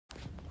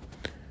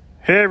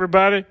Hey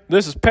everybody,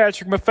 this is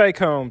Patrick Maffei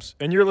Holmes,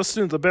 and you're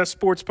listening to the best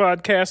sports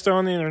podcast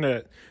on the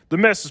internet, The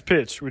Message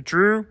Pitch with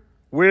Drew,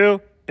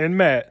 Will, and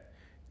Matt.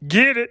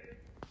 Get it!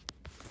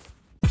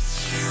 The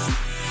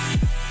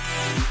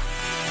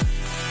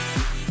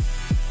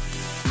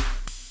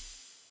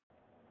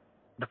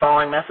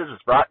following message is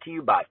brought to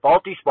you by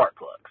Faulty Spark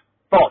Plugs.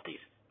 Faulties,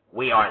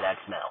 we are that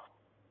smell.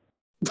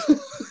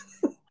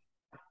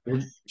 We'll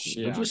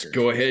just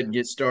go ahead and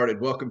get started.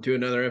 Welcome to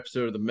another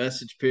episode of The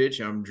Message Pitch.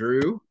 I'm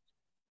Drew.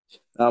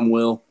 I'm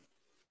Will.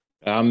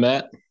 I'm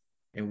Matt.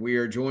 And we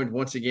are joined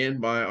once again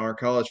by our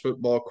college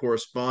football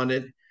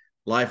correspondent,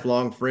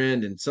 lifelong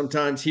friend, and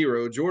sometimes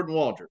hero, Jordan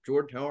Waldrop.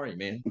 Jordan, how are you,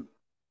 man?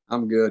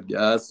 I'm good,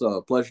 guys.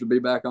 Pleasure to be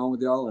back on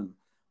with y'all, and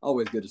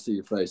always good to see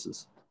your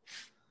faces.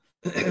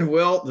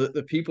 Well,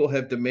 the people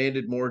have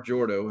demanded more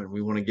Jordo, and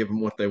we want to give them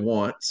what they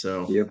want.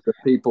 So give the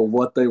people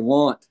what they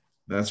want.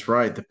 That's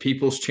right, the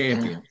people's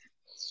champion.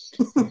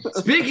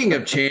 Speaking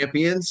of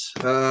champions,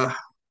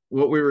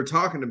 what we were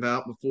talking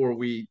about before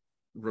we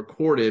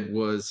recorded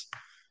was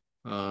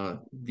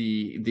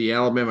the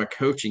Alabama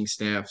coaching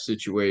staff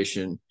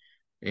situation,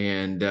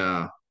 and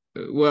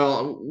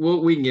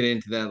we can get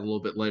into that a little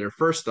bit later.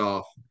 First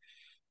off,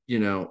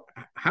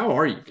 how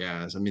are you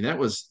guys? I mean,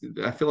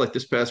 I feel like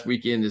this past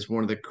weekend is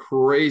one of the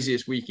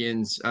craziest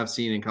weekends I've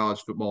seen in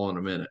college football in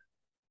a minute.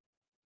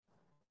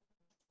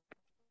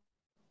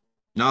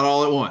 Not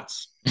all at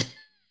once.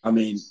 I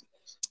mean,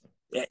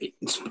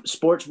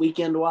 sports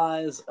weekend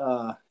wise,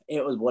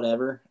 it was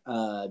whatever.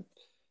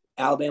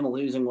 Alabama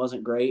losing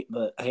wasn't great,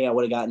 but hey, I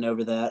would have gotten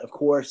over that. Of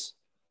course,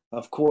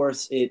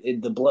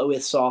 the blow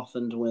is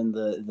softened when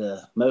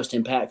the most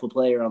impactful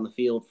player on the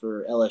field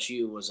for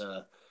LSU was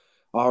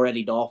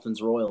already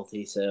Dolphins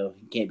royalty, so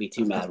you can't be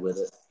too mad with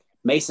it.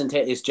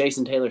 It's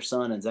Jason Taylor's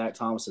son and Zach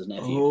Thomas's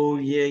nephew. Oh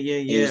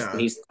yeah.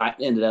 He's tight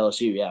end at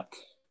LSU, yeah.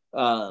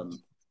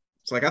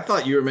 It's like I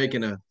thought you were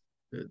making a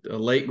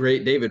late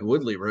great David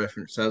Woodley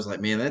reference. I was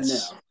like, man,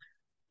 that's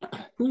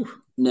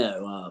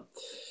no.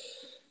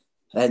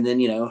 And then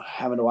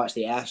having to watch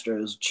the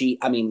Astros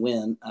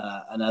win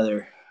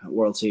another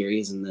World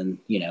Series, and then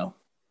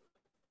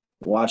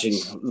watching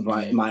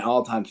my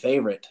all-time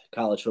favorite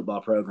college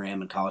football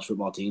program and college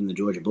football team, the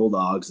Georgia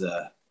Bulldogs.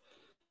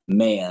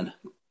 Man,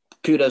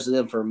 kudos to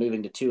them for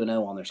moving to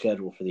 2-0 on their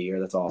schedule for the year.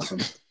 That's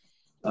awesome.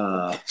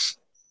 Well,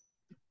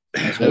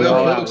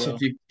 folks,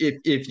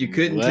 if you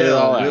couldn't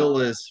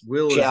tell,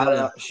 Will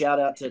shout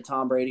out to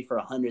Tom Brady for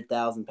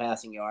 100,000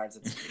 passing yards.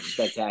 It's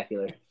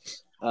spectacular.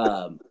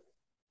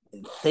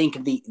 Think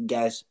of the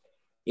guys.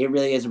 It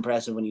really is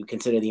impressive when you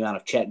consider the amount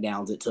of check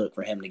downs it took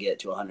for him to get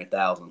to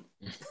 100,000.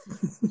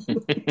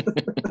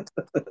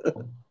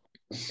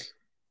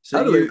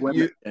 So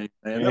that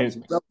was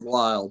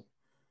wild.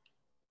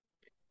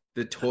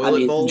 The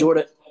toilet bowl.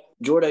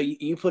 Jordo,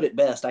 you put it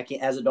best. I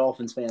can't, as a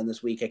Dolphins fan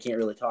this week, I can't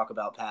really talk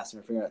about pass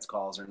interference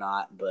calls or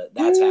not, but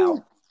that's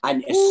how.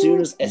 As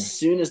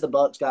soon as the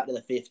Bucs got to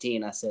the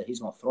 15, I said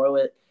he's going to throw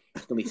it.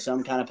 It's going to be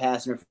some kind of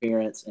pass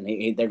interference, and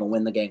they're going to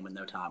win the game with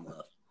no time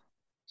left.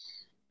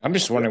 I'm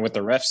just wondering what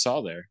the refs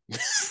saw there.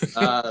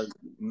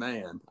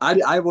 Man,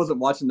 I wasn't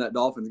watching that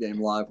Dolphins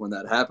game live when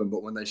that happened,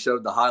 but when they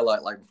showed the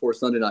highlight before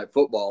Sunday Night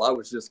Football, I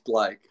was just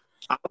like,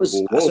 I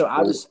was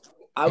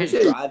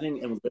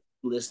driving and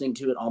listening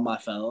to it on my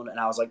phone, and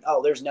I was like,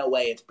 oh, there's no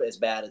way it's as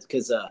bad as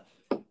because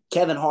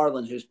Kevin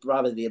Harlan, who's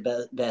probably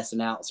the best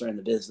announcer in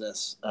the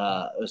business,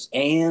 was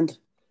and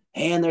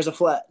there's a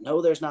flat.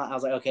 No, there's not. I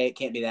was like, okay, it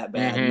can't be that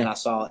bad. And then I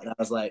saw it, and I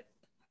was like,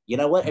 you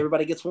know what?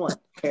 Everybody gets one.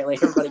 Apparently,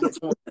 everybody gets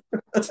one.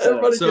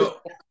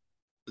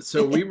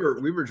 So we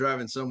were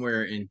driving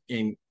somewhere,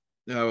 and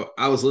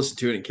I was listening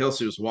to it, and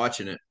Kelsey was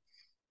watching it,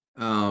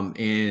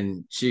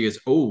 and she goes,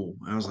 "Oh,"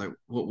 I was like,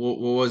 "What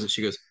was it?"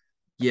 She goes,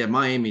 "Yeah,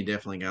 Miami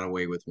definitely got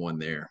away with one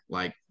there.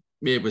 Like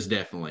it was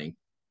definitely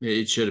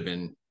it should have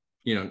been,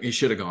 it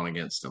should have gone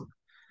against them."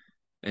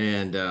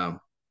 And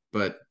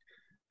but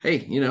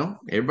hey,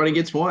 everybody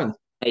gets one.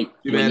 Hey,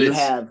 when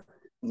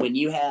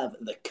you have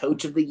the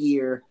coach of the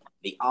year,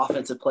 the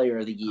offensive player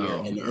of the year,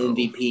 and the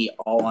MVP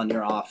all on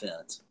your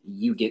offense,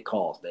 you get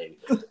calls, baby.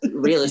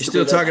 Realistically,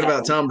 you still talking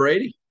about Tom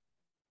Brady?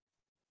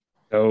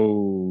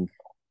 Oh,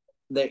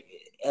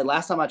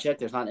 last time I checked,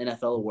 there's not an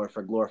NFL award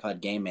for glorified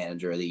game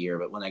manager of the year,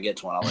 but when I get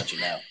to one, I'll let you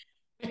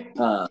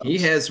know. He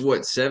has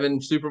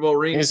 7 Super Bowl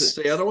rings that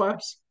say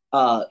otherwise?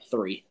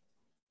 3.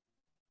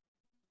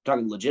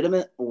 Talking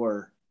legitimate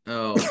or?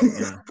 Oh,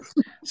 yeah.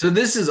 So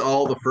this is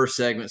all the first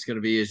segment's going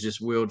to be is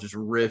just Will just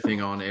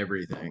riffing on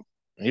everything.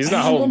 He's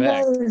not holding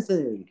back.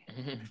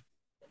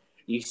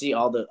 You see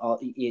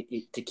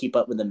to keep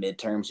up with the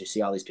midterms, you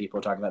see all these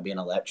people talking about being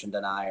election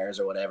deniers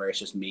or whatever. It's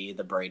just me,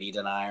 the Brady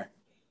denier.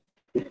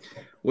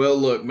 Well,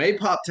 look, May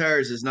Pop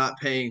Tires is not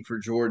paying for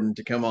Jordan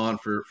to come on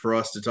for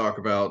us to talk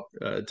about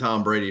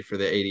Tom Brady for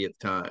the 80th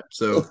time.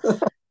 So,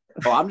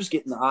 I'm just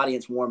getting the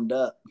audience warmed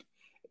up.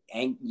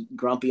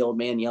 Grumpy old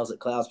man yells at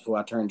clouds before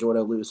I turn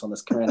Jordo loose on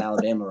this current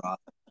Alabama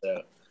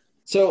roster.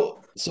 So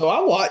I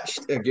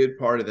watched a good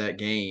part of that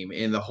game,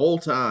 and the whole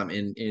time,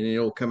 and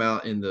it'll come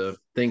out in the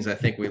things I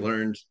think we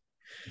learned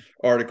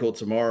article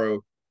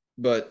tomorrow.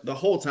 But the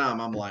whole time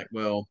I'm like,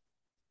 well,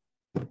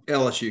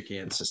 LSU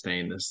can't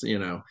sustain this,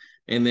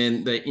 And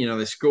then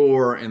they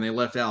score and they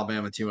left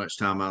Alabama too much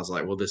time. I was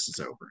like, well, this is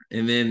over.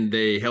 And then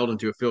they held them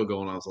to a field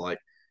goal, and I was like,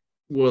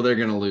 well, they're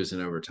going to lose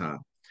in overtime.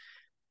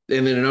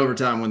 And then in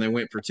overtime, when they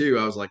went for two,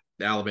 I was like,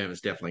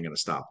 Alabama's definitely going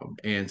to stop them.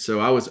 And so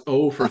I was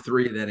 0 for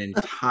 3 that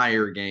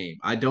entire game.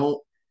 I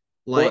don't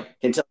like.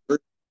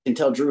 Can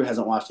tell Drew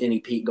hasn't watched any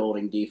Pete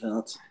Golding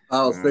defense.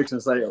 I was fixing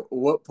to say,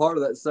 what part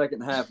of that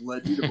second half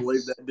led you to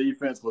believe that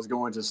defense was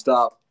going to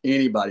stop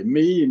anybody?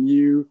 Me and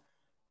you,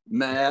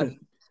 Matt,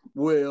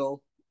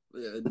 Will.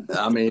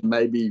 I mean,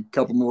 maybe a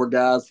couple more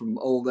guys from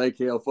old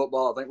AKL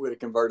football. I think we'd have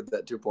converted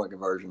that 2-point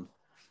conversion.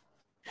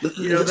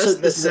 That's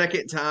the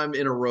second time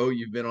in a row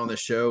you've been on the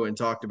show and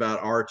talked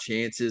about our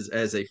chances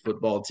as a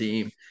football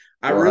team.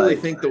 I really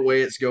think the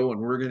way it's going,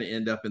 we're going to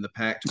end up in the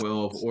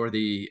Pac-12 or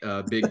the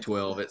Big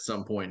 12 at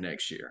some point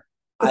next year.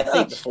 I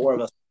think the four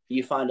of us,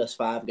 you find us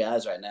 5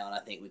 guys right now, and I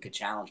think we could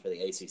challenge for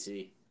the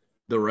ACC.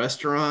 The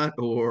restaurant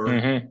or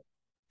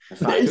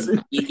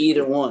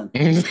either one.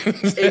 A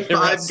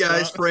Five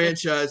Guys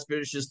franchise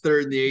finishes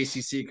third in the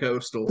ACC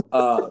Coastal.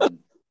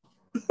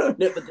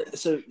 No, but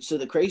so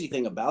the crazy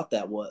thing about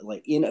that was,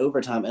 like, in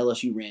overtime,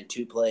 LSU ran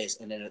 2 plays,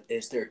 and then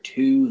it's their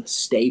 2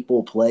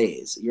 staple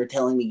plays. You're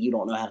telling me you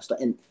don't know how to stop?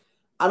 And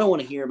I don't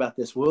want to hear about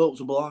this. Well, it was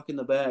a block in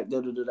the back.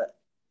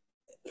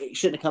 It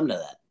shouldn't have come to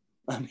that.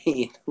 I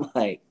mean,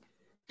 like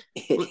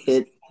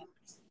it.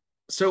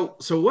 So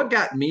what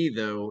got me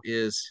though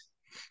is,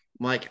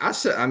 like I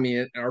said,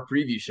 in our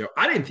preview show,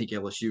 I didn't think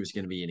LSU was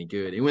going to be any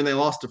good, and when they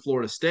lost to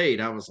Florida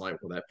State, I was like,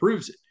 well, that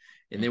proves it.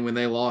 And then when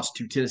they lost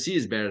to Tennessee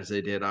as bad as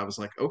they did, I was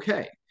like,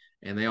 okay.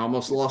 And they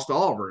almost lost to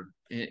Auburn,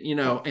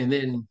 and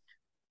then,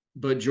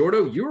 but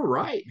Jordo, you were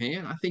right,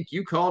 man. I think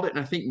you called it, and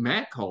I think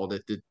Matt called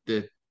it,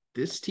 that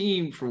this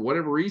team, for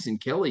whatever reason,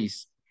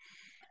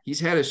 he's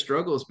had his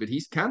struggles, but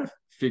he's kind of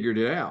figured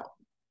it out.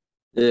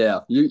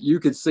 Yeah, you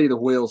could see the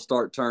wheels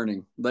start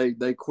turning.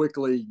 They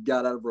quickly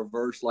got out of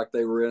reverse like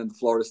they were in the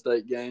Florida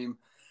State game.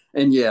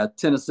 And yeah,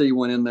 Tennessee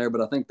went in there,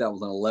 but I think that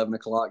was an 11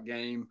 o'clock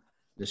game.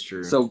 That's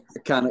true. So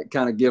kind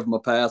of give them a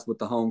pass with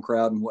the home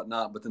crowd and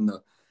whatnot. But then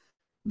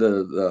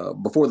the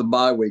before the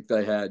bye week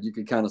they had, you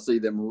could kind of see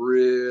them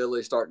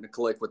really starting to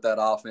click with that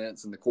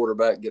offense and the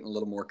quarterback getting a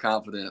little more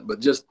confident.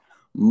 But just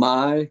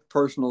my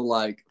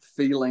personal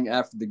feeling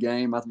after the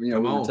game, we were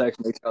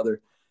texting each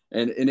other,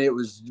 and it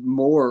was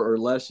more or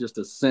less just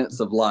a sense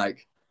of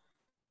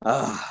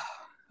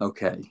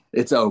okay,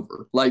 it's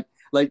over.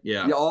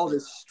 All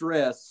this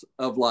stress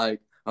of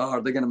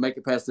are they going to make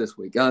it past this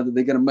week? Are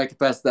they going to make it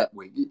past that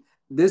week?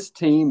 This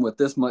team with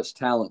this much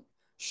talent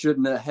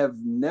shouldn't have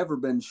never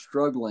been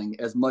struggling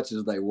as much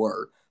as they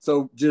were.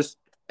 So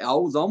I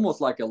was almost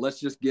like let's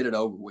just get it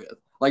over with.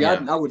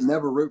 I would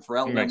never root for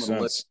Alabama to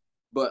lose,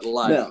 but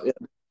not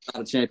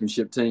a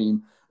championship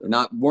team.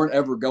 They weren't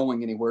ever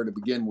going anywhere to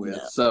begin with.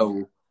 No.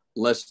 So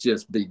let's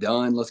just be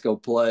done. Let's go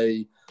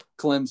play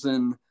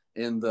Clemson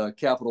in the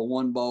Capital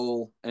One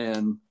Bowl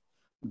and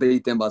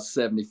beat them by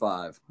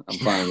 75. I'm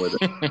fine with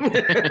it.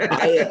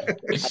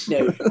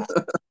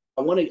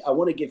 I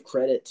want to give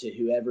credit to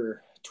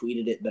whoever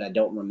tweeted it, but I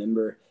don't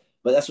remember.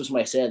 But that's what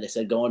somebody said. They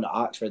said going to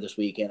Oxford this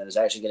weekend, and it's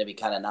actually going to be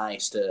kind of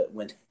nice to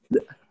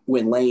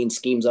when Lane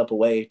schemes up a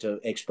way to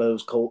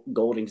expose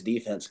Golding's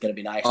defense. It's going to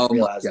be nice to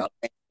realize the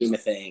scheme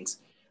of things.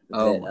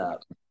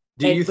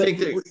 Do you think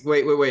that?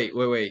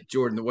 Wait,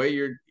 Jordan. The way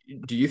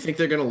do you think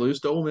they're going to lose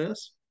to Ole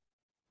Miss?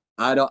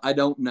 I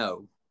don't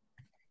know.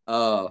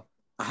 I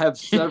have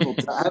several.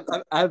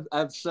 I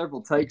have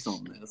several takes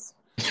on this,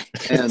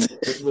 and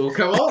well,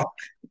 come on.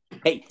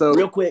 Hey,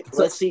 real quick,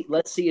 let's see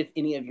if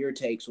any of your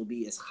takes will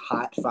be as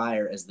hot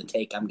fire as the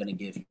take I'm going to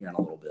give here in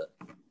a little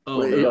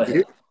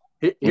bit.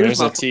 Here's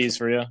a tease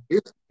for you.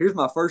 Here's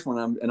my first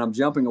one, and I'm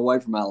jumping away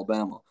from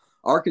Alabama.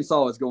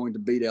 Arkansas is going to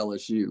beat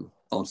LSU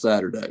on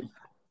Saturday.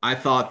 I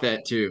thought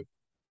that too.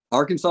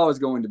 Arkansas is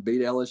going to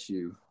beat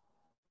LSU,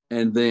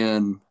 and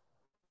then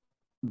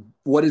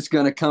what it's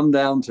going to come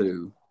down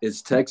to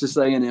is Texas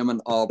A&M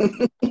and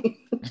Auburn.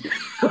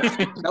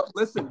 No,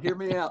 listen, hear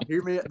me out.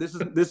 This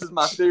is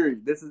my theory.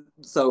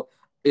 So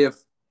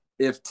if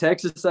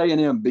Texas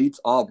A&M beats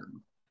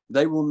Auburn,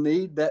 they will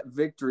need that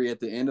victory at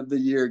the end of the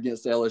year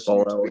against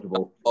LSU to be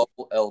bowl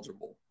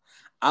eligible.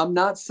 I'm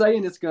not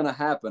saying it's going to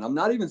happen. I'm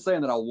not even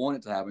saying that I want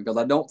it to happen because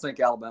I don't think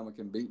Alabama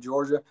can beat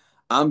Georgia.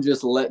 I'm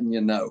just letting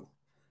you know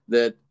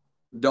that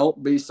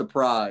don't be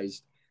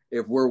surprised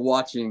if we're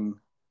watching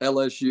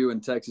LSU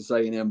and Texas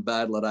A&M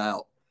battle it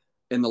out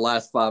in the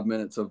last 5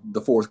 minutes of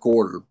the fourth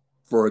quarter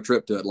for a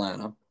trip to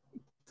Atlanta.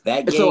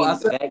 I said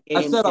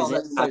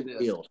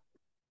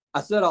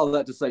all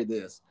that to say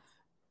this.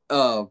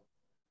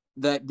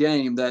 That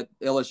game, that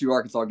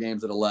LSU-Arkansas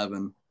game's at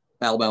 11.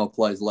 Alabama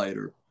plays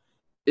later.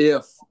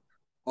 If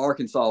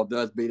Arkansas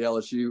does beat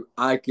LSU,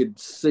 I could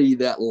see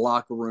that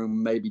locker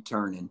room maybe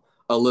turning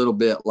a little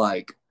bit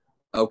like,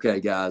 okay,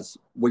 guys,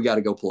 we got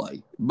to go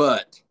play.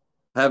 But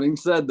having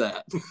said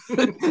that,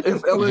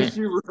 if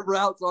LSU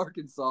routes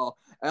Arkansas,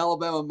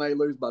 Alabama may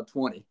lose by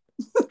 20.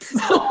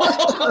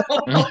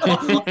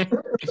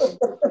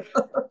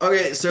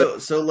 Okay, so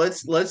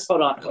let's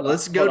Hold on,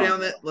 go down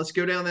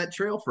that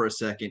trail for a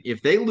second.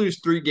 If they lose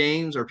 3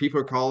 games, are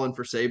people calling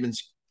for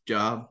Saban's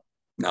job?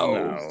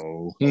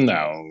 No.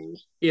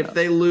 If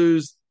they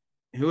lose,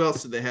 who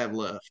else do they have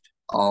left?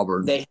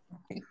 Auburn. They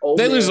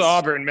lose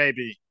Auburn,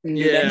 maybe.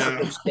 New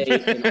Mexico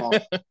State, and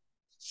Auburn.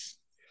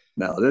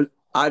 No,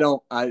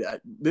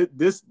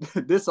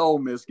 this Ole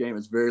Miss game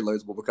is very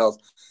losable because,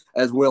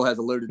 as Will has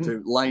alluded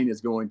to, Lane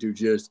is going to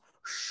just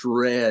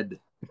shred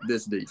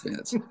this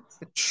defense,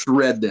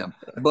 shred them.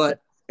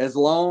 But as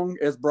long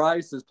as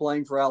Bryce is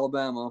playing for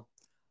Alabama,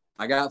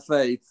 I got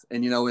faith.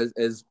 And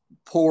as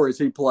poor as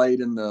he played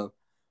in the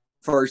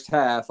first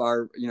half,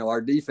 our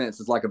defense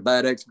is like a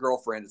bad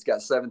ex-girlfriend. It's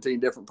got 17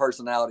 different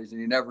personalities, and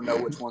you never know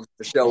which one's going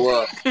to show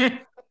up.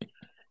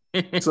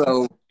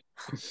 So.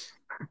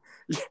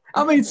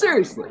 I mean,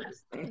 seriously,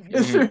 in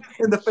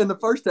the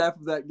first half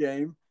of that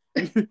game,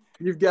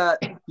 you've got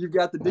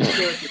the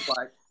defense that's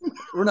like,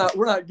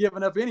 we're not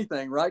giving up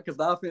anything, right? Because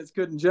the offense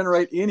couldn't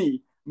generate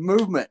any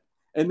movement.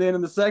 And then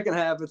in the second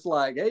half, it's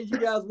like, hey, you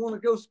guys want to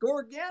go score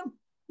again?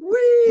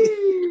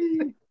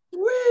 Wee.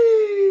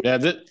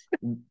 Yeah,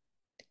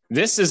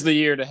 this is the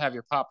year to have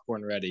your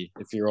popcorn ready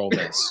if you're Ole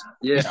Miss.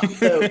 Yeah,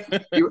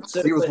 he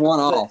was one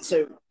off.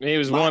 So he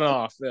was one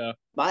off. Yeah.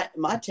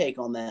 My take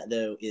on that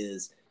though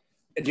is.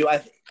 Do I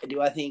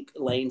think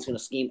Lane's going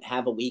to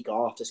have a week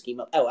off to scheme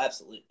up? Oh,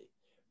 absolutely.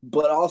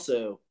 But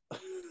also,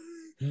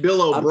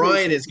 Bill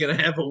O'Brien is going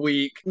to have a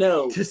week.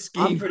 No, to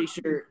scheme. I'm pretty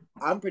sure.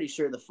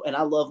 And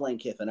I love Lane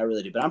Kiffin, I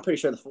really do. But I'm pretty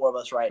sure the four of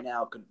us right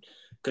now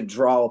could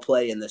draw a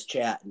play in this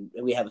chat, and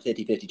we have a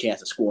 50-50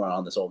 chance of scoring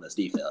on this Ole Miss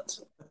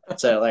defense.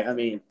 So,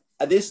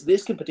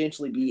 this could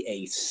potentially be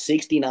a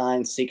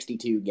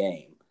 69-62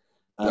 game.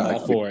 All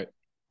for it.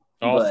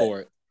 For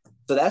it.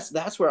 So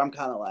that's where I'm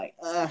kind of like.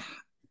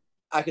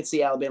 I could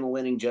see Alabama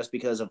winning just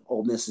because of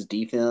Ole Miss's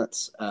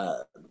defense.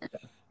 But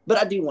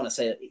I do want to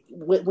say,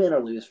 win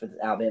or lose for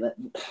Alabama,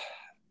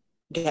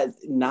 has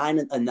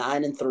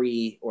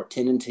 9-3 or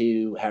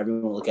 10-2, however you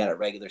want to look at it,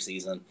 regular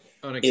season,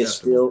 it's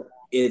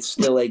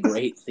still a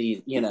great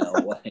season.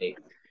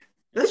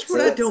 That's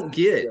what I don't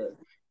get.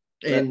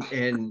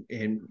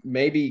 And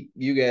maybe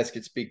you guys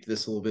could speak to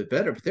this a little bit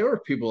better. But there were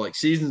people like,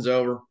 season's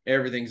over,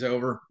 everything's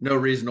over, no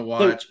reason to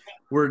watch,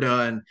 we're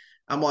done.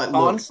 I'm like,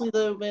 look, honestly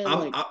though,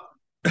 man,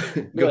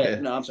 Go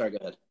ahead. No, I'm sorry. Go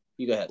ahead.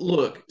 You go ahead.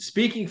 Look,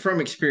 speaking from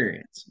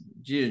experience,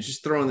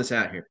 just throwing this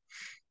out here.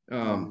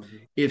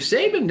 If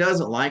Saban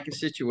doesn't like a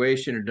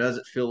situation or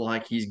doesn't feel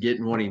like he's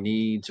getting what he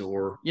needs,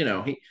 or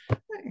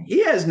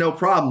he has no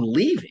problem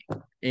leaving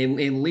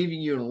and leaving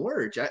you in a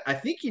lurch. I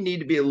think you need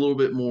to be a little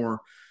bit more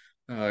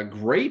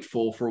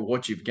grateful for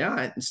what you've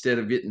got instead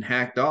of getting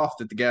hacked off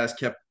that the guys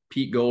kept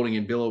Pete Golding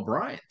and Bill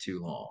O'Brien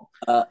too long.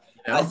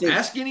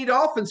 Ask any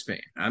Dolphins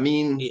fan. I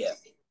mean, yeah.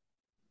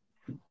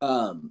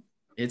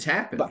 It's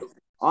happened. But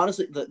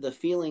honestly, the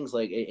feelings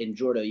and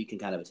Jordo, you can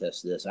kind of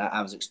attest to this.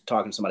 I was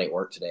talking to somebody at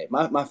work today.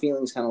 My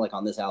feelings kind of like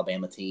on this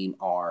Alabama team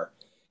are,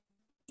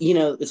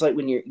 it's like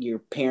when your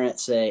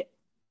parents say,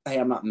 "Hey,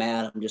 I'm not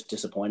mad. I'm just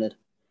disappointed."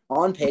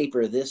 On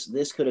paper,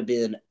 this could have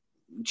been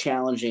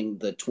challenging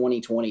the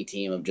 2020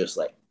 team of just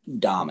like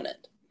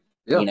dominant.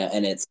 Yeah.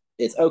 And it's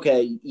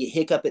okay. You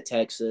hiccup at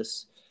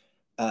Texas.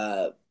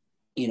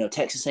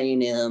 Texas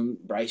A&M,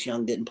 Bryce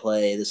Young didn't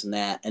play, this and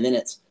that, and then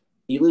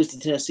you lose to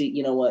Tennessee,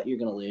 you know what, you're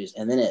going to lose.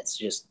 And then it's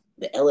just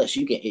the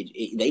LSU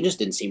game. They just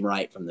didn't seem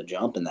right from the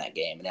jump in that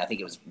game. And I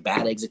think it was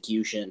bad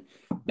execution,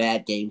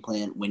 bad game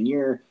plan. When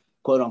you're,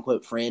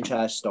 quote-unquote,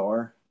 franchise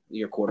star,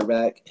 your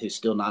quarterback, who's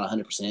still not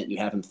 100%, you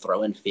have him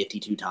throwing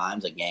 52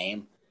 times a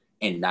game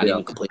and not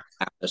even completing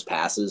those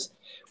passes.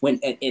 And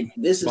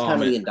this is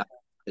kind of the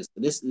indictment.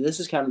 This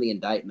is kind of the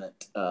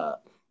indictment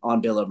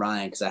on Bill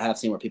O'Brien, because I have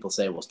seen where people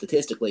say, well,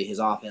 statistically, his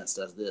offense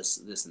does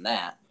this, and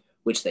that,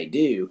 which they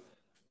do.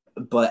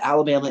 But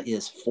Alabama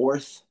is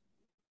fourth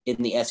in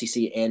the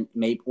SEC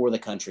or the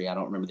country. I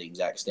don't remember the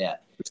exact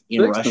stat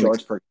in rush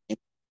yards per game,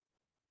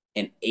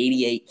 and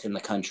 88th in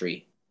the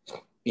country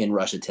in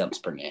rush attempts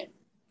per game.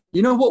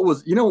 You know what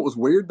was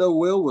weird though,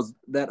 Will, was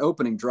that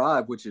opening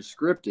drive, which is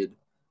scripted.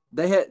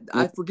 They had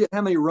I forget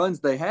how many runs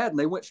they had, and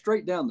they went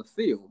straight down the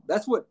field.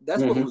 That's what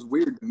was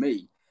weird to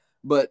me.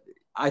 But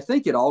I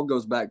think it all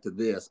goes back to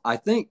this. I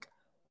think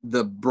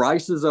the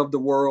Bryces of the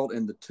world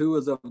and the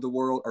Tuas of the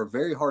world are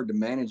very hard to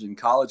manage in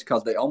college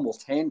because they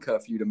almost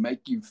handcuff you to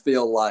make you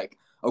feel like,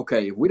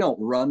 okay, if we don't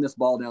run this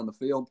ball down the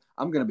field,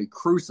 I'm going to be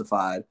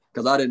crucified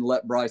because I didn't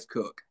let Bryce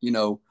cook.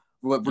 We're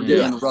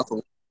getting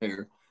Russell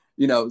here.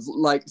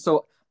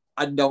 So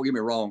I don't get me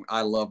wrong.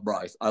 I love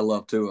Bryce. I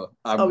love Tua.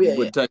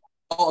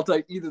 I'll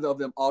take either of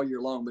them all year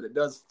long, but it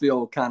does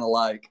feel kind of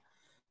like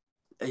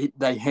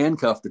they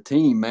handcuff the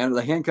team, man.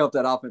 They handcuff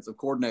that offensive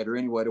coordinator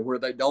anyway to where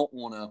they don't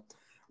want to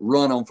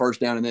run on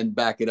first down and then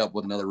back it up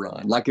with another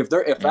run. Like if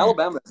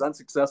Alabama is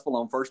unsuccessful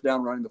on first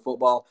down running the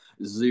football,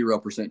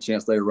 0%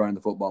 chance they're running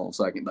the football on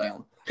second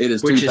down. It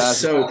is which is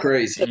so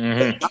crazy.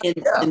 And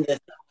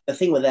the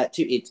thing with that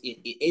too,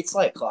 it's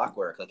like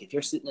clockwork. Like if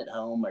you're sitting at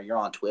home or you're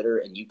on Twitter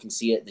and you can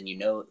see it, then you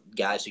know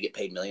guys who get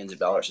paid millions of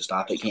dollars to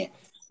stop it can't.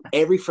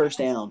 Every first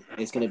down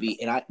is going to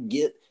be, and I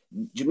get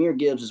Jahmyr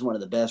Gibbs is one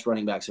of the best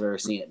running backs I've ever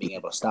seen at being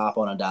able to stop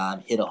on a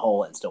dime, hit a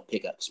hole, and still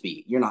pick up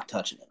speed. You're not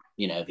touching it,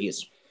 if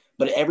he's.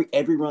 But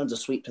every run's a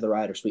sweep to the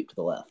right or sweep to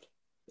the left.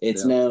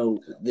 It's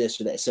no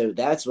this or that. So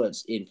that's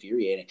what's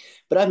infuriating.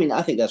 But I mean,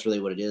 I think that's really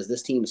what it is.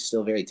 This team is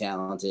still very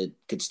talented,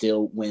 could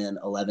still win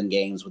 11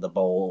 games with a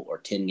bowl or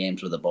 10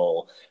 games with a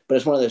bowl. But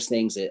it's one of those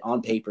things that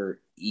on paper,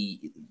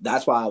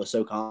 that's why I was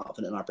so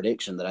confident in our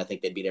prediction that I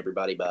think they'd beat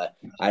everybody by,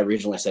 I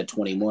originally said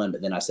 21,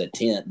 but then I said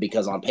 10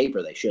 because on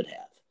paper they should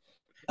have.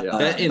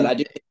 Yeah. But I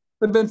do.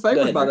 They've been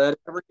favored by that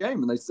every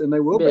game, and they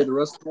will be the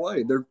rest of the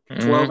way. They're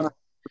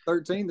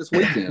 12-13 this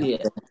weekend.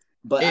 Yeah.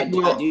 But I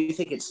do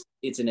think it's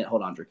an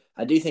hold on, Drew.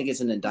 I do think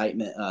it's an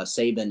indictment.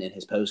 Saban in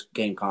his post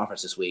game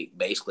conference this week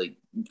basically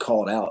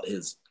called out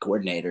his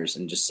coordinators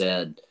and just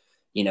said,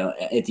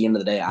 at the end of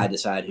the day, I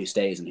decide who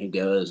stays and who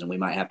goes, and we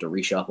might have to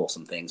reshuffle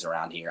some things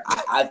around here.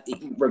 I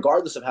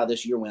regardless of how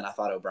this year went, I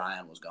thought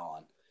O'Brien was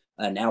gone.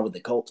 Now with the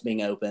Colts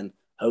being open,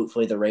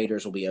 hopefully the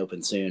Raiders will be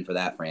open soon for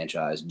that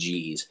franchise.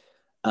 He's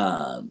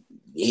got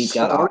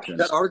options.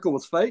 That article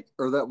was fake,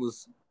 or that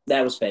was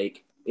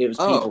fake. It was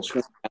people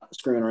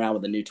screwing around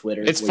with the new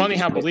Twitter. It's funny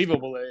how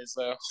believable it is,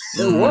 though.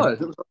 It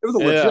was. It was a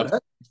legit.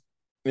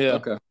 Yeah.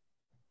 Okay.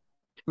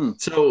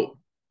 So,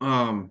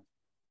 I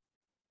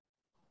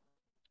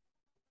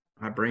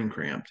brain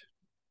cramped.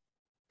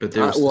 But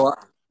there's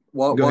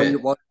while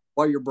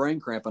you're brain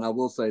cramping, I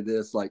will say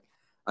this: like,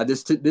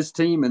 this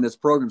team and this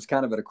program is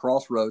kind of at a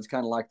crossroads,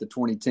 kind of like the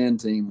 2010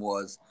 team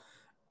was.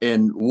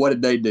 And what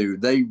did they do?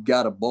 They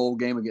got a bowl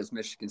game against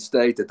Michigan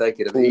State that they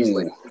could have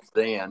easily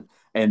done,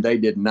 and they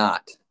did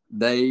not.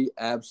 They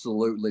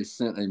absolutely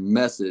sent a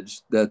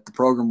message that the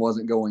program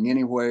wasn't going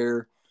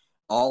anywhere.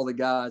 All the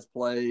guys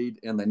played,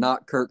 and they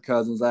knocked Kirk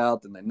Cousins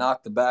out, and they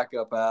knocked the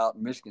backup out.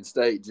 And Michigan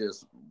State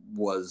just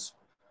was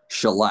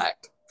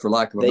shellacked, for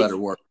lack of a better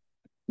word.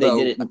 They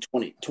did it in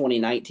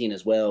 2019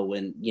 as well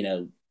when,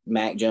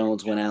 Mac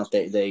Jones went out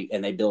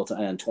they built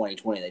in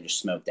 2020. They just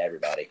smoked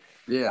everybody.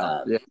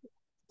 Yeah.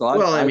 So I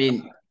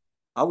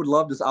would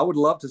love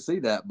to see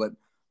that, but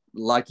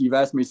like you've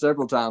asked me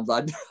several times,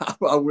 I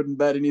wouldn't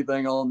bet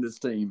anything on this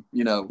team.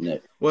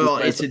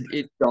 Well, it's a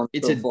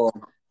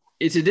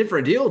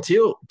different deal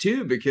too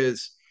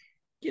because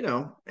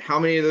how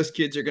many of those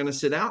kids are going to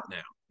sit out now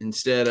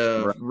instead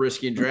of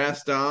risking draft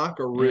stock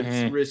or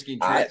risking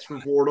transfer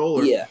portal?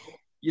 Or,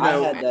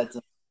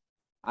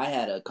 I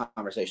had a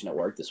conversation at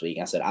work this week.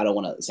 I said I don't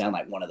want to sound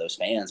like one of those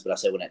fans, but I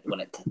said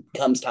when it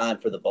comes time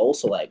for the bowl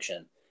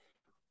selection.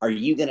 Are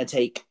you going to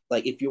take,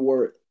 like, if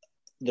you're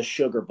the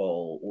Sugar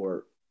Bowl,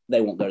 or they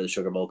won't go to the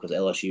Sugar Bowl because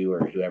LSU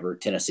or whoever,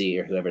 Tennessee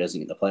or whoever doesn't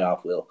get the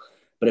playoff will.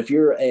 But if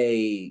you're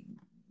a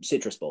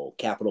Citrus Bowl,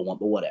 Capital One,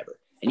 but whatever,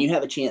 and you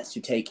have a chance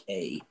to take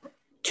a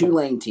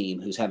Tulane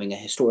team who's having a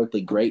historically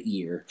great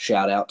year,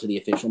 shout out to the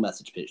official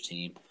message pitch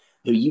team,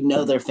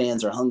 who their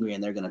fans are hungry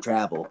and they're going to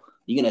travel,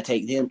 you're going to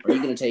take them, or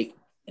you're going to take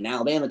an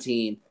Alabama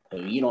team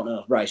who you don't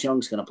know if Bryce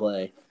Young's going to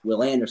play,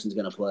 Will Anderson's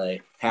going to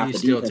play. You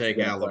still take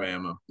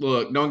Alabama.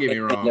 Look, don't get me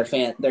wrong.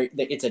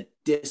 It's a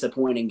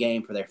disappointing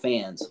game for their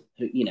fans.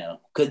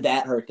 Could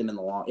that hurt them in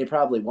the long? It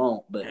probably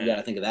won't, but you got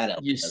to think of that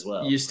element as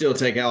well. You still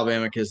take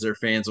Alabama because their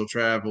fans will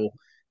travel,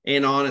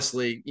 and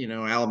honestly,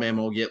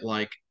 Alabama will get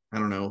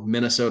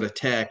Minnesota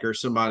Tech or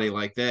somebody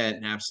like that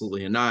and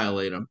absolutely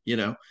annihilate them.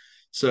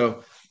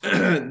 So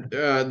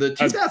the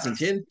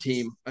 2010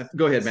 team.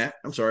 Go ahead, Matt.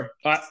 I'm sorry.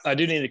 I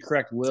do need to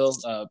correct Will.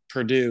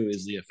 Purdue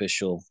is the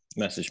official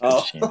message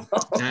pitch team.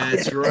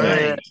 That's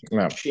right.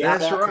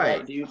 That's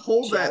right.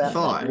 Hold that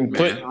thought.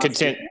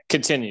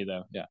 Continue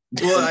though. Yeah.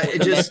 Well,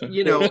 it just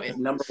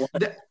number one.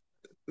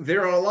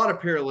 There are a lot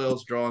of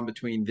parallels drawn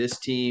between this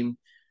team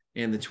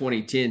and the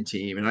 2010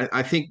 team, and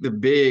I think the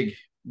big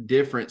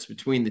difference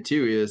between the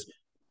two is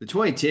the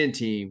 2010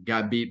 team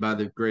got beat by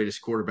the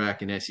greatest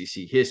quarterback in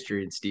SEC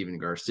history, in Steven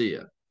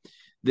Garcia.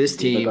 This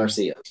team,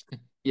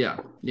 yeah,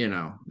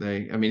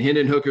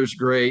 Hendon Hooker's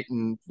great,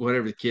 and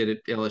whatever the kid at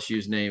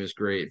LSU's name is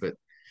great, but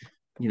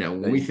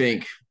when we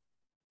think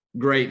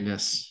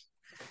greatness,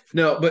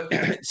 no.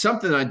 But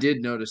something I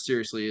did notice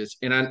seriously is,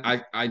 and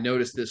I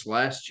noticed this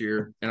last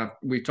year, and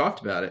we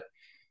talked about it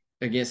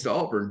against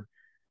Auburn.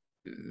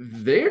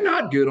 They're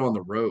not good on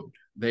the road.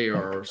 They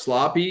are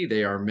sloppy.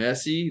 They are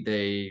messy.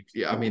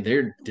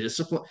 They're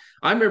disciplined.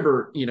 I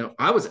remember,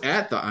 I was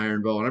at the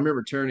Iron Bowl, and I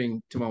remember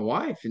turning to my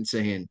wife and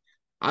saying,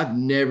 I've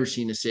never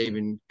seen a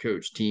Saban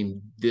coach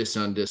team this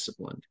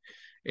undisciplined.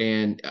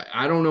 And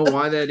I don't know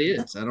why that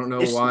is. I don't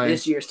know why.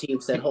 This year's team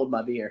said, hold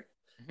my beer.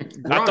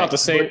 Right. I thought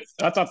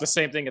the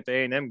same thing at the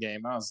A&M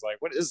game. I was like,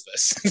 what is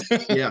this?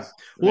 Yeah.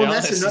 Well,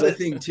 that's another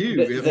thing,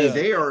 too.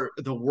 They are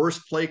the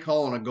worst play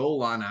call on a goal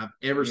line I've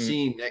ever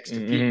seen next to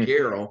Pete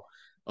Carroll,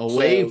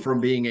 away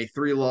from being a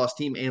 3-loss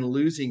team and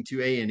losing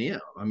to A&M.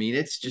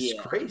 It's just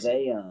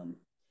crazy.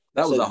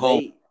 That was a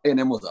home.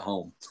 A&M was at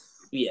home.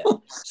 Yeah.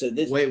 So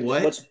this. Wait,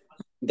 what?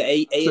 The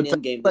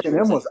A&M game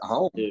A&M was at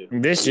home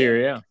this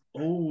year. Yeah.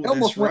 Oh, He that's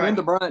almost went right.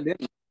 into Bryant,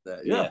 didn't he?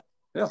 Yeah.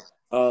 But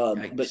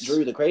Yikes.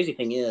 Drew, the crazy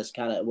thing is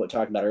kind of what we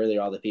talked about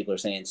earlier. All the people are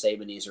saying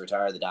Saban needs to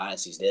retire, the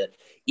dynasty's dead.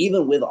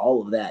 Even with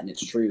all of that, and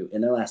it's true,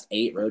 in their last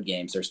 8 road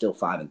games, they're still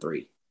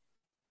 5-3.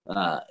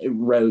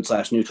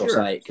 Road/neutral Sure.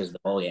 site because of the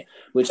bowl game,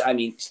 which I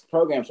mean,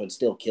 programs would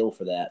still kill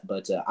for that.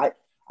 But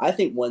I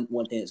think one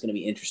thing that's going to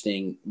be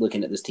interesting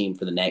looking at this team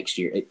for the next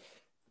year,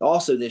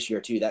 also this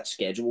year too, that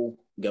schedule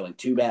going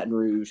to Baton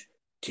Rouge,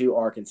 to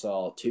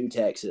Arkansas, to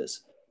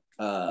Texas.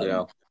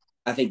 Yeah.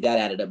 I think that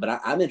added up. But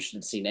I'm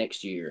interested to see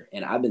next year,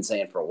 and I've been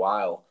saying for a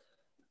while,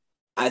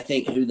 I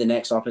think who the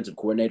next offensive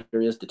coordinator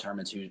is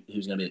determines who's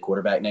going to be the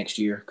quarterback next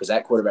year, because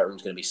that quarterback room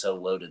is going to be so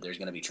loaded. There's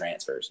going to be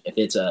transfers. If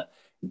it's a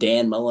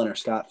Dan Mullen or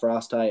Scott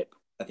Frost type,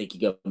 I think you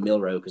go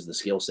Milrow because of the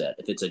skill set.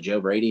 If it's a Joe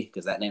Brady,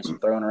 because that name's been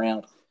thrown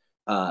around,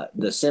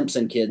 the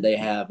Simpson kid they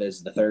have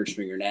as the third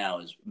stringer now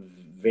is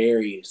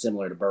very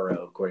similar to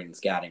Burrow, according to the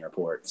scouting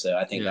report. So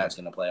I think that's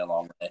going to play a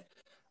long way.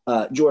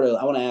 Jordo,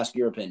 I want to ask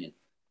your opinion.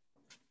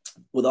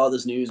 With all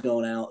this news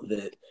going out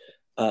that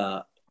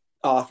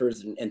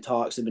offers and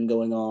talks have been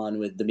going on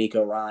with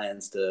D'Amico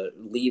Ryans to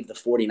leave the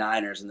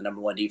 49ers and the number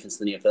one defense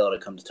in the NFL to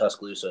come to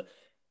Tuscaloosa,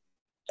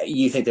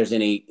 you think there's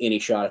any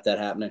shot at that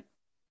happening?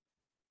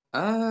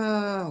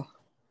 I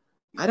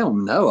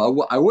don't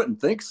know. I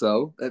wouldn't think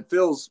so. It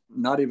feels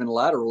not even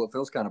lateral. It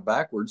feels kind of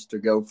backwards to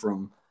go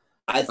from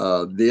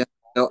the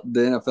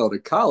NFL to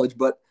college.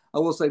 But I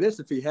will say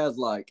this: if he has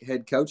like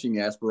head coaching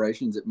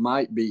aspirations, it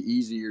might be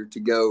easier to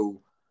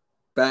go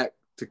back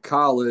to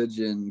college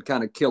and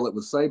kind of kill it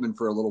with Saban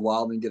for a little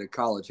while, and then get a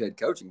college head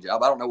coaching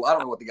job. I don't know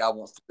what the guy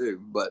wants to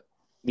do, but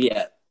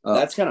yeah,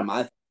 that's kind of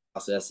my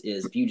process.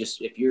 Is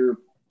if you're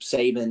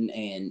Saban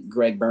and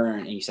Greg Byrne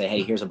and you say,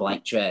 hey, here's a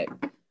blank check,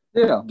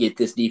 get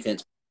this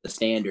defense the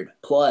standard.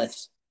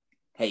 Plus,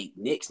 hey,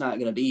 Nick's not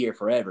going to be here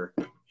forever.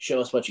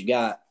 Show us what you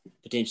got.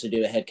 Potentially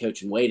do a head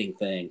coach in waiting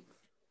thing.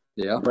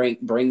 Yeah,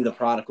 bring the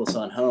prodigal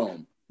son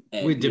home.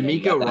 And, With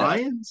D'Amico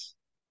Ryans?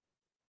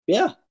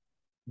 Yeah.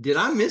 Did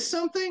I miss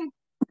something?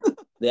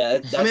 Yeah.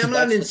 I mean, I'm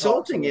not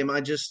insulting him.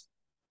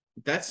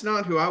 That's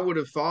not who I would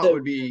have thought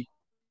would be.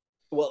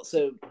 Well,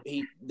 so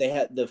the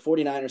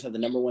 49ers have the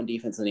number one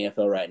defense in the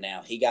NFL right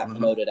now. He got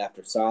promoted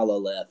after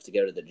Saleh left to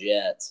go to the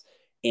Jets.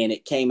 And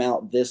it came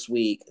out this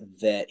week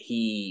that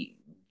he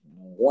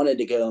wanted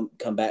to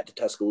come back to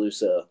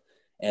Tuscaloosa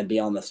and be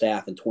on the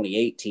staff in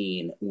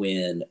 2018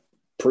 when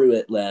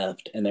Pruitt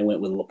left, and they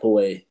went with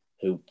Lapoy,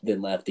 who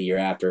then left the year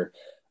after.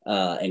 And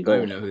I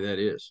don't know who that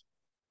is.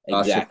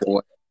 Exactly.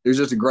 He was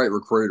just a great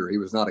recruiter. He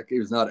was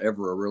not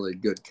ever a really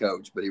good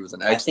coach, but he was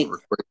an excellent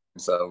recruiter.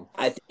 So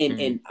I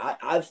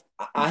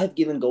have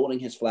given Golding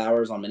his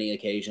flowers on many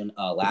occasions.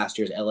 Last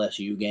year's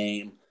LSU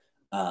game,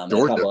 a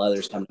couple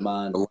others come to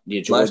mind.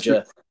 Yeah,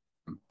 Georgia.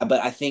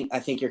 But I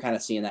think you're kind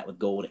of seeing that with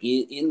Gold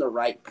in the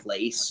right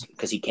place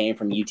because he came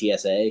from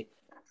UTSA.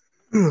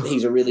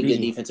 He's a really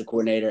good defensive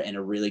coordinator and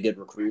a really good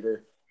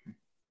recruiter.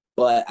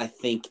 But I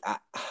think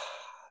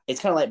it's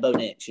kind of like Bo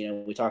Nix. You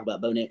know, we talk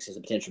about Bo Nix as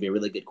a potential to be a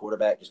really good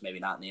quarterback, just maybe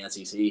not in the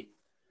SEC.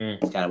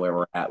 It's kind of where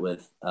we're at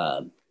with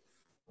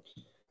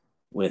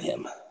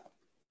him.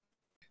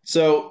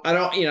 So I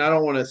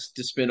don't want us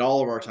to spend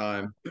all of our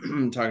time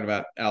talking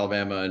about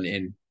Alabama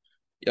and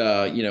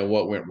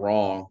what went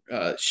wrong.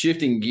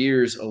 Shifting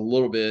gears a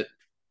little bit,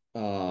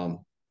 I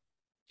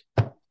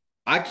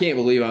can't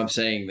believe I'm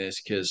saying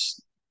this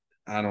because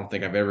I don't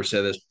think I've ever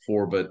said this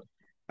before, but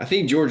I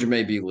think Georgia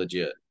may be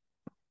legit.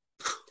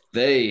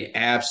 They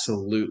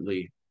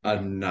absolutely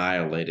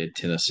annihilated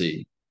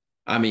Tennessee.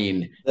 I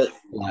mean,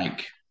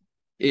 like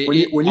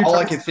all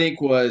I could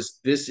think was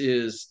this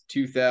is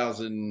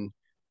 2011,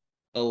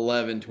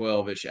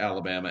 12-ish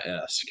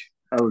Alabama-esque.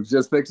 I was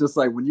just fixing to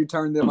say, when you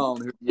turn them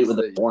on, it was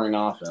a boring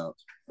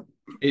offense.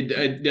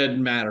 It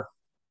doesn't matter.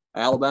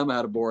 Alabama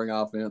had a boring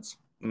offense.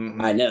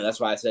 Mm-hmm. I know. That's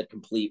why I said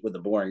complete with a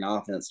boring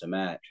offense to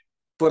match.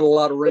 Put a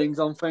lot of rings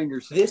on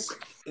fingers. This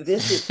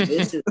is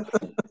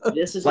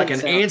like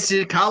an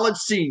antsy college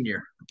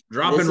senior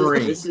dropping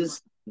rings.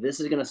 This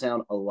is going to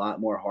sound a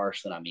lot more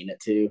harsh than I mean it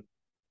to.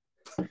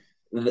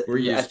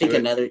 I think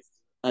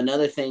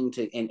another thing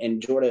to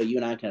and Jordo, you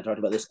and I kind of talked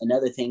about this.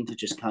 Another thing to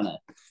just kind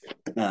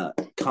of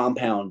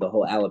compound the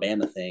whole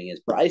Alabama thing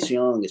is Bryce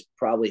Young is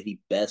probably the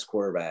best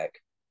quarterback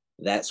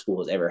that school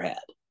has ever had,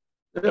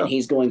 and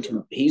he's going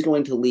to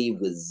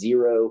leave with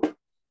 0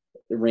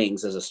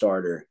 rings as a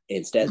starter.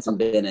 And Stetson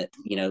Bennett,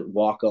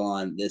 walk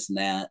on this and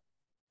that,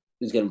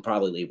 is going to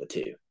probably leave with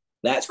 2.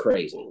 That's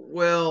crazy.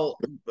 Well,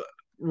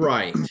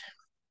 right,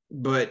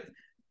 but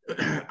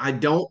I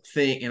don't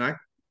think, and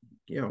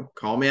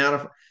call me out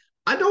of.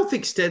 I don't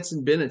think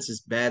Stetson Bennett's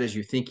as bad as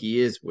you think he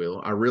is, Will.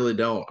 I really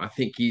don't. I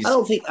think he's. I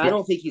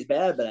don't think he's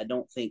bad, but I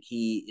don't think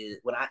he is.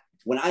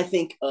 When I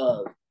think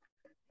of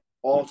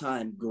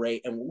all-time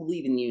great, and we'll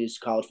even use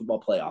college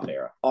football playoff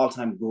era,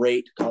 all-time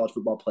great college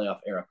football playoff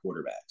era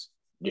quarterbacks: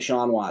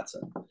 Deshaun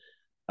Watson,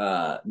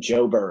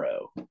 Joe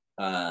Burrow,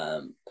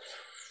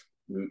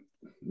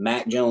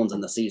 Mac Jones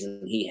in the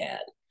season he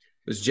had.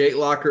 Was Jake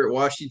Locker at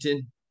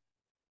Washington?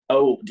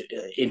 Oh,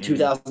 in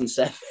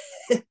 2007.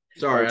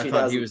 Sorry, or I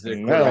thought he was the A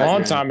quarterback.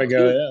 long time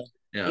ago,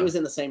 yeah. He was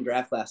in the same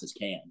draft class as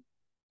Cam.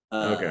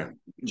 Okay.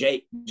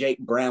 Jake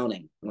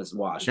Browning was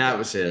Washington. That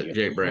was it,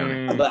 Jake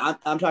Browning. But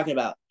I'm talking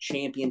about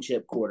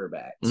championship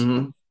quarterbacks.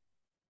 Mm-hmm.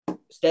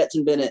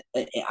 Stetson Bennett.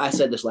 I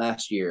said this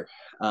last year.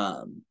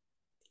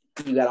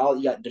 You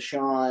got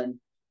Deshaun,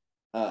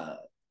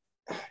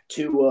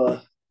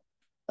 Tua,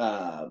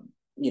 Burrow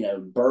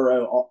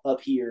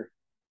up here.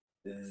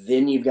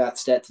 Then you've got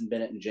Stetson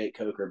Bennett and Jake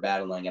Coker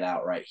battling it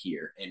out right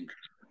here. And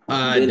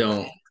I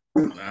don't.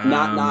 I'm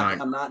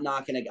not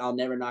knocking. I'll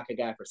never knock a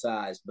guy for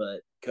size,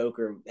 but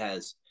Coker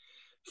has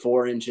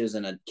 4 inches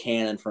and a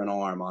cannon for an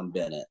arm on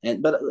Bennett.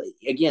 But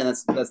again,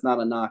 that's not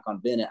a knock on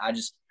Bennett.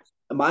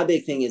 My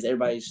big thing is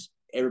everybody's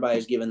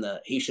given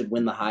he should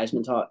win the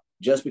Heisman talk.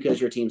 Just because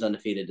your team's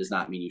undefeated does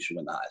not mean you should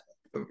win the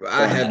Heisman.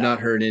 I have not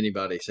heard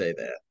anybody say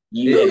that.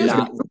 You have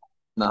not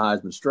the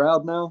Heisman.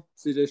 Stroud now,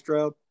 CJ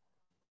Stroud.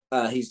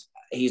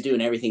 He's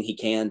doing everything he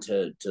can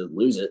to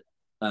lose it.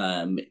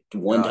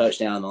 One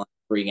touchdown in the last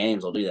 3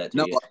 games will do that to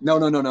you.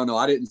 No.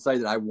 I didn't say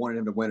that I wanted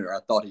him to win it or I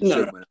thought he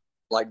should win it.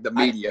 Like the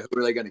media, who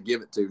are they going to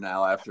give it to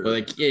now after?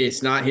 Well,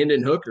 it's not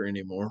Hendon Hooker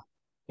anymore.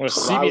 Well,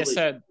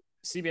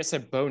 CBS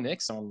had Bo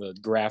Nix on the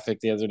graphic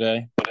the other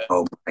day.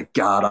 Oh my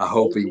God! I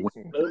hope he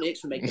wins. Bo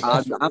Nix would make.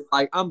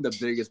 I'm the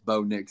biggest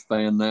Bo Nix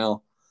fan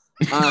now.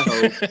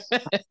 I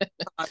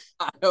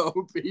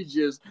hope he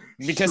just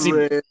because he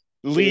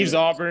leaves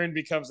Auburn,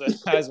 becomes a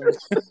Heisman.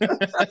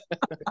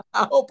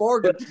 I hope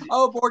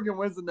Oregon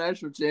wins the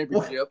national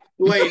championship.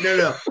 Wait,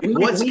 no.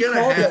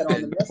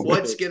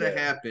 What's gonna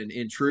happen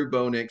in true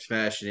Bo Nix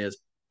fashion is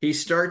he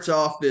starts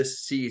off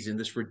this season,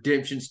 this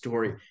redemption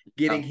story,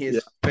 getting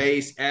his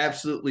face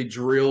absolutely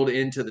drilled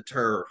into the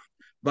turf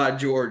by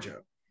Georgia.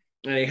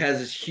 And he has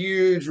this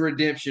huge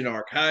redemption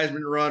arc,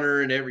 Heisman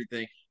runner and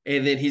everything.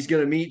 And then he's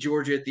going to meet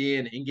Georgia at the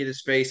end and get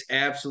his face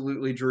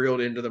absolutely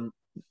drilled into the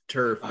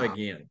turf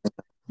again.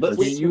 But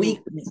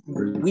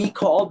we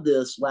called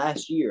this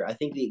last year. I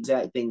think the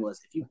exact thing was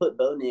if you put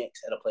Bo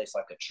Nix at a place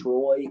like a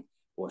Troy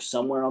or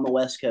somewhere on the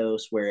West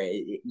Coast where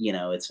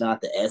it's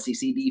not the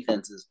SEC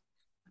defenses,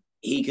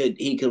 he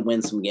could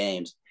win some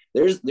games.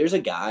 There's a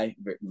guy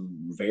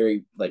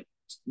very like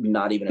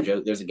not even a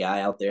joke. There's a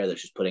guy out there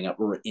that's just putting up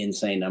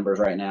insane numbers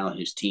right now.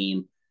 Whose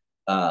team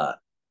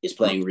is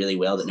playing really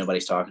well that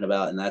nobody's talking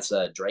about, and that's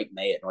Drake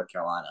May at North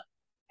Carolina.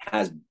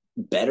 Has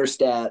better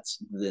stats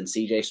than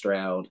CJ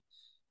Stroud.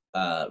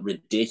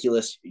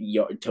 Ridiculous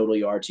total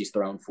yards he's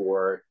thrown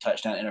for.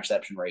 Touchdown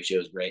interception ratio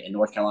is great, and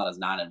North Carolina's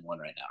 9-1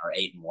 right now, or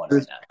 8-1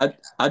 right now.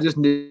 I just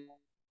knew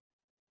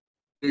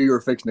you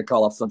were fixing to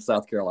call off some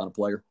South Carolina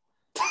player.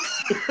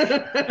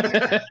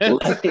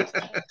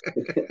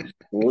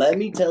 Let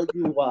me tell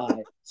you why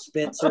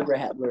Spencer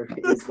Rattler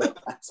is the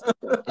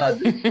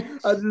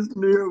I just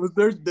knew it was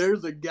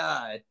there's a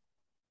guy.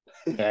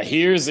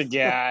 Here's a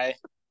guy.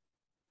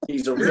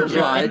 He's a real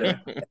guy.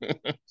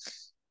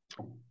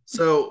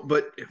 So,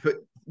 but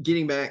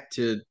getting back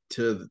to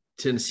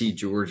Tennessee,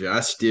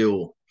 Georgia,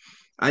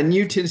 I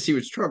knew Tennessee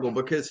would struggle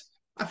because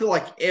I feel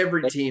like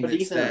every team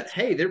that's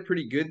they're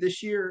pretty good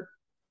this year.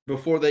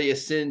 Before they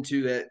ascend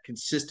to that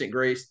consistent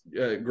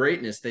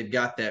greatness, they've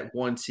got that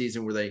one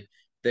season where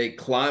they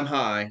climb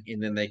high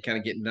and then they kind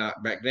of get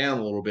knocked back down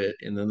a little bit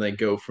and then they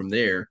go from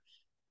there.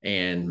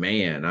 And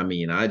man, I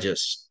mean,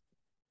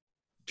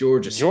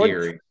 Georgia's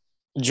scary.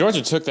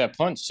 Georgia took that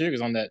punch too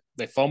because on that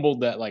they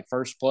fumbled that like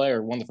first play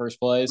or won the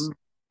first plays,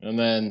 and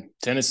then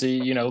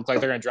Tennessee, looked like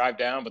they're going to drive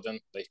down, but then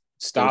they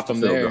stopped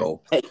them there.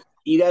 Hey,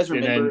 you guys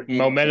remember? And then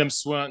momentum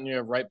swung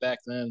right back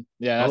then.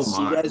 Yeah.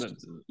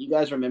 You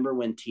guys remember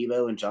when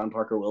Tebow and John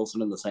Parker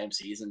Wilson in the same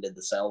season did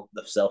the cell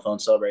phone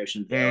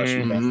celebration? The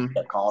LSU fans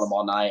kept calling them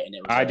all night, and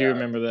it was. I do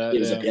remember that. It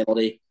was a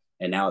penalty,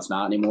 and now it's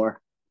not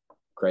anymore.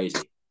 Crazy.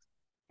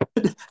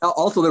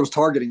 Also, there was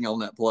targeting on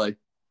that play.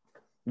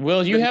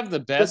 Will, you have the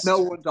best.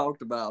 No one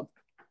talked about.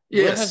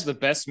 Will has the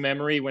best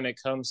memory when it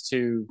comes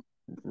to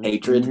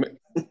hatred.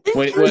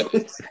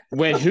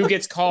 When who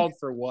gets called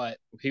for what,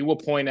 he will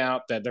point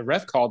out that the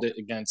ref called it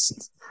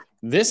against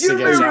this you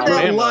against remember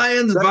Alabama. The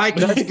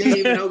Lions-Vikings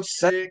game in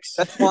 06?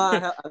 That's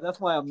why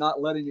I'm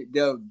not letting it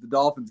go. The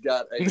Dolphins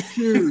got a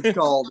huge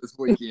call this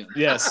weekend.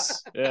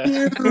 Yes.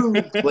 Yeah.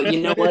 Well,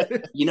 you know what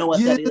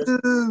that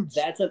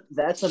is?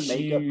 That's a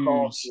makeup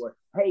call for,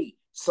 hey,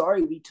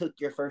 sorry we took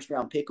your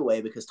first-round pick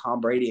away because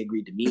Tom Brady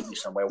agreed to meet you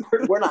somewhere.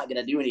 We're not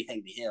going to do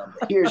anything to him,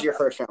 but here's your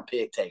first-round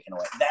pick taken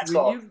away. That's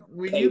all.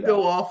 When you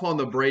go off on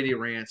the Brady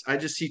rants, I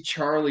just see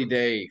Charlie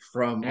Day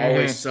from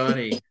Always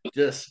Sunny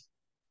just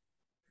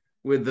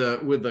with the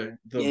board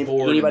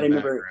anybody in the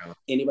remember background.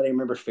 Anybody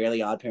remember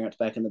Fairly Odd Parents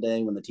back in the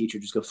day when the teacher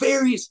just go,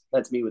 fairies?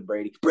 That's me with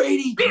Brady.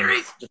 Brady!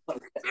 Fairies!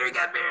 Fairy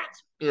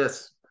godparents!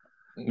 Yes.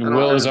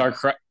 Will is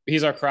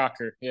he's our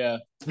Crocker, yeah.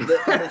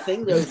 The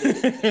thing, though,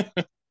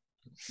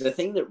 the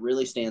thing that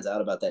really stands out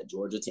about that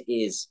Georgia team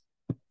is,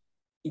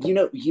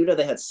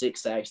 they had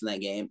 6 sacks in that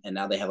game, and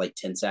now they have like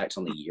 10 sacks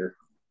on the year,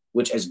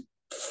 which, as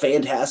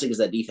fantastic as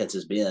that defense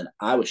has been,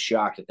 I was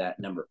shocked at that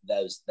number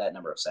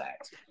of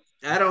sacks.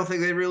 I don't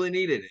think they really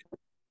needed it.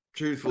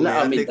 Truthfully, No,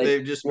 I think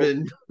they've just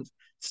been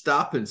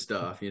stopping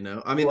stuff. I mean,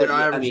 Well, they're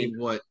yeah, averaging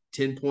what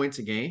 10 points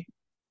a game.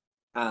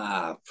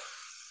 I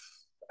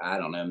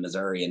don't know.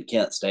 Missouri and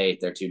Kent State,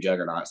 they're two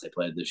juggernauts they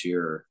played this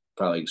year.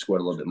 Probably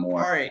scored a little bit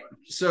more. All right,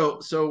 so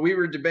we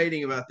were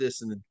debating about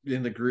this in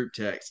the group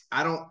text.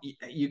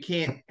 You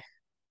can't.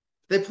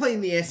 They play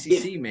in the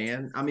SEC,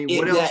 man. I mean,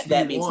 what else do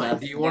you want?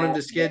 Do you want them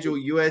to schedule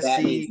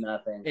that means USC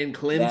nothing. and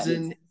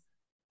Clemson?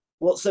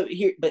 Well,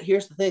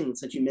 here's the thing.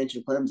 Since you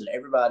mentioned Clemson,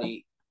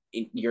 everybody,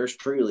 yours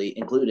truly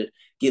included,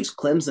 gives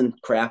Clemson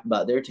crap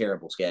about their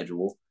terrible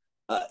schedule.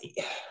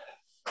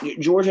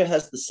 Georgia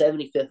has the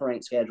 75th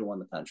ranked schedule in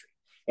the country,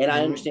 and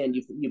I understand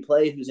you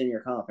play who's in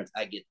your conference.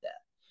 I get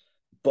that,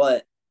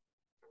 but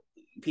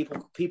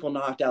people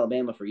knocked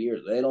Alabama for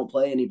years. They don't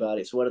play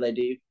anybody, so what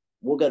do?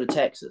 We'll go to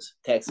Texas.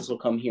 Texas will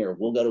come here.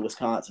 We'll go to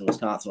Wisconsin.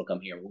 Wisconsin will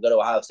come here. We'll go to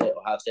Ohio State.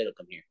 Ohio State will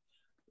come here.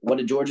 What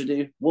did Georgia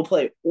do? We'll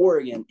play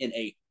Oregon in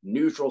a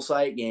neutral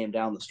site game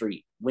down the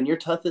street. When your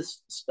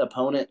toughest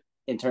opponent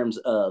in terms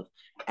of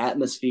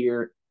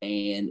atmosphere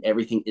and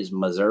everything is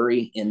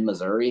Missouri.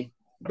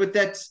 But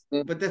that's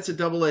a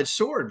double-edged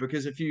sword,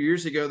 because a few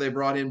years ago they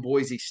brought in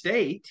Boise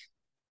State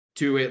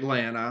to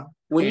Atlanta.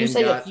 When you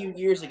say a few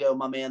years ago,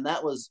 my man,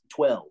 that was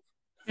 12.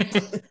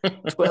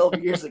 12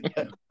 years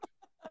ago.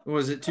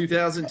 Was it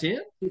 2010?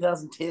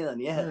 2010,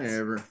 yes.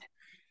 Whatever.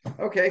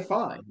 Okay,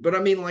 fine. But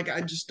I mean,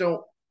 I just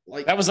don't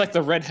like. That was like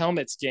the Red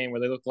Helmets game where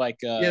they look like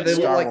they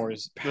Star look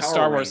Wars, like the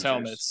Star Wars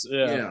Rangers.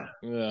 helmets.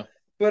 Yeah.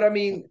 But I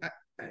mean,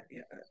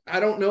 I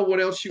don't know what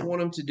else you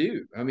want them to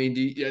do. I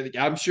mean,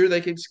 I'm sure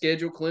they can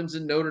schedule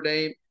Clemson, Notre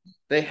Dame.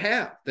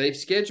 They've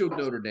scheduled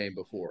Notre Dame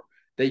before.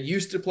 They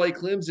used to play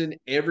Clemson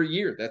every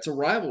year. That's a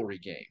rivalry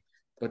game.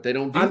 But they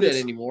don't do that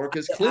anymore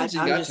because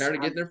Clemson got tired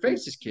of getting their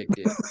faces kicked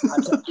in.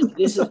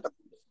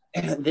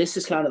 This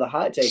is kind of the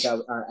hot take I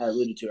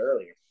alluded to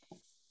earlier.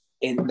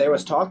 And there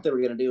was talk that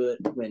we're going to do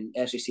it when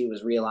SEC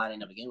was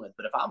realigning to begin with.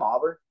 But if I'm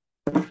Auburn,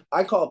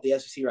 I call up the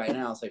SEC right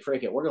now and say,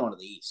 frick it, we're going to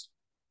the East.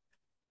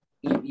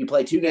 You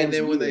play 2 games. And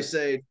then when they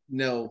say,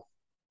 no,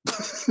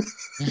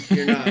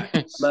 you're not.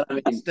 But I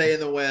mean, stay in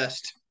the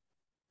West.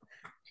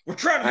 We're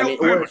trying to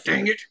help Alabama,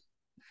 dang it.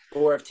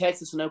 Or if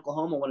Texas and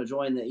Oklahoma want to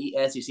join the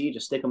SEC,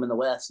 just stick them in the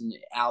West, and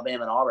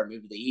Alabama and Auburn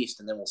move to the East,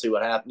 and then we'll see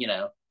what happens,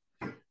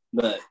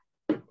 But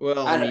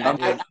well, I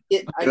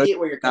get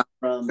where you're coming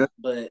from,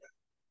 but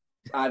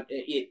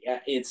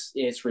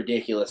it's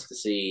ridiculous to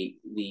see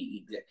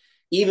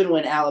even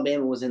when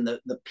Alabama was in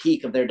the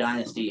peak of their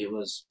dynasty, it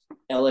was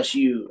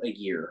LSU a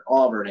year,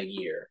 Auburn a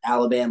year,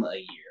 Alabama a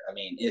year. I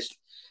mean,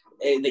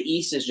 the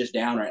East is just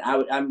down right.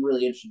 I'm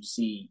really interested to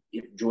see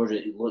if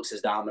Georgia looks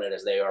as dominant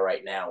as they are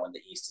right now when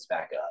the East is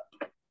back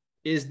up.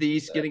 Is the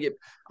East going to get?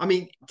 I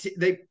mean,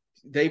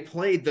 they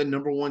played the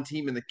number one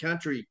team in the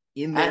country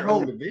in their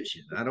own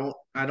division. I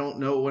don't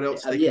know what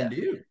else they can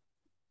do.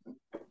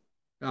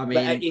 I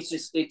mean, but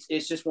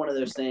it's just one of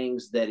those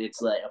things that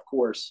it's like, of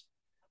course,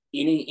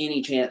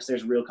 any chance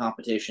there's real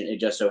competition, it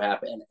just so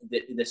happened.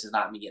 This is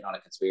not me getting on a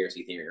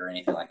conspiracy theory or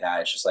anything like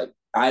that. It's just like,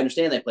 I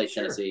understand they played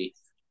Tennessee.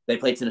 They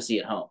played Tennessee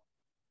at home.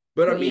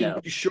 But I mean,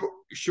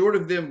 short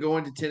of them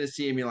going to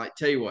Tennessee and being like,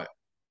 tell you what,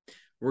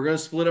 we're going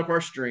to split up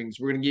our strings.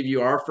 We're going to give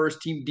you our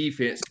first team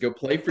defense to go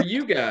play for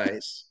you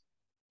guys.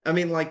 I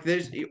mean, like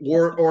there's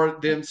or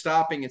them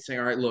stopping and saying,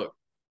 all right, look,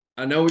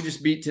 I know we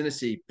just beat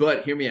Tennessee,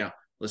 but hear me out.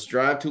 Let's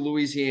drive to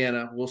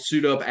Louisiana. We'll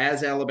suit up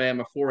as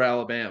Alabama for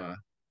Alabama.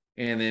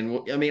 And then,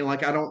 I mean, I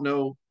don't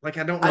know. I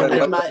don't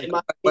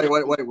know. Wait.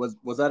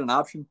 Was that an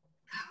option?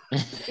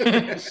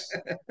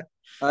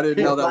 I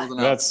didn't know that was an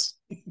option.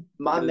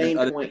 My main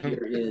point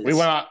here is we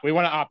want to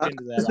opt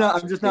into that.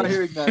 I'm just not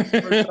hearing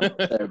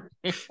that.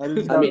 I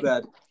didn't know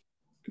that.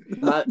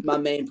 My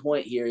main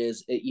point here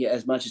is,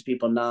 as much as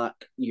people knock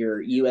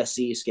your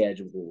USC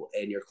schedule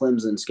and your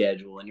Clemson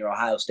schedule and your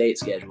Ohio State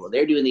schedule,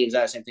 they're doing the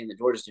exact same thing that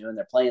Georgia's doing.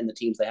 They're playing the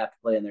teams they have to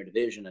play in their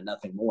division and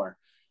nothing more.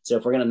 So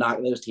if we're going to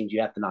knock those teams,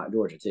 you have to knock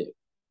Georgia too.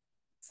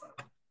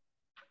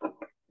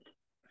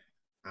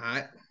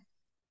 I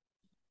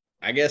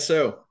guess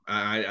so.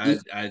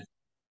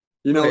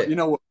 You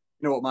know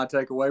what my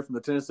takeaway from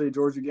the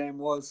Tennessee-Georgia game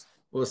was?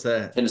 What's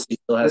that? Tennessee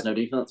still has no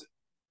defense.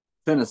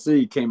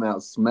 Tennessee came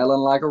out smelling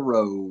like a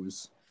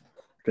rose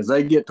because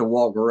they get to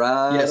walk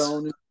right on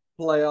in the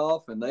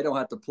playoff, and they don't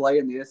have to play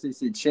in the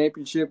SEC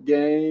championship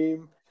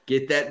game.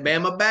 Get that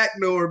Bama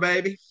backdoor,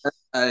 baby.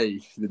 Hey,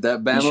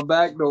 that Bama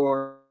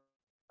backdoor.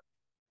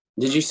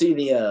 Did you see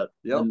they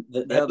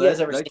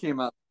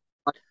came out.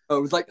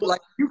 It was like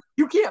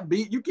you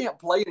can't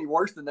play any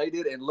worse than they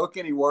did and look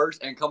any worse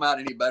and come out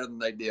any better than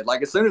they did.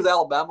 Like as soon as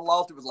Alabama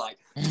lost, it was like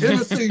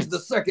Tennessee's the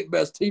second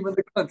best team in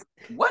the country.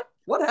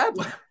 What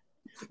happened?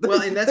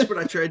 Well, and that's what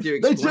I tried to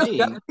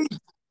explain.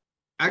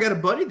 I got a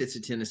buddy that's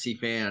a Tennessee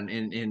fan,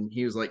 and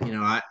he was like,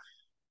 I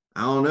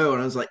don't know.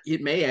 And I was like,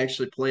 it may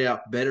actually play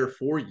out better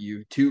for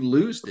you to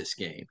lose this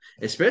game,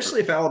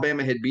 especially if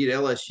Alabama had beat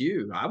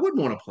LSU. I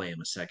wouldn't want to play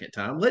them a second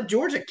time. Let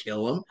Georgia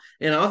kill them,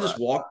 and I'll just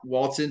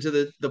waltz into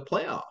the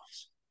playoffs.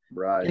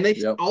 Right.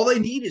 And all they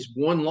need is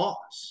one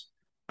loss.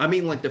 I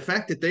mean, like the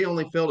fact that they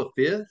only fell to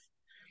fifth,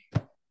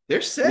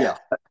 they're set. Yeah.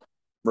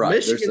 Right.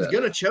 Michigan's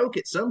going to choke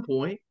at some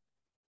point.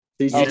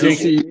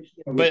 TCU,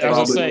 But I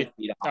was probably. going to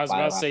say, I was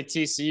about to say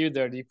TCU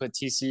there. Do you put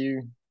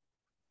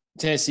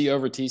Tennessee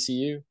over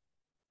TCU?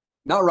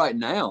 Not right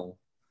now,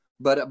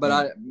 but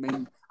I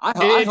mean, I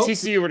If hope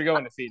TCU were to go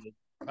undefeated.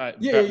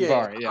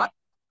 yeah.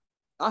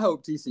 I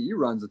hope TCU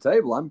runs the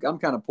table. I'm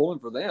kind of pulling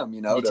for them,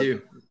 Me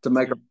too. to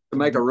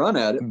make a run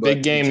at it. But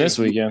Big game this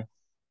weekend.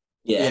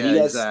 Yeah,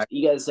 have exactly.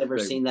 you guys ever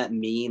seen that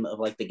meme of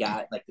like the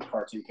guy, like the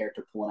cartoon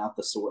character pulling out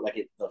the sword, like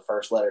the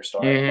first letter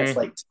star? That's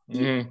like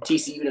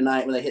TCU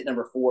tonight when they hit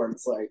number 4, and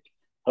it's like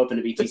hoping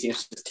to be TCU.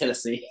 It's just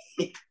Tennessee.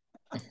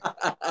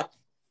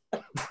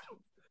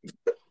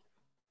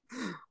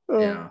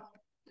 Yeah.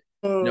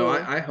 No,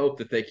 I hope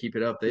that they keep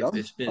it up.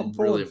 It's been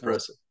really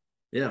impressive.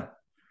 Yeah.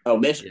 Oh,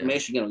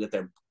 Michigan will get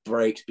their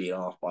brakes beat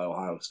off by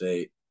Ohio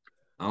State.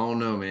 I don't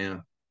know,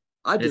 man.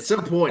 At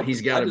some point,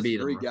 he's got to beat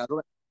them.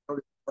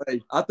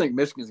 I think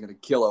Michigan's going to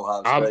kill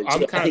Ohio State.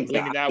 I'm kind of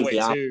leaning that way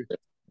too.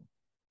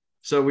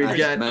 So we've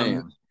got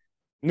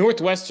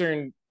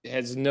Northwestern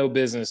has no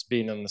business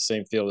being on the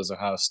same field as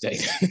Ohio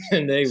State,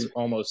 and they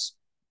almost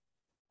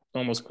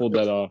pulled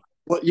that off.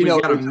 Well, we've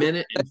got a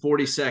minute and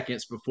 40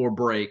 seconds before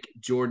break.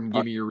 Jordan,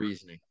 give me your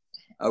reasoning.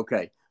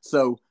 Okay,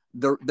 so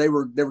they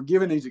were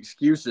giving these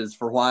excuses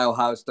for why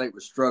Ohio State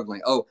was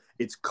struggling. Oh,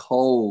 it's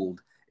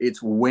cold,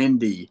 it's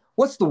windy.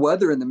 What's the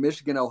weather in the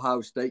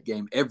Michigan-Ohio State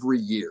game every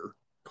year?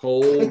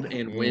 Cold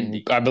and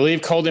windy. I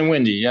believe cold and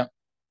windy. Yeah.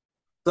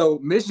 So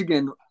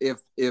Michigan,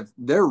 if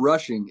their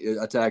rushing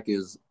attack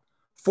is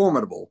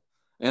formidable,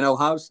 and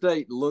Ohio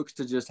State looks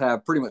to just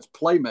have pretty much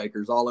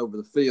playmakers all over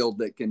the field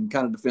that can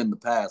kind of defend the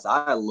pass,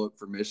 I look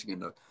for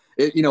Michigan to,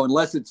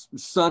 unless it's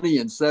sunny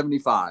and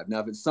 75. Now,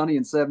 if it's sunny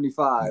and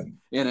 75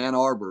 in Ann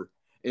Arbor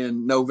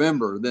in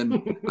November,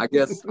 then I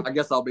guess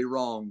I'll be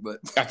wrong. But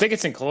I think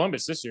it's in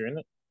Columbus this year, isn't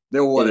it?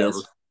 They're whatever.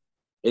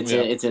 It's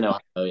in Ohio,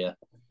 yeah.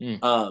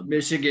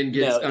 Michigan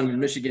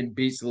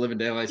beats the living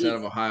daylights out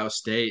of Ohio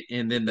State,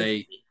 and then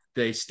they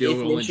still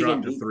only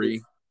drop to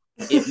 3.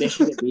 If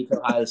Michigan beats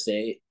Ohio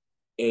State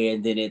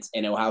and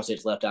Ohio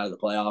State's left out of the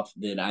playoff,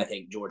 then I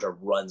think Georgia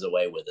runs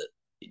away with it.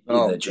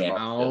 The championship.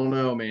 I don't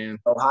know, man.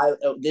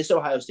 This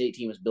Ohio State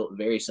team is built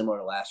very similar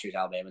to last year's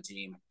Alabama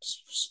team.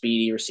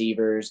 Speedy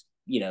receivers,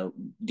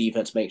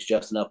 defense makes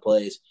just enough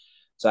plays.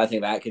 So I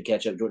think that could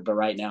catch up Georgia. But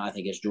right now, I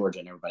think it's Georgia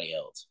and everybody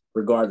else,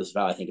 regardless of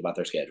how I think about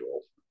their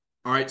schedule.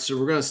 All right, so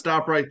we're going to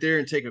stop right there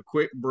and take a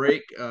quick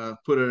break.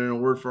 Put it in a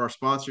word for our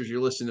sponsors. You're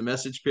listening to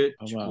Message Pitch.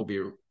 Oh, wow. We'll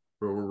be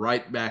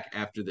right back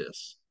after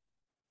this.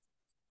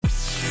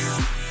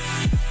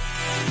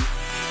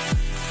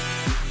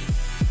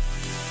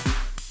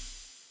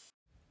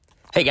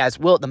 Hey guys,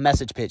 Will at the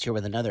Message Pitch here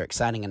with another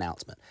exciting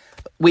announcement.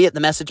 We at the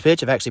Message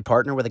Pitch have actually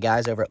partnered with the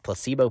guys over at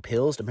Placebo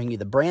Pills to bring you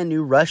the brand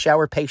new Rush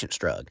Hour Patience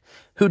Drug.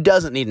 Who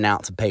doesn't need an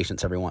ounce of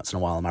patience every once in a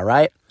while, am I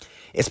right?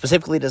 It's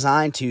specifically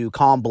designed to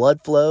calm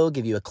blood flow,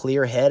 give you a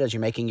clear head as you're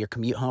making your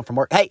commute home from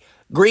work. Hey,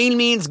 green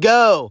means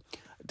go!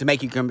 To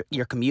make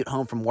your commute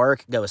home from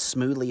work go as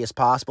smoothly as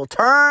possible.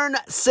 Turn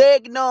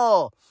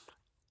signal!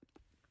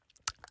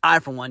 I,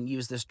 for one,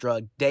 use this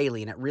drug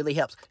daily, and it really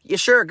helps. Yeah,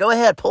 sure, go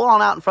ahead. Pull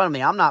on out in front of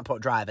me. I'm not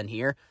driving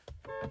here.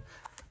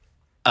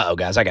 Uh-oh,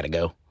 guys, I gotta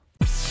go.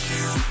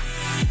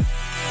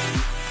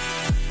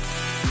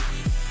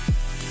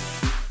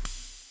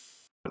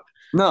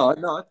 No,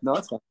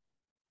 it's fine.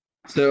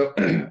 So,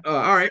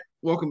 all right,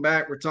 welcome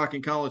back. We're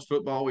talking college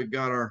football. We've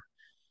got our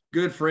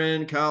good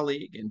friend,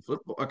 colleague, and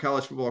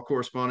college football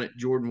correspondent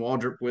Jordan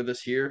Waldrop with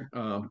us here.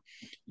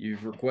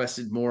 You've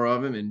requested more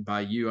of him, and by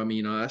you, I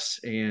mean us.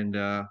 And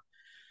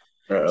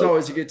it's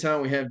always a good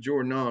time we have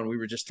Jordan on. We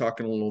were just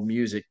talking a little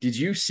music. Did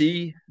you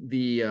see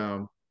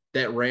the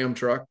that Ram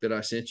truck that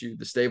I sent you,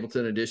 the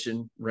Stapleton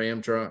Edition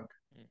Ram truck?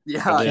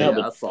 Yeah,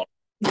 I saw.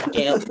 I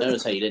can't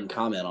notice how you didn't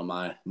comment on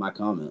my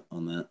comment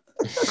on that.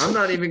 I'm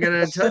not even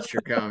going to touch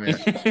your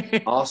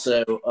comment.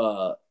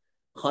 Also,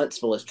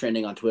 Huntsville is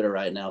trending on Twitter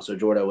right now. So,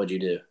 Jordo, what'd you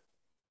do?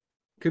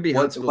 Could be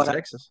Huntsville,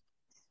 Texas.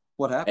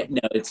 What happened?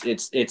 No,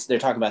 it's they're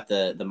talking about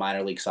the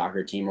minor league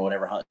soccer team or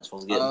whatever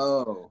Huntsville's getting.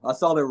 Oh, I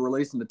saw they were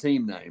releasing the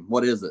team name.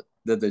 What is it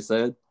that they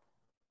said?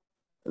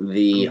 I'm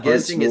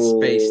guessing it's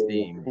space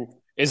theme.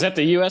 Is that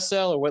the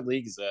USL or what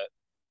league is that?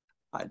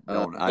 I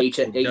don't know.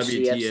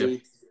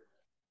 HCFC.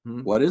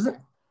 What is it?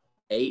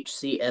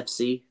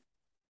 HCFC.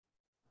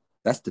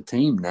 That's the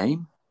team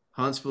name?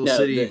 Huntsville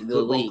City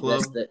Football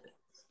Club.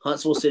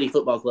 Huntsville City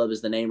Football Club is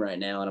the name right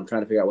now, and I'm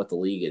trying to figure out what the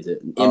league is.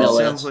 MLS.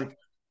 Sounds like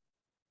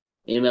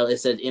it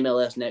says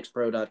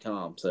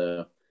MLSnextpro.com.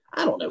 So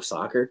I don't know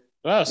soccer.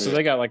 Oh, so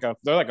they're like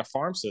a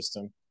farm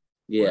system.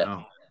 Yeah.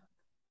 Wow.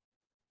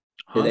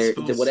 I think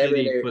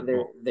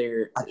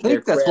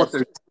that's what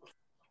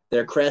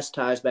their crest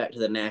ties back to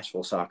the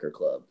Nashville Soccer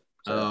Club.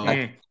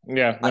 So.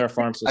 Yeah, they're a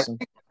farm system.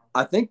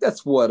 I think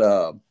that's what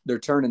they're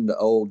turning the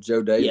old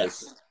Joe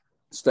Davis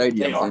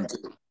stadium into.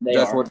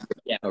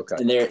 Okay.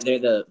 And they're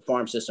the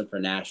farm system for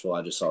Nashville.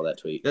 I just saw that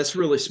tweet. That's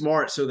really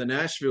smart. So the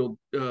Nashville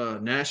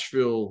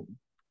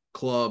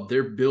club,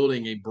 they're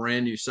building a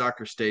brand new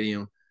soccer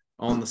stadium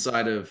on the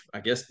side of, I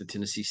guess, the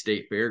Tennessee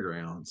State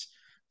Fairgrounds.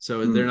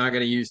 So they're not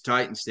going to use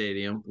Titan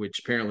Stadium, which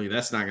apparently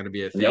that's not going to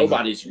be a thing.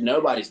 Nobody's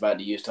about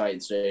to use Titan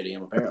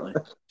Stadium, apparently.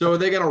 So are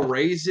they going to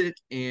raise it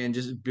and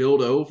just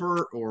build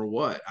over or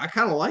what? I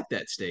kind of like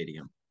that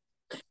stadium.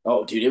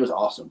 Oh, dude, it was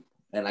awesome.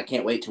 And I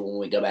can't wait till when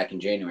we go back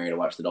in January to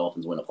watch the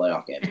Dolphins win a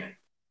playoff game.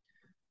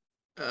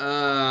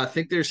 I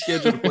think they're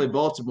scheduled to play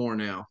Baltimore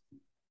now.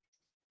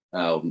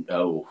 Oh.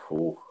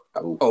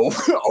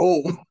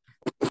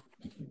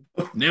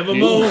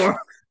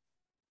 Nevermore.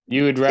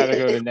 You would rather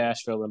go to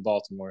Nashville than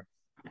Baltimore.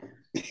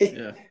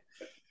 Yeah.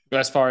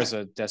 As far as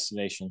a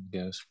destination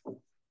goes.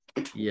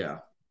 Yeah.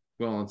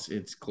 Well,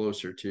 it's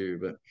closer too,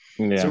 but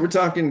yeah. So we're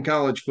talking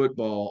college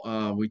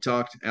football. We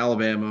talked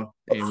Alabama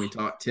and we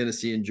talked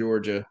Tennessee and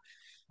Georgia.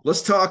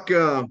 Let's talk.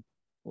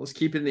 Let's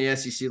keep it in the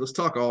SEC. Let's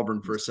talk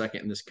Auburn for a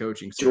second in this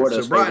coaching search.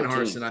 Jordo's So Brian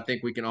favorite Harsin, team. I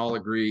think we can all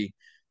agree.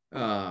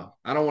 I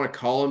don't want to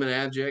call him an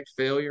abject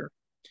failure,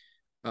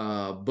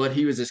 but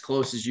he was as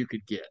close as you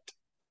could get.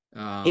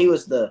 He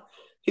was the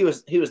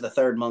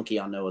third monkey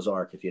on Noah's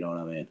Ark, if you know what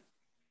I mean.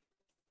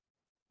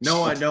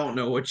 No, I don't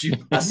know what you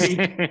mean.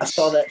 I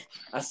saw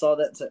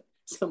that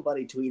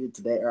somebody tweeted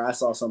today, or I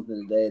saw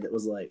something today that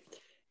was like,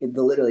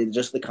 literally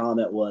just the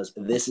comment was,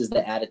 "This is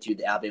the attitude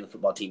the Alabama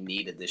football team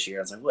needed this year."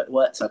 I was like,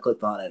 "What?" So I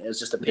clicked on it. It was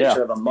just a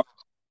picture of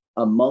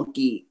a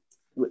monkey,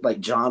 like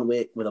John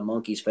Wick with a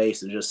monkey's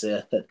face, and just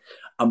said,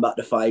 "I'm about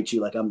to fight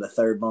you like I'm the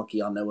third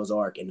monkey on Noah's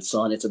Ark, and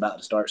son, it's about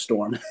to start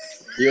storming."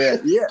 Yeah,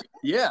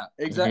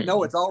 exactly.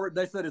 No, it's already.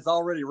 They said it's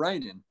already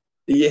raining.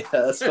 Yeah,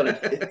 that's what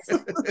it is.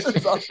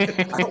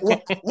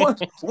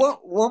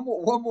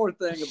 One more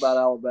thing about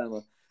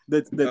Alabama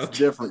that's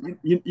different.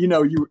 We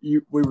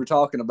were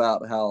talking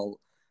about how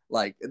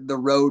like the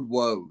road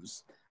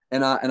woes,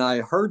 and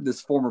I heard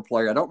this former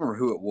player. I don't remember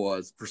who it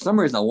was. For some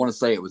reason, I want to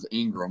say it was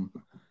Ingram,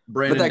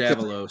 Brandon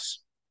Davalos.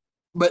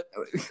 But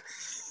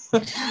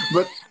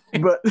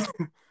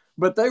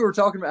they were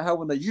talking about how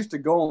when they used to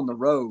go on the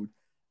road.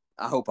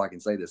 I hope I can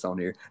say this on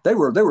here. They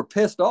were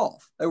pissed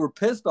off. They were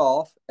pissed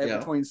off at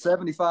between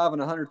 75 and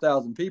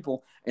 100,000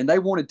 people, and they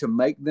wanted to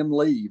make them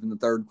leave in the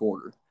third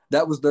quarter.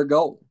 That was their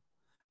goal.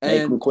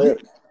 Make them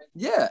quit.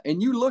 Yeah,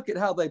 and you look at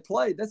how they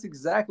played. That's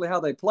exactly how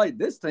they played.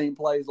 This team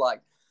plays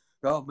like,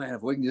 oh man,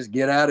 if we can just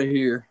get out of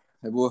here,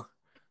 and we'll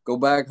go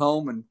back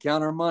home and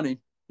count our money.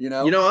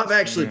 I've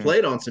actually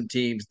played on some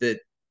teams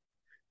that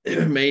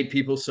made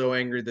people so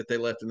angry that they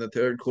left in the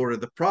third quarter.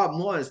 The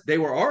problem was they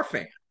were our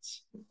fans.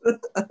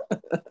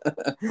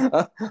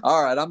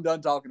 All right, I'm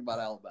done talking about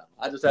Alabama.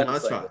 I just had to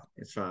say fine. that.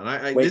 It's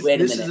fine. Wait a this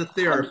minute. is a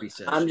therapy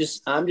session.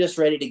 I'm just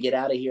ready to get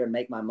out of here and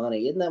make my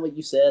money. Isn't that what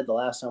you said the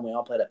last time we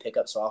all played a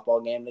pickup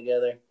softball game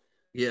together?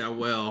 Yeah,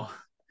 well,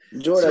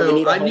 Jordo,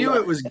 so I knew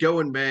it was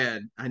going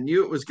bad. I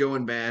knew it was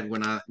going bad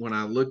when I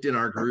looked in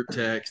our group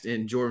text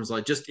and Jordan was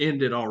like, "Just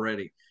end it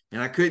already."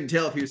 And I couldn't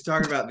tell if he was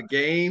talking about the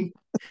game,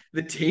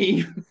 the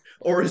team,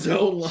 or his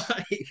own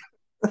life.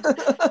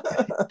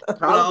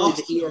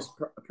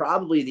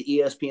 Probably the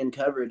ESPN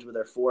coverage with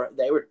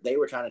they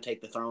were trying to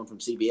take the throne from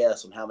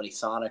CBS on how many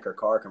Sonic or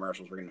car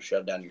commercials were going to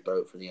shove down your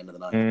throat for the end of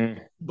the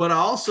night. But I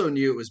also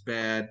knew it was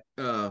bad,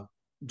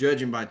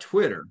 judging by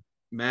Twitter.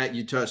 Matt,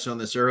 you touched on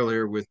this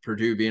earlier with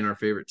Purdue being our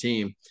favorite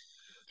team.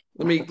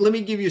 Let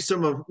me give you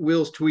some of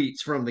Will's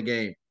tweets from the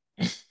game.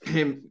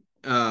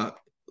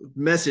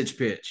 Message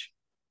pitch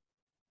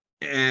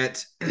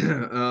at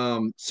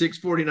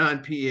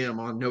 6:49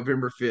 p.m. on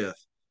November 5th.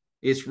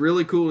 It's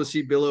really cool to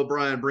see Bill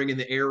O'Brien bringing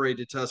the air raid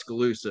to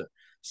Tuscaloosa.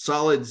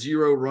 Solid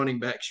zero running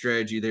back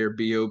strategy there,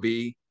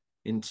 B.O.B.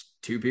 And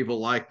two people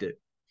liked it.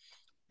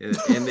 And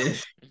then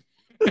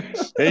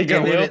there you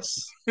go, Will.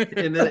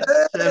 And then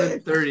it's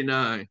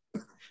 7:39.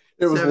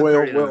 It was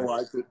Will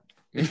liked it.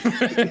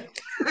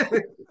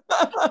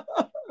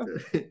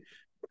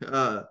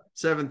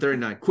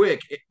 7:39.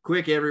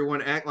 Quick,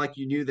 everyone, act like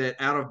you knew that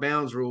out of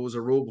bounds rule was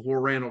a rule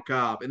before Randall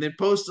Cobb, and then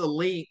post a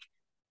link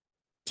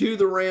to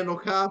the Randall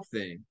Cobb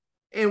thing.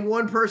 And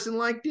one person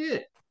liked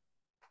it.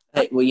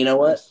 Hey, well, you know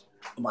what?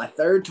 My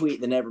third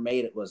tweet that never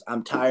made it was,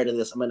 "I'm tired of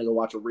this. I'm going to go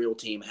watch a real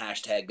team.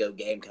 # Go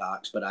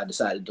Gamecocks." But I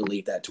decided to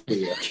delete that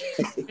tweet.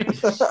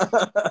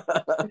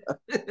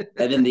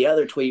 And then the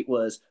other tweet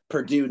was,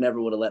 "Purdue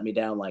never would have let me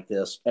down like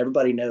this."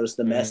 Everybody knows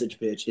the Message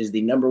Pitch is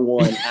the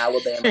 #1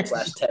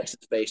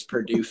 Alabama/Texas-based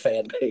Purdue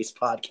fan base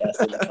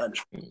podcast in the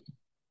country.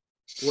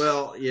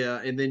 Well,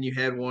 yeah, and then you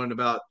had one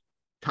about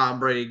Tom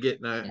Brady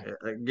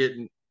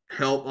getting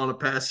help on a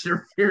pass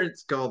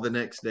interference call the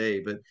next day,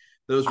 but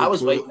those were I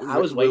was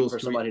waiting for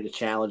somebody to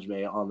challenge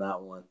me on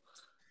that one.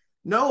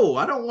 No,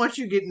 I don't want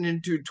you getting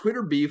into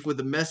Twitter beef with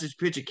the Message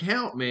Pitch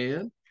account,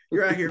 man.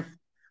 You're out here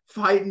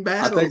fighting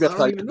battles. I think that's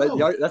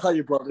how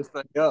you blow this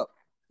thing up.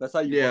 That's how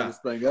you blow this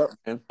thing up,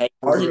 man. Hey,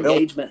 our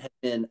engagement has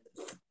been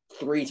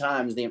 3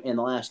 times in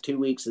the last 2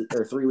 weeks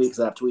or 3 weeks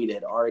that I've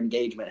tweeted. Our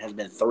engagement has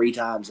been 3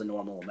 times the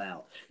normal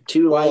amount.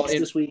 2 likes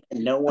this week,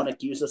 and no one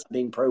accused us of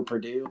being pro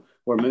Purdue.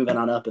 We're moving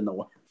on up in the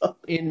world.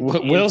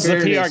 Will's the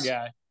PR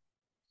guy.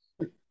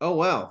 Oh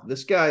wow,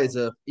 this guy is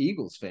a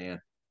Eagles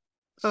fan.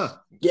 Huh?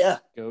 Yeah.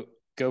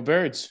 Go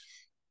Birds.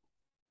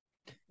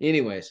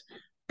 Anyways,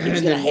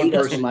 He's going to hate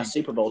us when my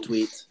Super Bowl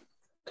tweets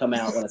come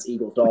out when it's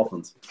Eagles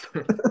Dolphins.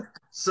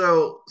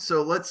 So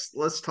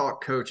let's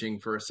talk coaching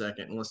for a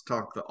second, and let's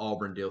talk the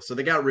Auburn deal. So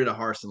they got rid of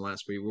Harsin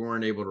last week. We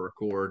weren't able to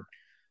record.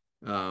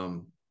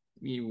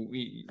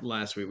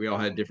 Last week we all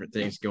had different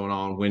things going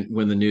on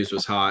when the news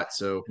was hot.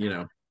 So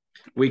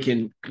we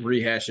can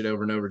rehash it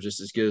over and over just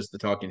as good as the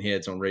talking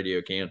heads on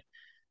radio can.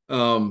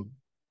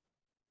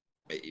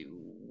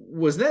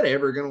 Was that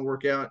ever going to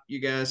work out, you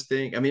guys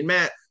think? I mean,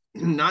 Matt,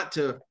 not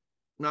to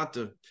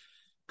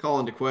call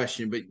into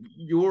question, but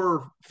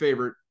your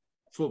favorite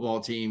football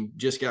team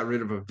just got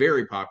rid of a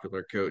very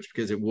popular coach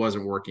because it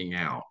wasn't working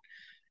out,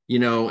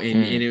 and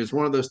it was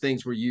one of those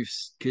things where you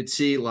could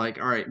see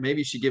like, all right,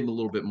 maybe you should give him a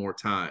little bit more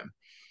time.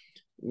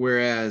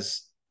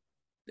 Whereas,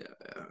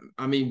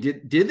 I mean,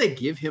 did they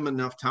give him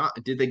enough time?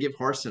 Did they give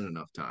Harsin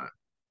enough time?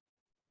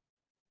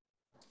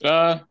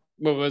 That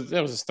was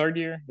his third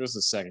year? It was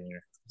his second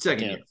year.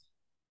 Second year.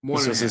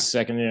 This was his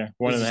second year.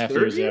 1.5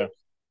 years, yeah.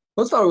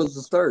 I thought it was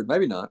his third.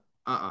 Maybe not.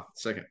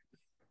 Second.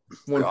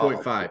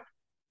 1.5.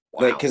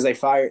 Because they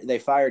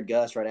fired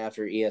Gus right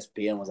after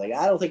ESPN was like,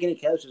 I don't think any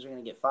coaches are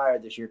going to get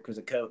fired this year because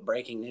of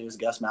breaking news.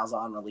 Gus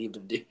Malzahn relieved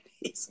of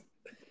duties.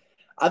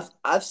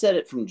 I've said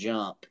it from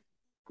jump.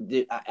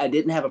 I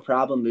didn't have a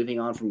problem moving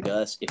on from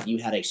Gus if you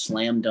had a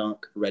slam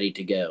dunk ready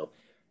to go,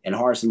 and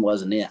Harsin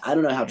wasn't it. I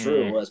don't know how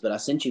true it was, but I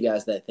sent you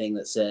guys that thing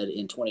that said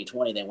in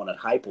 2020 they wanted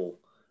Heupel,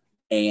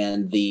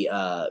 and the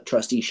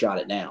trustees shot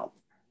it down.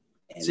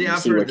 And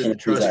I've heard that the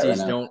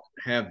trustees don't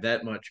have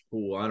that much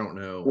pull. I don't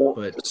know,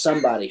 but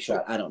somebody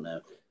shot. I don't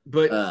know,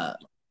 but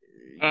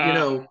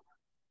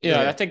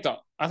yeah, I think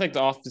the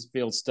off the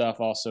field stuff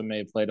also may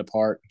have played a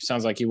part.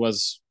 Sounds like he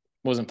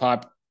wasn't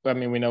pop. I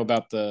mean, we know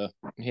about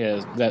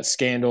that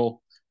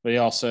scandal, but he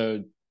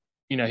also,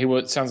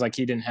 sounds like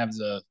he didn't have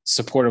the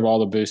support of all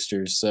the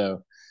boosters.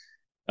 So,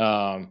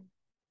 yeah.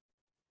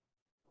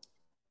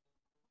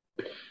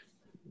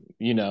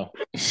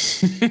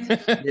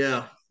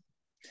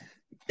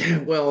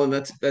 Well, and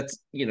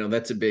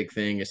that's a big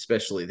thing,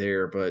 especially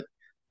there. But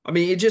I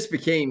mean, it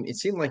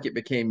seemed like it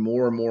became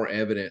more and more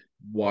evident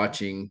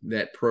watching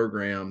that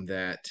program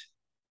that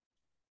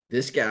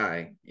this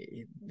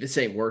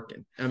ain't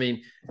working. I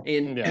mean,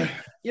 and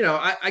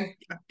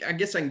I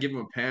guess I can give him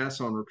a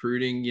pass on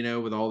recruiting,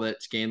 with all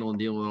that scandal and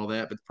dealing with all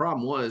that. But the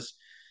problem was,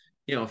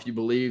 if you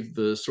believe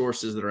the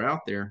sources that are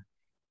out there,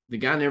 the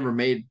guy never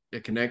made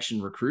a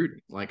connection recruiting.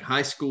 Like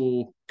high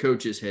school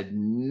coaches had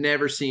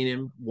never seen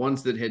him.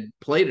 Ones that had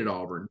played at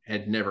Auburn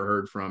had never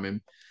heard from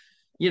him.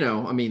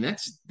 I mean,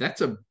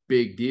 that's a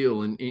big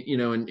deal. And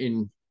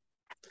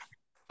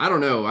I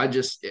don't know.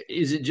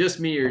 Is it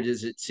just me, or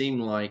does it seem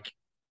like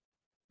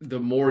the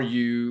more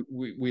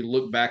we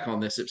look back on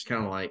this, it's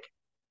kind of like,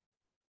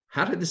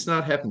 how did this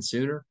not happen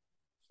sooner?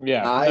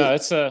 Yeah,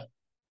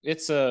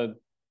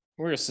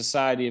 we're a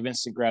society of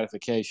instant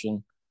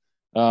gratification.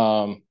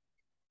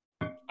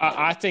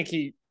 I think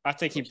he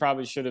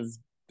probably should have.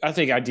 I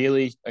think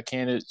ideally a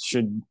candidate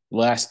should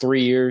last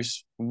 3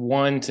 years.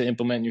 1 to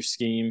implement your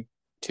scheme,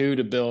 2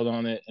 to build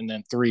on it, and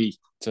then 3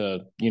 to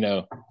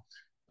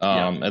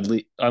at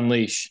least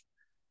unleash.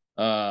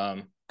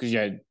 But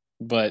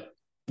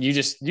you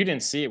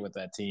didn't see it with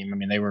that team. I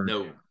mean, they were.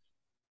 No.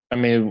 I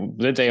mean,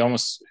 they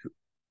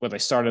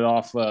started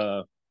off.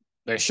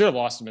 They should have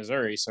lost to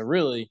Missouri. So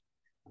really,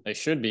 they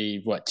should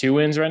be 2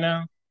 wins right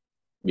now.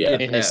 Yeah,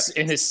 in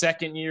his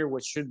second year,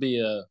 which should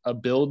be a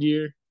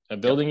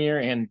building year,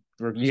 and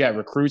you got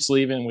recruits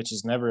leaving, which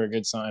is never a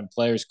good sign.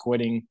 Players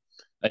quitting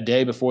a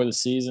day before the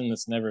season,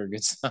 that's never a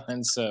good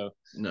sign. So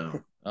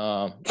no,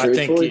 I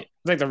think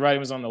the writing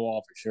was on the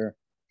wall for sure.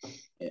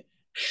 It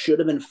should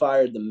have been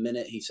fired the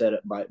minute he said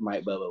it.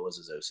 Mike Bobo was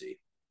his OC.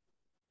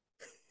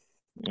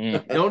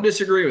 Don't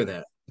disagree with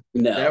that.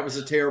 No, that was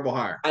a terrible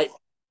hire.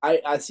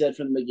 I said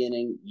from the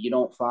beginning, you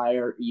don't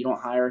hire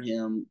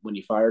him when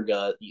you fire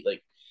Gus.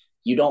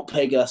 You don't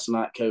pay Gus to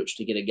not coach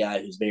to get a guy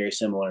who's very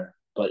similar,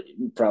 but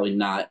probably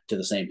not to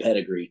the same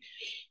pedigree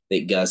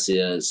that Gus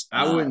is.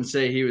 I wouldn't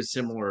say he was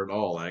similar at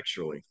all,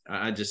 actually.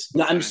 I'm just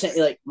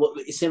saying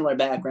similar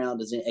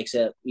background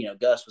except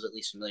Gus was at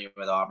least familiar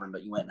with Auburn,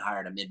 but you went and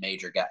hired a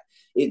mid-major guy.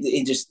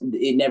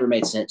 It never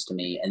made sense to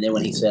me. And then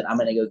when he said, I'm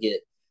going to go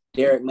get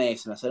Derek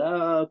Mason, I said,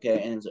 oh,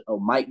 okay. And said,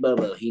 Mike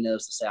Bobo, he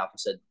knows the South. I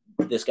said,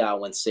 this guy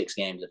will win 6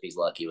 games if he's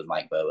lucky with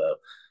Mike Bobo.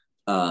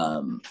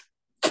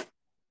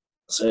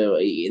 So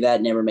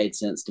that never made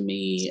sense to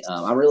me.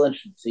 I'm really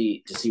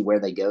interested to see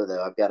where they go,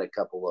 though. I've got a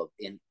couple of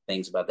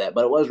things about that.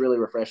 But it was really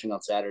refreshing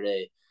on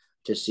Saturday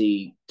to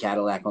see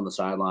Cadillac on the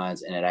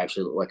sidelines, and it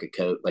actually looked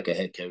like a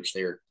head coach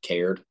there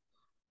cared.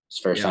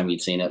 It's the first time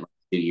you'd seen it in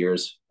 2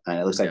 years. And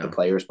it looks like the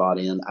players bought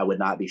in. I would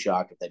not be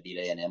shocked if they beat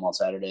A&M on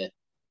Saturday.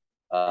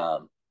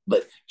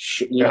 But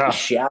speaking of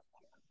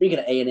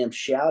A&M,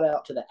 shout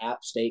out to the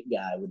App State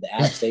guy with the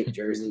App State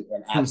jersey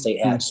and App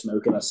State hat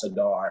smoking a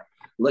cigar,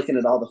 looking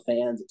at all the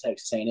fans at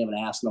Texas A&M and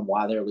asking them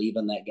why they're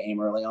leaving that game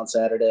early on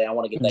Saturday. I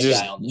want to get that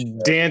guy on the show.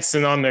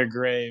 Dancing on their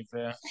grave.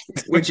 Yeah.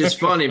 Which is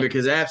funny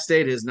because App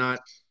State has not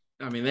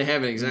I mean, they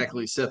haven't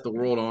exactly set the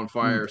world on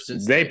fire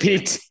since They that game.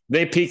 peaked.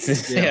 They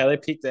peaked. Yeah, they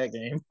peaked that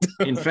game.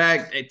 In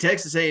fact,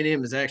 Texas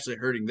A&M is actually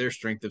hurting their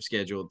strength of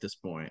schedule at this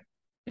point.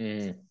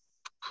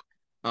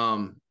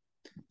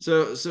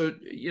 So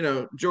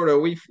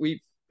Jordo,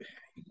 we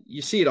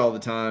you see it all the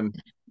time.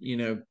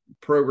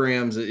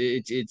 Programs.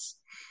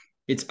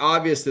 It's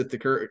obvious that the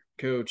current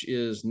coach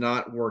is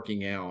not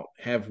working out.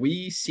 Have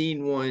we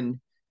seen one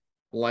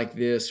like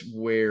this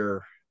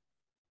where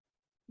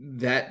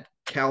that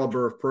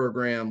caliber of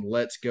program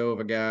lets go of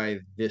a guy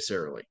this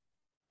early?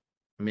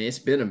 I mean, it's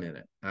been a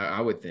minute,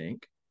 I would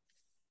think.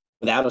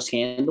 Without a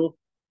scandal,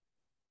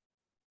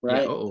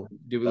 right? Yeah,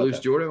 did we lose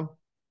Jordo?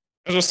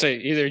 I was gonna say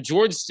either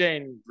George's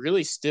staying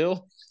really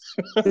still.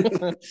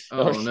 Oh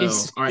no!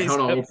 All right,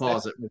 hold on. We'll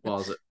pause it.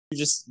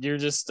 You're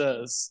just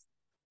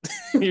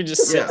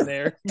sitting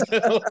there,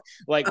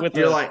 like with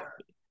you're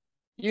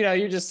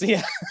just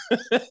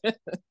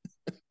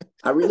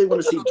I really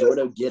want to see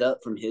Jordo get up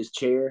from his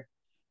chair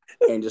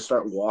and just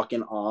start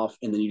walking off,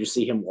 and then you just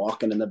see him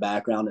walking in the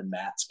background in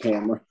Matt's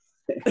camera.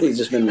 He's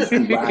just been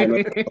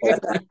riding.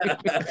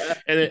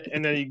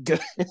 and then you go.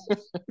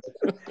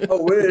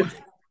 Oh, weird.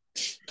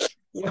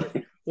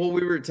 What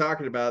we were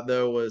talking about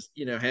though was,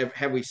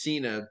 have we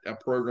seen a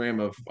program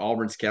of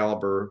Auburn's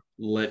caliber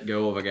let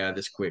go of a guy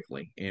this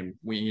quickly? And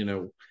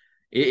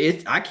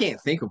I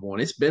can't think of one.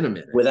 It's been a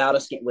minute. Without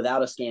a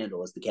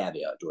scandal is the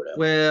caveat, Jordo.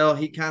 Well,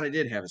 he kind of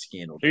did have a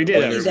scandal. He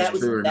did. That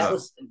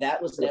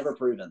was never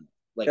proven.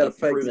 Like Got a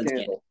proven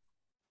scandal.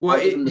 Well,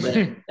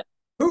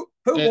 who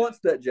wants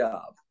that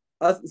job?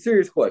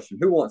 Serious question.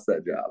 Who wants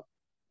that job?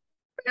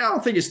 I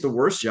don't think it's the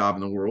worst job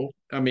in the world.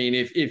 I mean,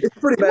 if it's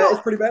pretty bad.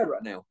 It's pretty bad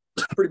right now.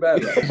 It's pretty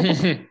bad right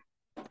now.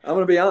 I'm going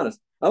to be honest.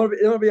 I'm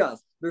going to be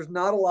honest. There's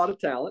not a lot of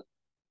talent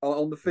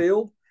on the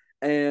field,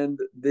 and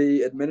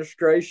the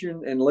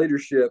administration and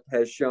leadership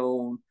has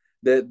shown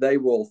that they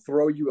will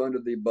throw you under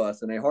the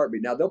bus in a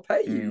heartbeat. Now they'll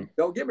pay you.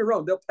 Don't get me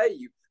wrong. They'll pay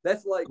you.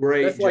 That's like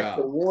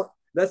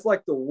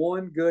the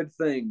one good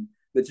thing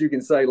that you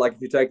can say, like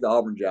if you take the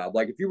Auburn job.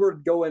 Like if you were to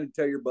go in and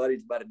tell your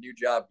buddies about a new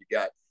job you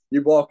got,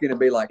 you walk in and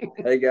be like,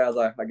 "Hey guys,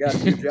 I got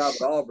a new job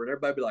at Auburn."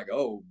 Everybody be like,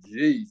 "Oh,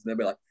 geez," and they'll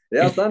be like,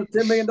 "Yeah, I signed a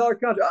 $10 million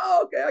contract."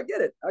 Oh, okay, I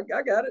get it. I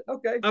got it.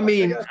 Okay. I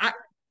mean,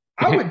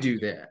 I would do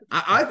that.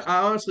 I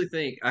honestly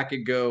think I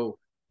could go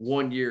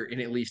 1 year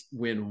and at least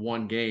win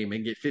one game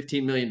and get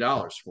 $15 million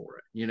for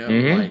it.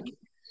 Like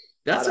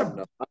that's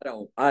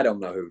I don't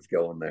know who's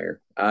going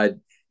there.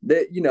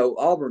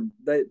 Auburn,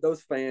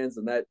 those fans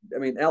and that. I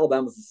mean,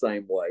 Alabama's the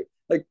same way.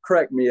 They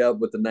crack me up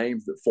with the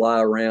names that fly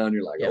around.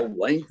 You're like, oh,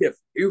 Lane Kiffin,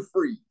 Hugh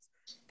Freeze,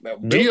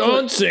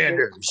 Deion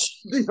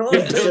Sanders.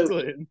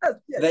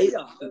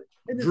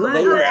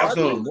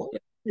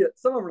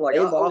 Some of them are like,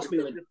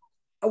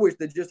 I wish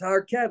they just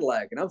hired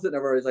Cadillac. And I'm sitting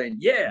there saying,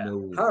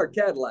 hire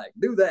Cadillac.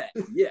 Do that.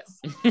 Yes.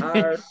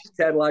 Hire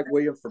Cadillac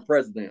Williams for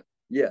president.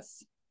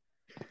 Yes.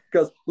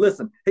 Because,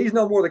 listen, he's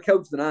no more the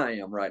coach than I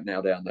am right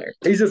now down there.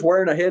 He's just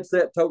wearing a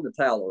headset, toting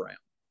a towel around.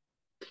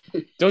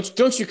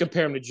 Don't you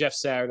compare him to Jeff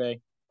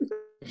Saturday.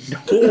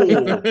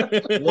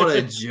 What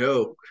a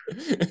joke.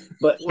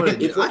 But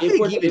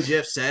if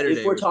Jeff Saturday,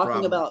 if we're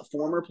talking about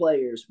former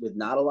players with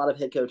not a lot of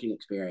head coaching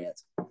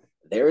experience,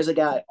 there is a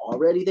guy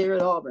already there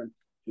at Auburn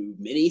who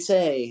many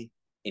say,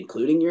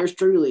 including yours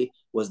truly,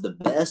 was the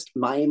best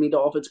Miami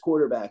Dolphins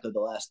quarterback of the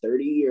last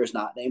 30 years,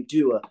 not named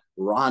Tua,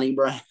 Ronnie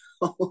Brown.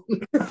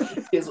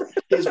 his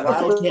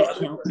Wildcat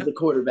count as the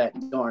quarterback,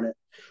 darn it.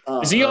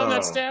 Is he on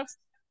that staff?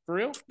 For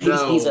real?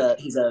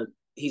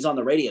 He's on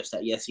the radio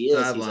staff. Yes, he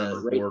is. He's a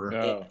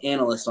radio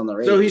analyst on the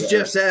radio. So he's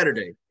Jeff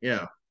Saturday.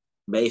 Yeah.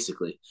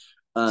 Basically.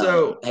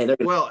 The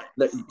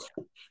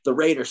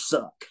Raiders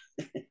suck.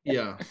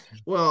 Yeah.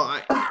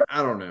 Well,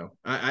 I don't know.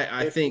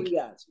 I think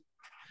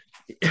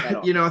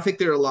I think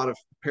there are a lot of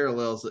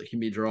parallels that can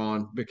be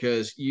drawn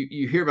because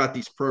you hear about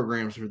these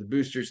programs where the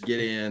boosters get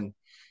in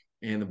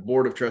and the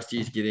board of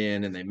trustees get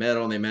in and they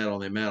meddle and they meddle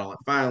and they meddle. And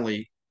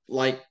finally,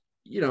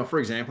 for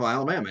example,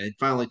 Alabama, it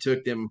finally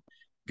took them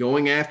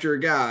going after a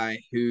guy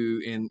who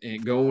and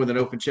going with an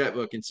open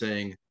checkbook and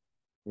saying,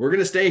 we're going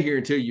to stay here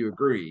until you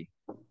agree.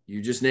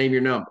 You just name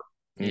your number.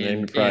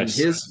 And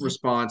his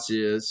response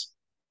is,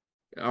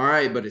 all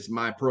right, but it's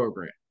my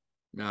program.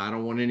 No, I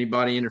don't want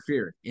anybody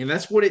interfering. And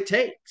that's what it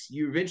takes.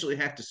 You eventually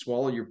have to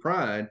swallow your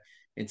pride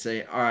and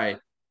say, all right,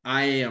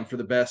 I am for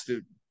the best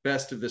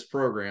of this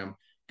program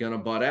going to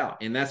butt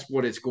out. And that's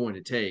what it's going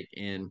to take.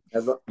 And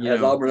has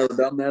Auburn ever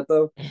done that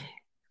though?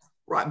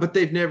 Right. But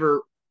they've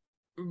never,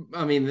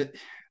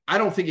 I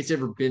don't think it's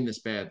ever been this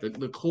bad.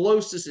 The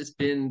closest it's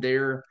been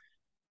there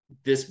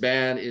this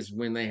bad is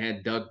when they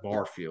had Doug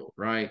Barfield,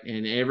 right?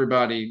 And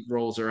everybody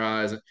rolls their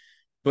eyes.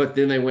 But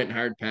then they went and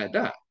hired Pat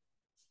Dye.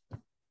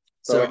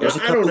 So I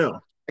don't know.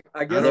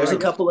 I guess there's a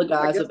couple of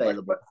guys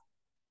available.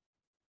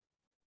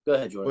 Go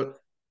ahead, Jordan.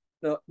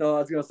 No, I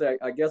was going to say,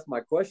 I guess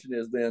my question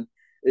is then,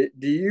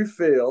 do you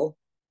feel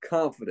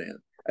confident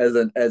as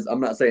I'm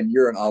not saying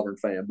you're an Auburn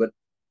fan, but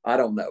I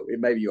don't know.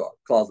 Maybe you are,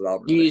 closet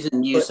Auburn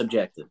fan. Use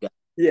subjective.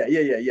 Yeah.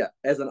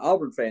 As an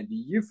Auburn fan, do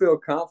you feel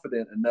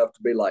confident enough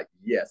to be like,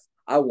 yes,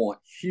 I want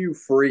Hugh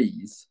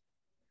Freeze,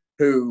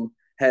 who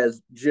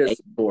has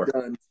just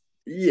done.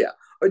 Yeah.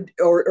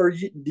 Or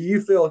do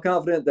you feel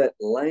confident that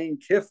Lane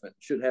Kiffin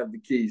should have the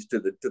keys to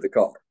the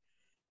car?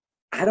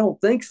 I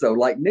don't think so.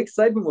 Like Nick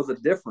Saban was a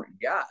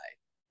different guy.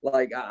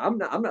 Like I'm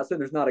not saying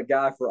there's not a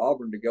guy for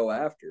Auburn to go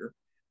after,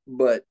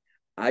 but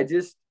I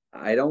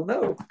don't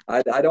know.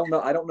 I don't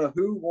know. I don't know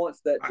who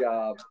wants that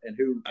job and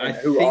who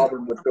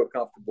Auburn would feel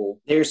comfortable.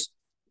 There's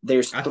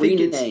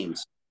three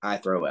names I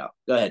throw out.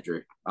 Go ahead,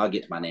 Drew. I'll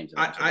get to my names.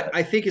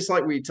 I think it's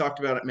like we talked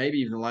about it maybe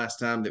even the last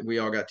time that we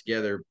all got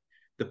together.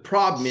 The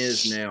problem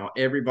is now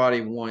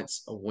everybody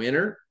wants a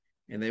winner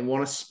and they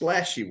want a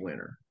splashy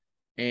winner.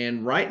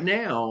 And right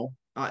now,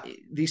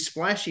 these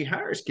splashy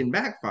hires can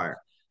backfire.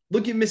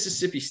 Look at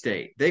Mississippi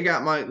State. They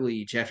got Mike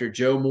Leach after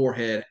Joe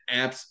Moorhead.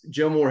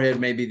 Joe Moorhead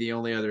may be the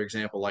only other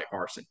example like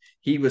Harsin.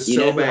 He was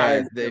so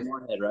bad.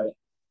 Moorhead, right?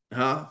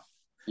 Huh?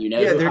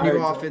 Yeah, their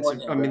new offensive.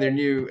 Moorhead, right? Their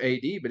new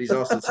AD, but he's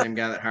also the same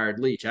guy that hired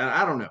Leach.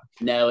 I don't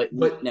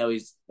know.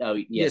 He's. Oh,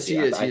 yes, he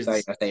is.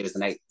 I thought he was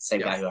the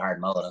same guy who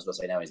hired Mullen. I was going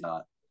to say no, he's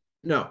not.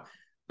 No,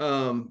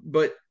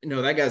 but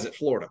no, that guy's at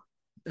Florida.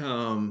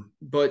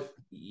 But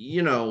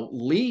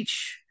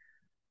Leach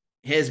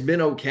has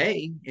been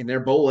okay, and they're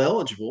bowl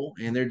eligible,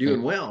 and they're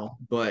doing well.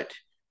 But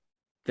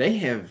they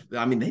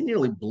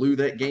nearly blew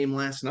that game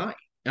last night.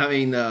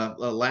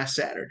 Last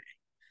Saturday.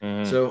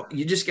 So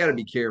you just got to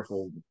be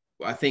careful.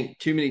 I think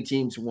too many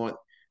teams want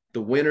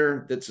the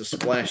winner that's a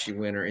splashy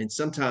winner, and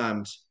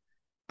sometimes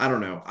I don't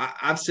know.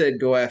 I've said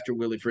go after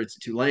Willie Fritz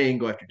at Tulane,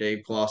 go after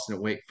Dave Clawson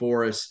at Wake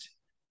Forest.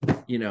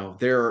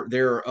 There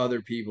are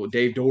other people,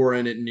 Dave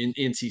Doran at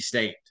NC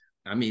State.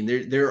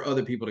 There are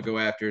other people to go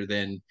after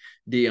than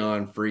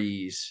Deion,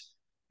 Freeze,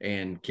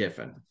 and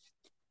Kiffin.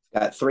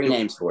 Got three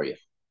names for you.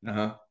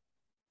 Uh-huh.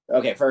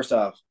 Okay, first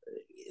off,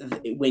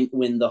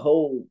 when the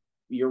whole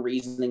your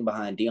reasoning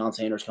behind Deion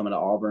Sanders coming to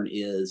Auburn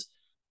is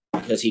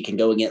because he can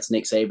go against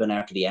Nick Saban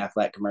after the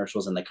Aflac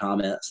commercials and the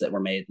comments that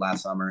were made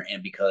last summer,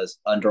 and because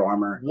Under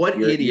Armour.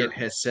 What idiot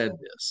has said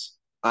this?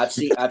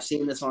 I've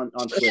seen this on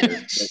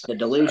Twitter, the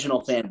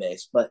delusional fan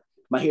base. But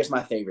here's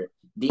my favorite.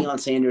 Deion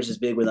Sanders is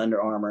big with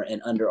Under Armour,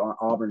 and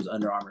Auburn's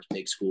Under Armour's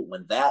big school.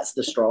 When that's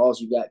the straws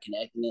you got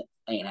connecting it,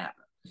 ain't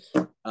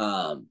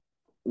happening.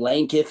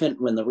 Lane Kiffin,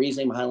 when the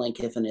reasoning behind Lane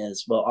Kiffin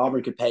is, well,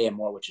 Auburn could pay him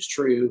more, which is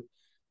true.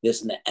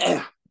 This and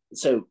that.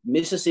 So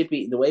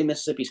Mississippi, the way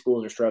Mississippi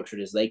schools are structured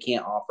is they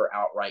can't offer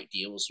outright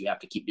deals. You have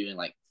to keep doing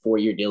like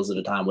 4-year deals at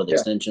a time with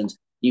extensions.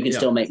 You can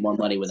still make more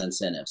money with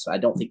incentives. So I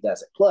don't think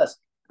that's it. Plus,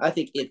 I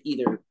think if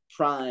either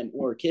Prime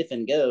or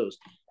Kiffin goes,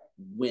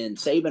 when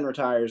Saban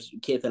retires,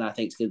 Kiffin, I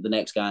think, is the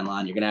next guy in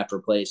line. You're going to have to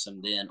replace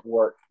him then.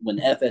 Or when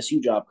the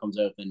FSU job comes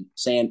open,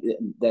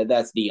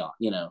 that's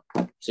Deion,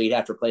 So you'd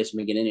have to replace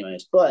him again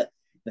anyways. But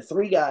the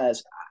three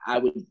guys I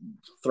would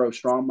throw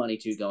strong money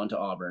to going to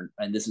Auburn,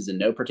 and this is in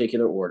no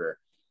particular order.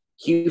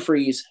 Hugh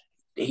Freeze,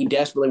 he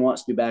desperately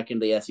wants to be back in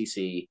the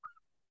SEC.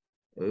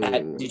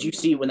 Did you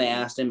see when they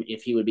asked him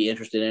if he would be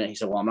interested in it? He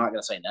said, well, I'm not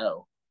going to say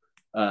no.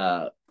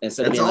 That's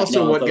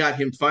also what got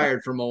him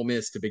fired from Ole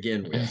Miss to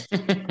begin with.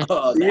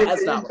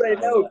 That's not say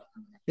no.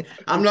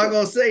 I'm not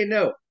going to say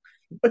no.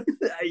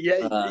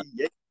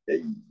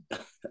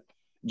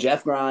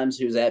 Jeff Grimes,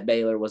 who's at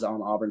Baylor, was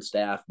on Auburn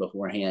staff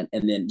beforehand.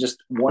 And then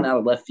just one out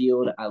of left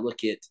field, I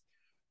look at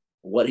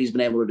what he's been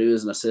able to do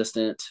as an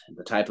assistant,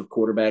 the type of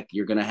quarterback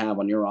you're going to have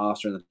on your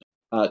roster.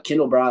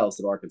 Kendall Briles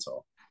at Arkansas.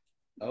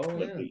 Oh,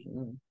 yeah.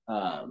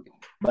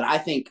 But I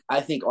think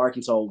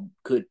Arkansas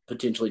could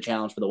potentially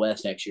challenge for the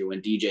West next year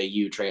when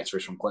DJU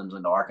transfers from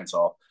Clemson to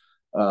Arkansas.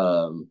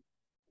 But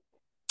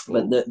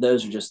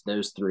those are just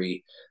those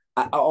three.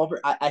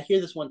 I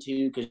hear this one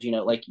too because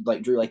like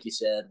Drew, like you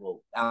said, well,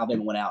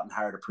 Alabama went out and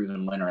hired a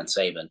proven winner in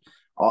Saban.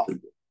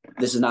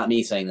 This is not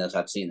me saying this;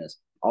 I've seen this.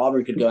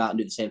 Auburn could go out and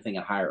do the same thing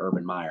and hire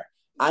Urban Meyer.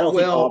 I don't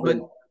think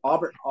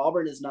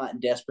Auburn is not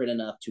desperate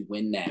enough to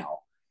win now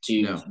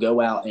to go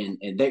out and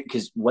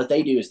because what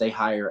they do is they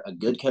hire a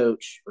good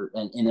coach,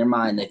 and in their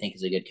mind they think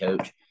is a good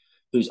coach,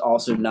 who's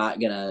also not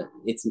gonna.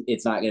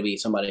 It's not gonna be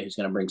somebody who's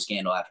gonna bring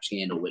scandal after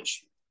scandal,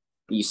 which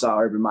you saw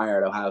Urban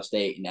Meyer at Ohio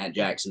State and at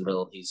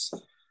Jacksonville.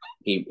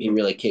 He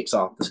really kicks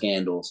off the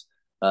scandals.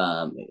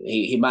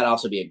 He might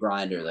also be a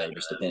grinder though,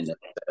 just dependent.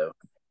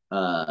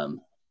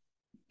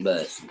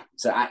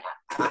 So I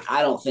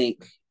don't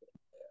think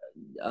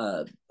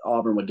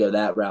Auburn would go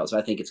that route. So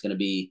I think it's going to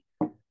be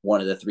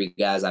one of the three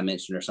guys I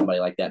mentioned or somebody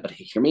like that. But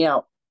hear me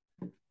out.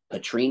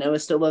 Petrino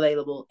is still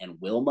available, and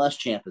Will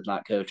Muschamp is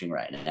not coaching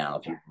right now.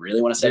 If you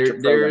really want to set your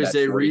program, there is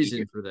a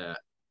reason for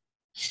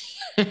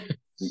that.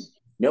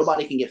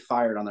 Nobody can get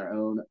fired on their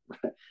own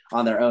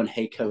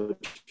hey coach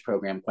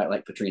program quite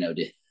like Petrino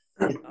did.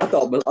 I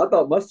thought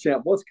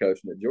Muschamp was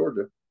coaching at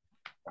Georgia.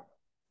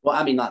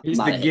 Well, he's not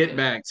the get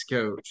backs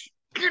coach.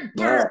 He's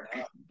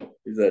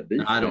that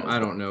defense. I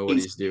don't know what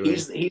he's doing.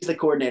 He's the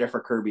coordinator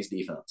for Kirby's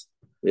defense.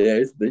 Yeah,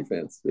 he's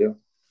defense. Yeah.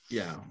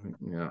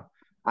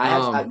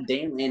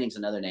 Dan Lanning's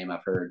another name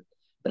I've heard,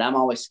 but I'm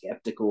always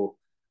skeptical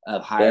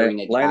of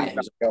hiring a guy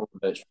who's a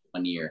coach for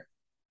 1 year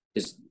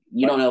because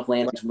You don't know if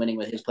Landon's winning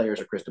with his players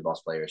or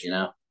Cristobal's players,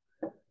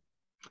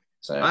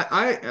 So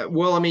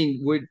well, I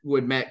mean,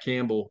 would Matt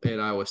Campbell at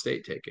Iowa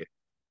State take it?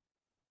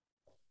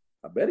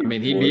 I bet he. I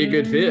mean, he'd be a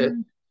good fit.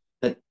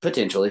 But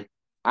potentially,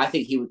 I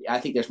think he would. I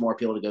think there's more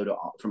people to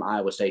go from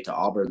Iowa State to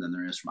Auburn than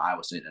there is from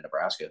Iowa State to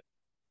Nebraska.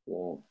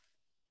 Well,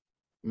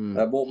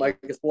 that won't make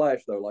a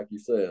splash though, like you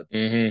said.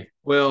 Mm-hmm.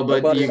 Well,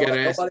 but nobody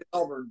at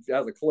Auburn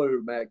has a clue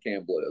who Matt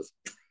Campbell is,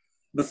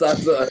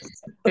 besides us.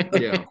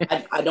 Yeah,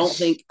 I don't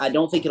think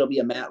it'll be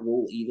a Matt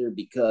Rule either,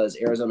 because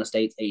Arizona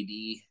State's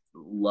AD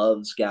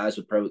loves guys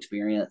with pro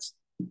experience,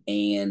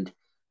 and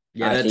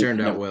that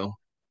turned out well.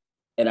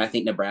 And I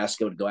think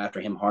Nebraska would go after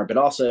him hard. But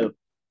also,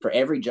 for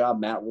every job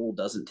Matt Rule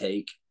doesn't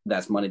take,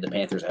 that's money the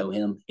Panthers owe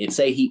him. If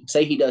say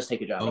he does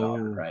take a job at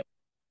Auburn, right?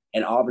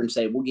 And Auburn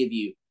say, we'll give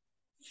you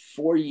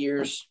 4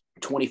 years,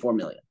 $24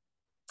 million.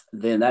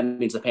 Then that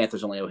means the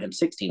Panthers only owe him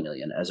 $16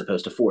 million as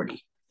opposed to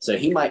 40. So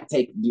he might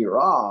take a year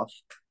off.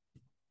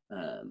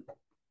 You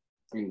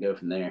can go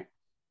from there.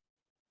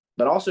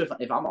 But also,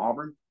 if I'm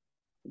Auburn,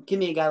 give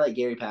me a guy like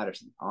Gary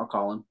Patterson. I'll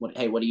call him. What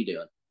are you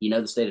doing? You know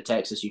the state of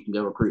Texas. You can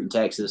go recruit in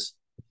Texas.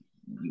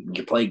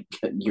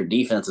 Your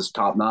defense is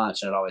top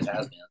notch, and it always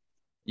has been.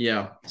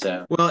 Yeah.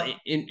 So well,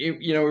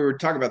 we were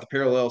talking about the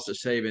parallels to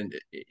Saban.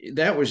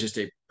 That was just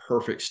a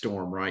perfect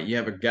storm, right? You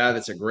have a guy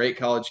that's a great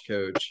college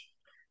coach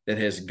that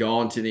has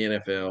gone to the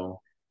NFL,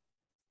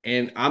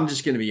 and I'm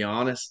just going to be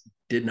honest,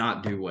 did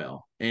not do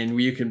well. And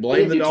you can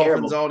blame the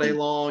Dolphins all day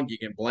long. You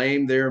can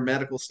blame their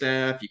medical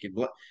staff.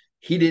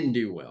 He didn't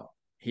do well.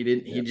 He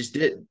didn't. Yeah. He just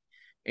didn't.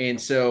 And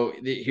so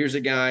here's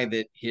a guy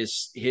that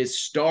his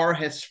star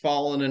has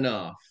fallen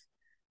enough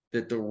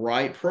that the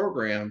right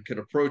program could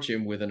approach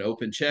him with an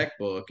open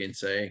checkbook and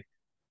say,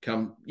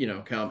 come,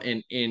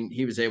 and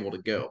he was able to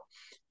go.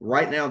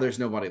 Right now, there's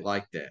nobody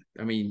like that.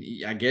 I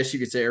mean, I guess you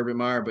could say Urban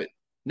Meyer, but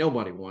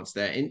nobody wants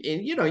that. And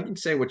you can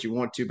say what you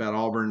want to about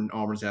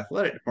Auburn's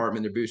athletic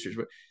department, their boosters,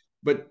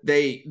 but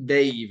they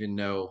even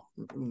know,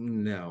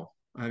 no.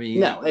 I mean,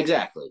 no,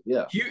 exactly.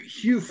 Yeah.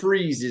 Hugh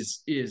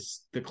Freeze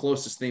is the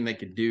closest thing they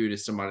could do to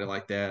somebody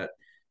like that.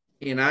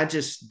 And I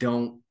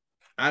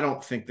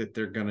don't think that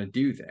they're going to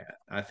do that.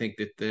 I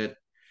think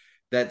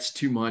that's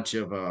too much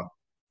of a.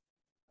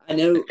 I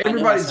know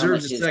everybody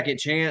deserves a second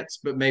chance,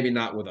 but maybe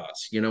not with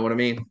us. You know what I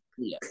mean?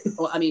 Yeah.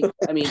 Well, I mean,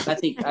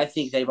 I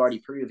think they've already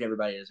proved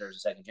everybody deserves a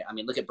second chance. I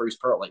mean, look at Bruce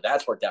Pearl; like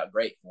that's worked out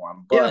great for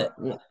him. But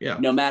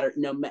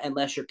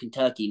unless you're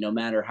Kentucky, no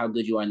matter how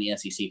good you are in the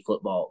SEC,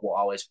 football will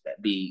always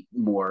be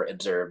more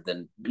observed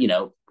than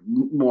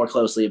more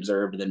closely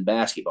observed than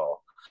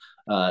basketball.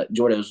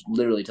 Jordo's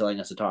literally telling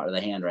us to talk to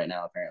the hand right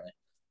now, apparently.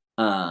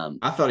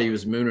 I thought he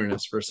was mooning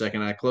us for a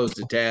second. I closed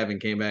the tab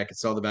and came back and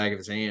saw the back of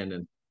his hand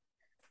and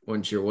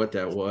wasn't sure what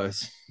that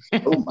was.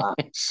 Oh my!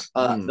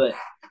 But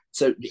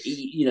so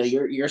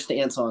your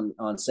stance on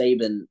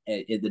Saban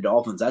at the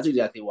Dolphins. That's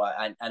exactly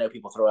why I know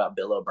people throw out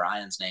Bill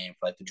O'Brien's name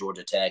for like the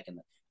Georgia Tech, and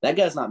that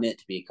guy's not meant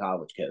to be a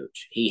college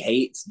coach. He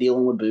hates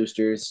dealing with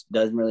boosters.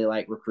 Doesn't really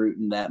like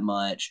recruiting that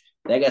much.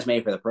 That guy's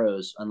made for the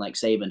pros, unlike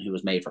Saban, who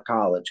was made for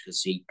college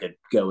because he could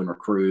go and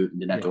recruit and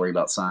didn't have to worry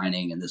about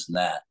signing and this and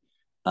that.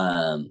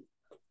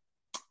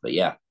 But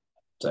yeah,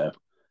 so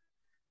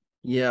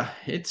yeah,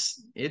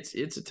 it's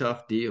a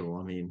tough deal.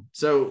 I mean,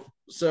 so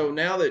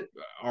now that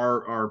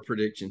our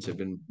predictions have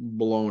been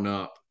blown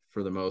up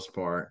for the most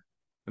part,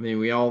 I mean,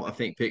 we all I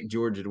think picked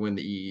Georgia to win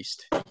the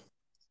East.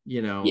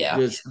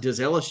 Does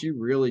LSU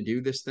really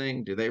do this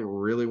thing? Do they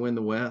really win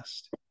the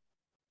West?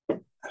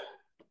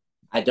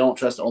 I don't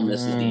trust Ole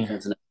Miss's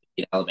defense enough to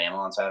beat Alabama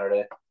on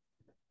Saturday.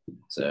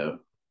 So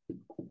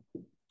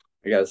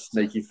I got a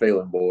sneaky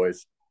feeling,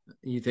 boys.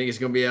 You think it's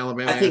going to be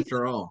Alabama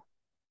after all?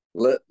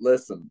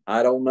 Listen,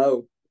 I don't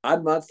know.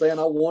 I'm not saying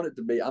I want it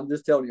to be. I'm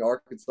just telling you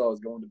Arkansas is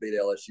going to beat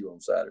LSU on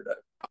Saturday.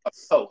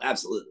 Oh,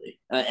 absolutely.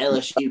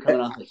 LSU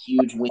coming off a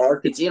huge win.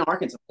 It's in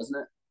Arkansas, isn't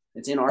it?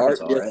 It's in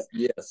Arkansas, right?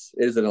 Yes.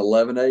 It is at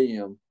 11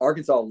 a.m.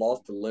 Arkansas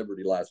lost to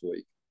Liberty last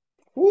week.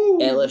 Woo.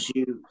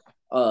 LSU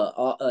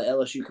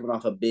coming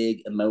off a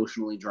big,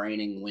 emotionally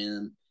draining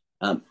win.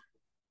 But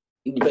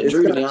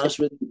Drew, to be honest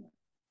with you,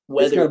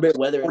 whether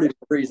 40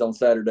 degrees on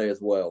Saturday as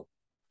well.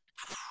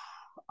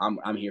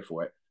 I'm here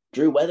for it.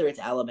 Drew, whether it's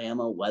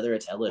Alabama, whether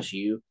it's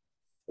LSU,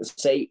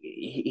 say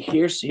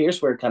here's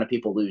where kind of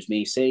people lose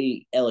me.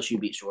 Say LSU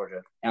beats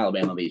Georgia,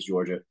 Alabama beats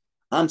Georgia.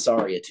 I'm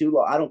sorry,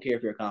 I don't care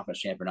if you're a conference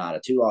champ or not. A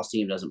 2-loss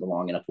team doesn't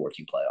belong in a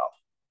 14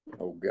 playoff.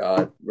 Oh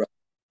God,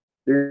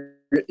 you're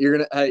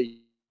gonna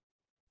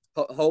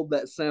hold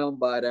that sound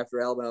bite after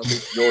Alabama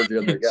beats Georgia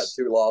and they got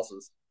 2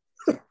 losses.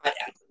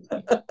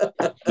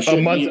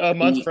 A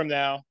month from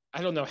now.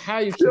 I don't know how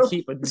you can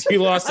keep a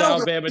 2-loss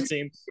Alabama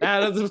team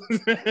out of the.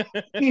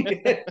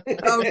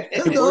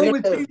 That's the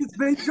only team that's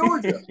beat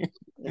Georgia.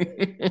 They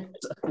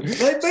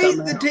beat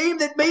the team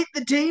that beat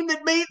the team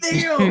that beat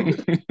them.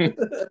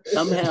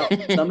 Somehow,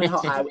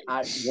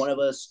 I one of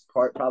us,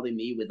 probably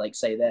me, would like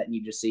say that, and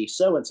you just see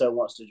so and so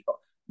wants to.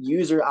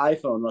 User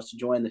iPhone wants to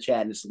join the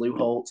chat, and it's Lou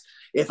Holtz.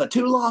 If a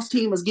 2-loss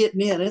team is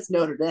getting in, it's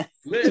Notre Dame.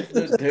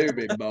 Listen to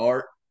me,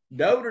 Bart.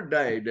 Notre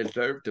Dame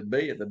deserved to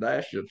be in the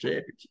national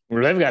championship.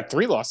 Well, they've got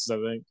 3 losses, I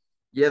think.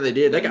 Yeah, they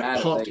did. They Doesn't got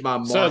matter. pumped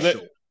by So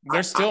Marshall.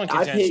 they're still in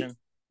I contention.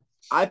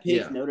 I picked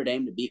Yeah. Notre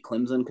Dame to beat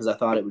Clemson because I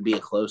thought it would be a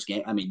close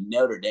game. I mean,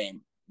 Notre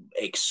Dame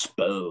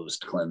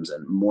exposed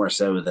Clemson more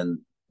so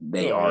than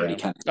they already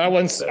kind of. I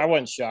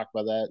wasn't shocked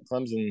by that.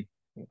 Clemson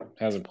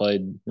hasn't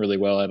played really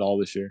well at all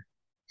this year.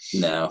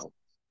 No.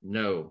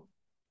 They,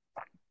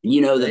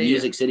 The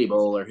Music City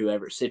Bowl or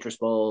whoever, Citrus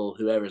Bowl,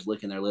 whoever's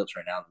licking their lips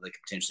right now, they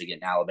could potentially get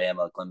an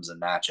Alabama Clemson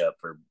matchup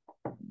for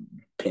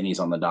pennies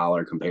on the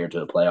dollar compared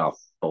to a playoff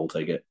bowl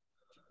ticket.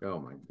 oh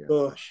my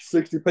gosh.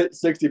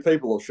 60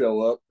 people will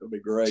show up. It'll be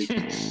great.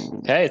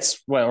 Hey,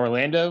 it's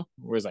Orlando?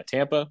 Or is that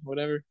Tampa?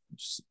 Whatever.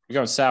 You're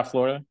going South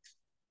Florida.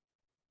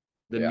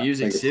 The Yeah,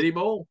 Music City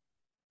Bowl?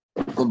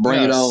 We'll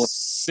bring it on.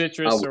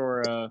 Citrus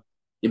or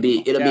It'll be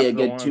a Capital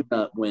good One.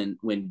 tune-up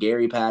when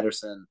Gary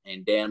Patterson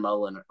and Dan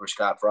Mullen or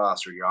Scott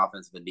Frost are your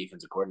offensive and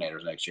defensive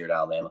coordinators next year at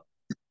Alabama.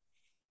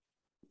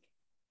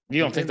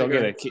 you don't think they'll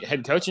get a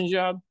head coaching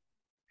job?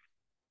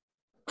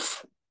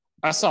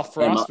 I saw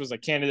Frost was a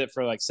candidate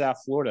for like South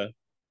Florida.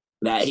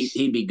 Nah,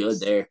 he'd be good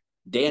there.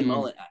 Dan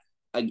Mullen,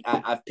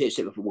 I've pitched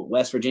it before.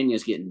 West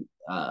Virginia's getting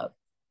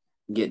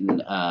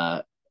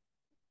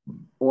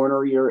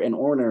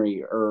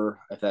ornerier,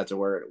 if that's a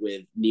word,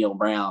 with Neil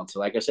Brown. So,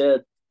 like I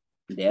said,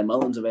 Dan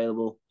Mullen's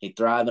available. He'd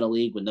thrive in a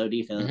league with no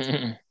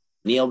defense.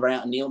 Neil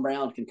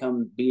Brown can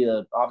come be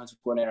the offensive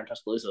coordinator in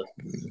Tuscaloosa.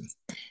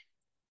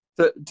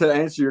 To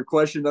answer your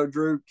question, though,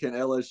 Drew, can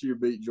LSU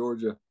beat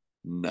Georgia?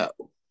 No.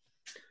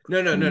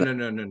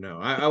 No.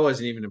 I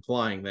wasn't even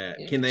implying that.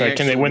 Can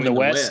they win the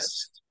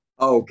West?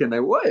 Oh, can they?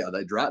 Well,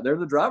 they're in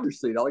the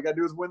driver's seat. All they got to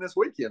do is win this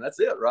weekend. That's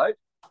it, right?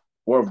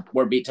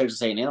 Or beat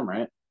Texas A&M,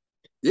 right?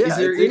 Yeah. Is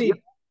there any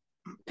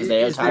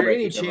tiebreakers over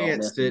Ole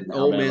chance Miss that and Ole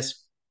Alabama.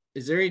 Miss?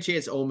 Is there any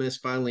chance Ole Miss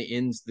finally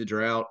ends the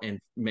drought and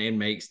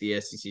makes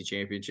the SEC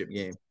championship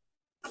game?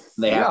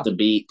 They have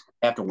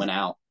to win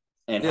out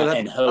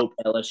and hope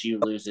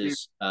LSU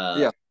loses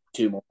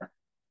 2 more.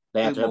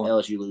 They have to hope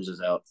LSU loses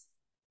out.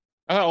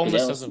 I thought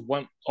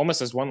Ole Miss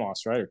has 1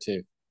 loss, right, or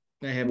 2?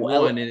 They have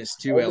 1, and it's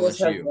 2 Ole Miss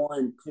has LSU.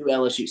 1, 2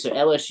 LSU. So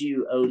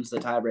LSU owns the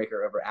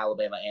tiebreaker over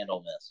Alabama and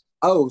Ole Miss.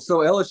 Oh, so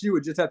LSU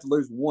would just have to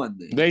lose 1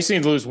 then. They just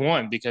need to lose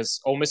 1 because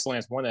Ole Miss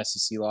lands 1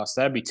 SEC loss.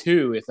 That'd be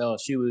 2 if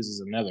LSU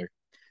loses another.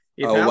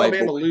 If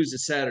Alabama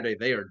loses Saturday,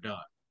 they are done.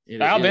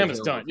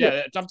 Alabama's done.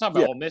 Yeah, I'm talking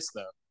about Ole Miss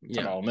though.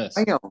 Ole Miss.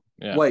 Hang on.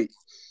 Yeah. Wait.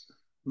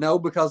 No,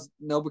 because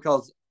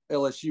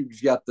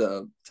LSU's got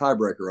the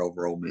tiebreaker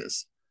over Ole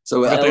Miss.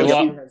 So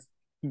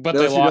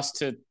they lost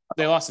to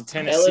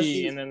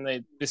Tennessee, and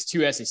then it's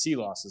 2 SEC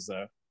losses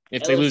though.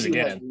 If they lose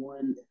again,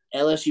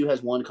 LSU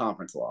has 1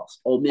 conference loss.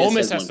 Ole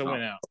Miss has to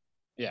win out.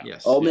 Yeah.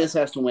 Yes. Ole Miss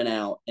has to win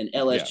out, and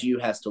LSU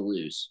has to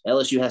lose.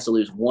 LSU has to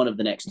lose 1 of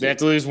the next 2. They have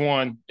to lose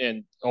 1,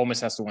 and Ole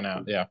Miss has to win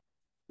out. Yeah.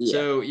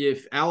 So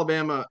if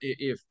Alabama,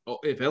 if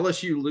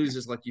LSU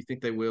loses like you think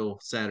they will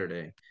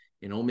Saturday,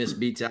 and Ole Miss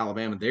beats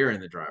Alabama, they're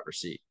in the driver's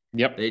seat.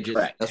 Yep. They just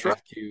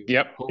have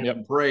to hope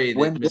and pray that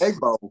win the Egg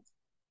Bowl.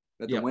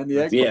 Win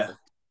the Egg Bowl. Yeah.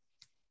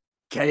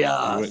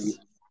 Chaos.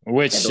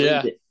 Which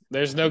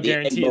there's no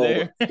guarantee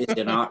there. It's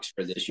in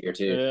Oxford this year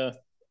too. Yeah.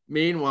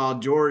 Meanwhile,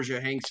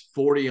 Georgia hangs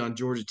 40 on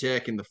Georgia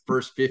Tech in the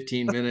first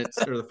 15 minutes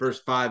or the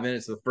first 5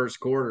 minutes of the first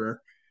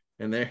quarter,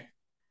 and they're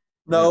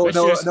no. If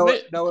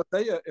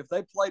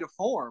they play to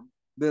form,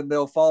 then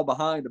they'll fall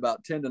behind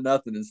about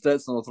 10-0, and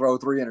Stetson will throw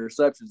 3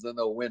 interceptions, then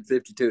they'll win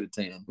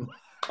 52-10.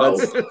 Oh,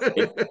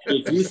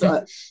 if you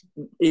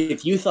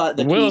thought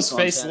the Will's tweets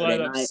face on light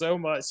Saturday up night, so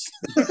much.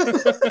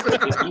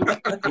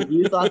 if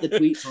you thought the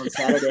tweets on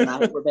Saturday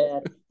night were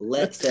bad,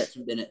 let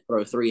Stetson Bennett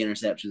throw 3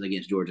 interceptions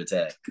against Georgia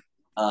Tech.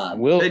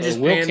 Will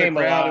came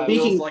alive.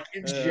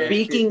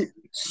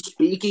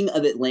 Speaking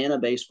of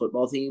Atlanta-based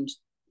football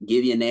teams,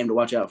 give you a name to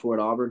watch out for at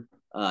Auburn.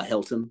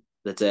 Hilton,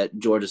 that's at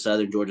Georgia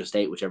Southern, Georgia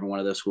State, whichever one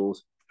of those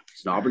schools.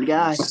 It's an Auburn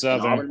guy, an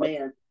Auburn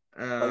man,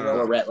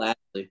 or Rhett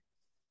Lashley.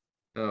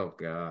 Oh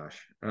gosh,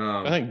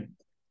 I think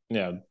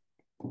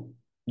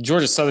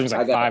Georgia Southern's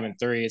like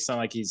 5-3. It's not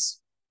like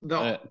he's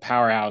a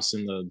powerhouse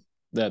in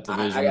that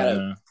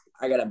division.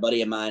 I got a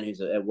buddy of mine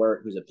who's at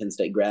work who's a Penn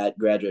State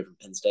graduate from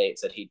Penn State.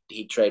 Said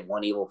he'd trade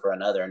one evil for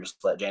another and just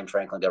let James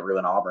Franklin go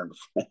ruin Auburn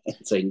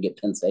so he can get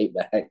Penn State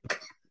back.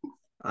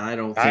 I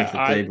don't think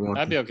they'd want.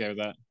 I'd be okay with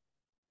that.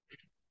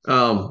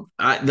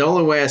 The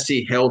only way I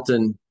see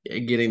Helton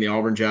getting the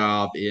Auburn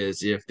job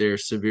is if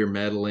there's severe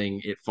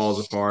meddling, it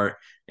falls apart,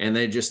 and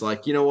they just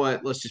like, you know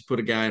what, let's just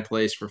put a guy in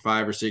place for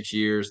 5 or 6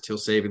 years till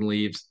Saban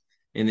leaves,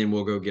 and then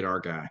we'll go get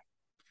our guy.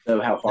 So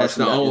that's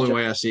the only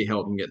way I see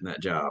Helton getting that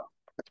job.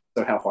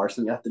 So how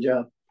Harsin got the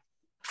job?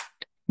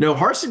 No,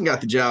 Harsin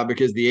got the job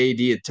because the AD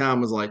at the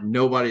time was like,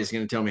 nobody's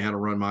going to tell me how to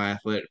run my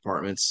athletic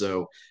department,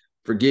 so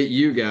forget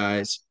you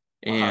guys.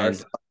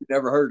 And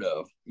never heard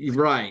of.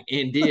 Right,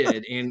 and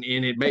did. and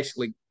it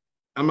basically,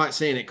 I'm not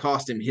saying it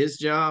cost him his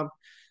job,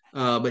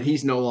 but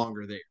he's no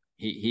longer there.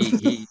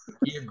 He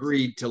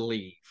agreed to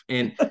leave.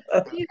 And,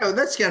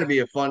 that's got to be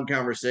a fun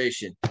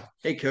conversation.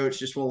 Hey, coach,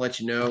 just want to let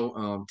you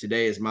know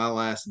today is my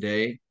last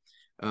day.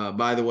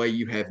 By the way,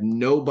 you have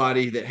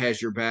nobody that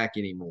has your back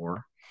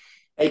anymore.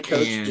 Hey,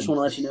 Coach, And just want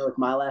to let you know it's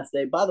my last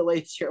day. By the way,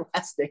 it's your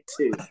last day,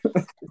 too.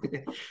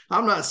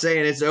 I'm not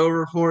saying it's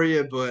over for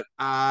you, but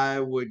I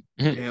would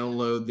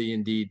download the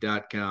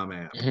Indeed.com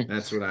app.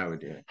 That's what I would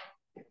do.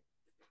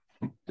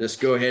 Just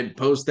go ahead and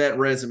post that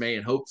resume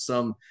and hope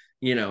some,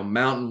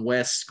 Mountain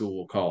West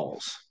school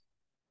calls.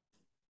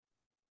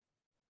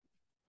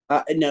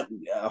 No,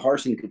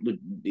 Harson would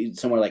be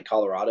somewhere like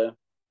Colorado. I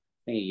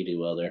think you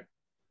do well there.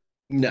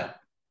 No.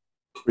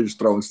 We're just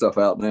throwing stuff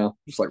out now,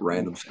 just like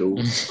random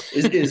schools.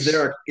 Is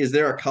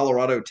there a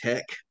Colorado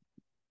Tech?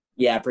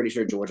 Yeah, I'm pretty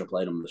sure Georgia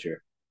played them this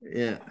year.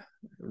 Yeah.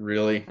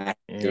 Really?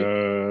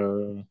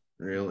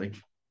 Really?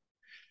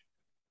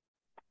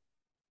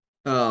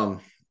 I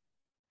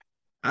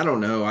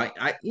don't know. I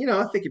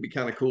think it'd be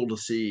kind of cool to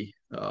see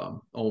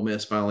Ole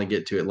Miss finally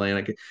get to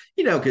Atlanta.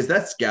 Because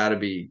that's got to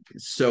be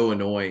so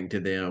annoying to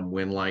them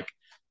when,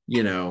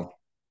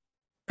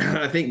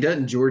 I think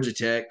doesn't Georgia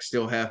Tech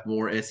still have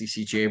more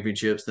SEC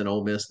championships than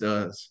Ole Miss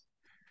does?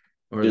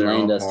 Or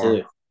Tulane does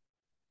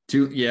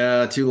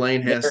too.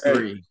 Tulane has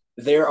 3.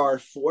 There are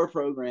 4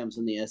 programs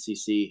in the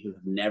SEC who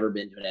have never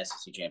been to an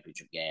SEC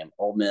championship game: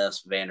 Ole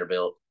Miss,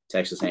 Vanderbilt,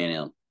 Texas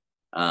A&M,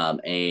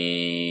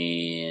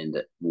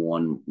 and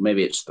one,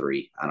 maybe it's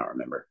 3. I don't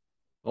remember.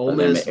 Ole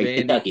Miss,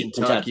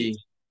 Kentucky,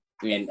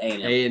 and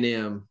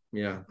A&M.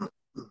 Yeah.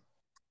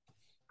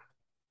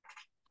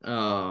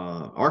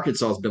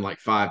 Arkansas has been like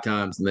 5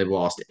 times and they've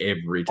lost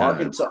every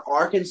time.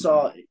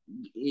 Arkansas.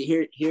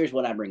 Here's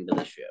what I bring to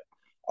this show.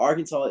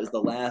 Arkansas is the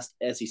last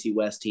SEC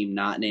West team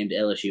not named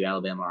LSU,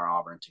 Alabama, or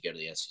Auburn to go to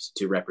the SEC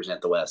to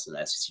represent the West in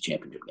the SEC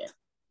championship game,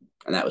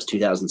 and that was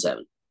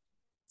 2007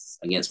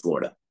 against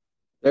Florida.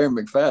 Darren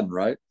McFadden,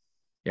 right?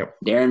 Yep.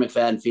 Darren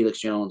McFadden, Felix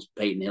Jones,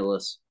 Peyton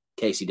Hillis,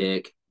 Casey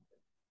Dick.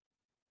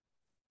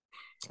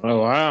 Oh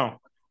wow,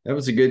 that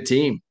was a good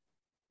team.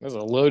 That was a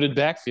loaded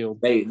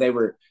backfield.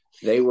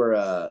 They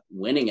were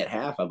winning at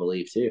half, I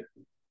believe, too.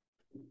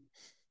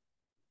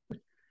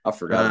 I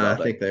forgot about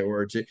that. I think they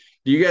were too.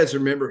 Do you guys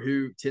remember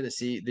who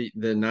Tennessee,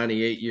 the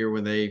 98 year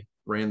when they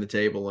ran the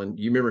table, and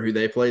you remember who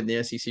they played in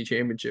the SEC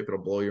championship? It'll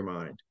blow your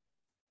mind.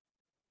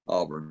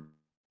 Auburn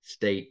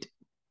State.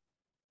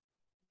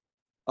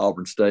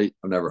 Auburn State.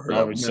 I've never heard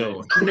of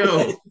them.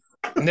 No.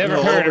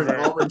 Never heard of her.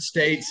 Auburn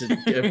State's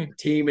a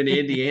team in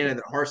Indiana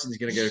that Harson's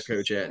going to go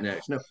coach at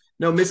next.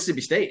 No,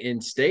 Mississippi State.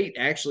 And State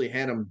actually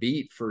had them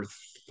beat for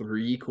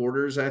 3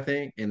 quarters, I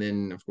think. And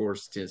then, of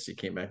course, Tennessee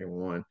came back and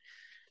won.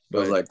 But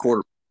it was like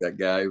quarterback, that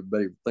guy.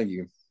 But I think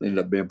he ended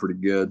up being pretty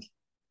good.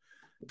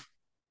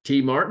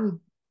 T. Martin?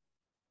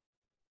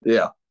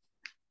 Yeah.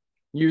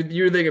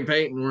 You were thinking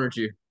Peyton, weren't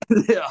you?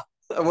 Yeah.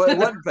 Well, it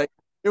wasn't Peyton.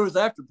 It was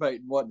after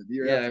Peyton, wasn't it?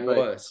 It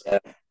was.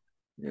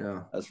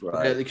 Yeah. That's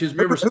right. Because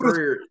remember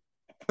Spurrier.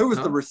 Who was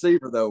the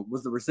receiver, though?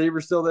 Was the receiver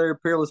still there?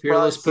 Peerless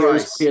Price.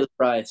 Peerless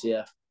Price,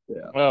 yeah.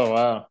 Oh,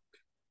 wow.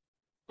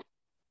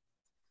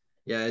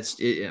 Yeah, I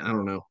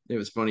don't know. It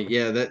was funny.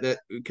 Yeah, that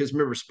because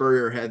remember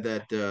Spurrier had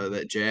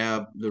that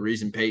jab. The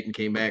reason Peyton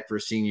came back for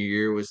senior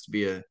year was to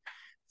be a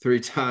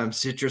 3-time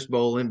Citrus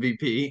Bowl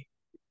MVP.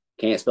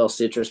 Can't spell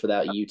citrus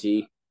without UT.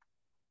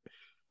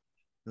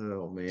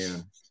 Oh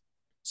man.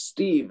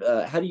 Steve,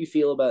 how do you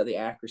feel about the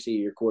accuracy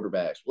of your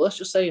quarterbacks? Well, let's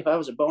just say if I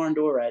was at Barn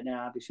Door right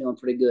now, I'd be feeling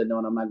pretty good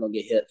knowing I'm not going to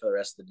get hit for the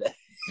rest of the day.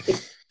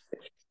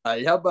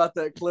 Hey, how about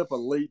that clip of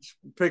Leach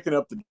picking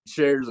up the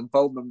chairs and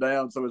folding them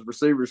down so his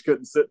receivers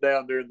couldn't sit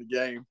down during the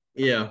game?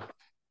 Yeah.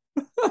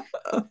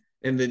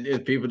 And then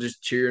people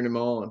just cheering him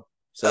on.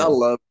 So I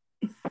love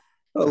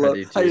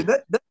it. Hey,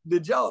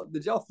 did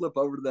y'all flip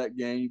over to that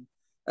game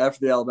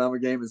after the Alabama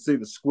game and see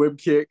the squib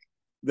kick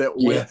that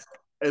went?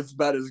 It's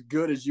about as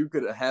good as you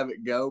could have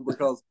it go,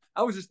 because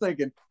I was just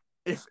thinking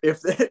if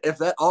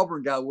that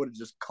Auburn guy would have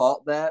just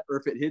caught that, or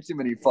if it hits him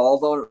and he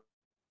falls on it,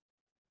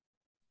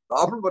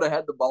 Auburn would have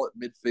had the ball at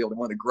midfield and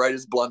one of the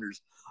greatest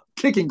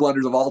kicking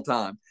blunders of all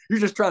time. You're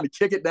just trying to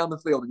kick it down the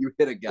field and you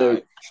hit a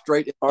guy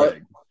straight in the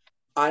leg.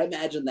 I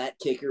imagine that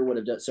kicker would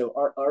have done. So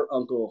our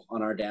uncle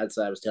on our dad's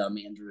side was telling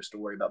me and Drew a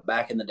story about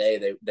back in the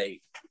day,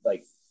 they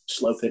like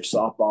slow pitch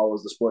softball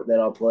was the sport they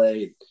all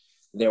played.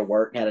 Their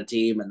work had a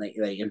team, and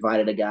they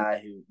invited a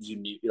guy who you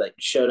knew, like,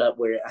 showed up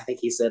where I think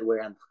he said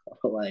wearing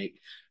like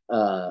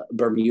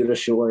Bermuda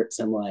shorts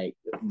and like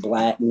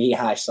black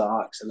knee-high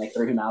socks, and they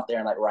threw him out there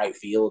in like right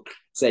field.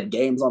 Said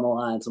game's on the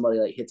line. Somebody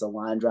like hits a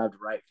line drive to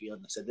right field,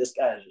 and they said this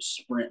guy is just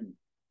sprinting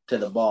to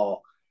the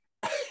ball.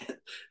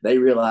 They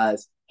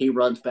realize he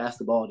runs past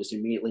the ball, just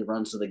immediately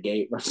runs to the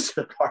gate, runs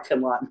to the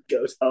parking lot, and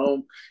goes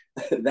home.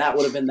 That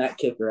would have been that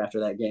kicker after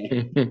that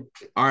game.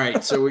 All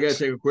right, so we got to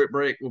take a quick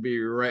break. We'll be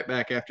right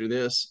back after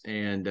this,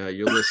 and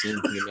you'll listen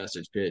to the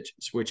message pitch.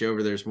 Switch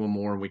over. There's one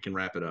more, and we can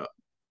wrap it up.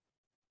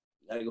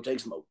 Gotta go take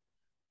some more.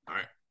 All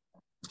right.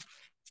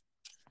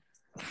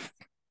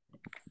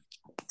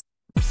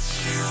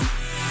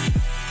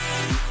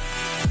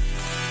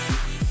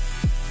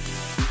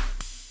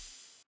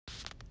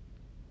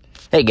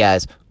 Hey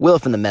guys, Will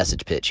from the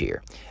Message Pitch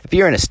here. If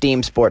you're an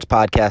esteemed sports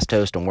podcast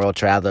host and world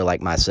traveler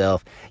like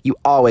myself, you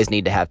always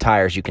need to have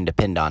tires you can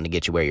depend on to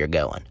get you where you're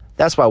going.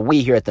 That's why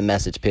we here at the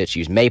Message Pitch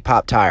use May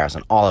Pop tires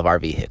on all of our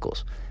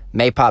vehicles.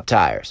 May Pop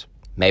tires.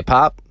 May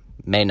pop,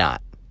 may not.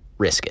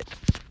 Risk it.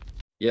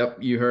 Yep,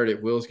 you heard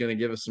it. Will's going to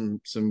give us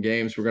some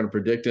games. We're going to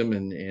predict them,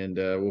 and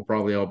we'll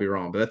probably all be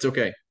wrong, but that's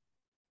okay.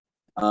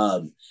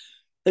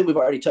 I think we've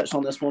already touched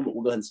on this one, but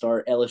we'll go ahead and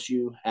start.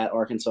 LSU at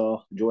Arkansas.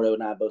 Jordo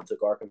and I both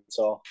took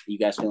Arkansas. Are you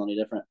guys feeling any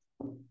different?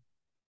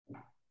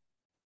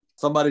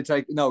 Somebody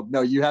take no.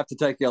 You have to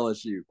take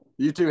LSU.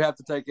 You two have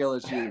to take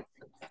LSU.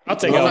 I'll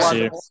take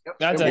LSU.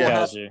 I'll take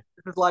LSU.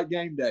 It's like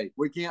game day.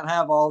 We can't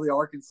have all the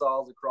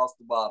Arkansas across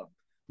the bottom.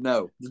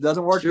 No, it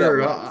doesn't work that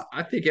way.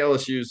 I think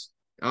LSU's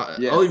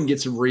I'll even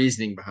get some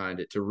reasoning behind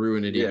it to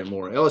ruin it even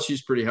more.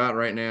 LSU's pretty hot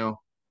right now,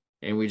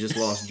 and we just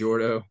lost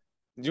Jordo.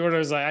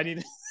 Jordo's like, I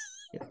need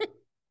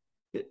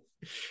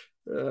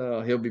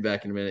he'll be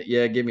back in a minute.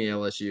 Yeah, give me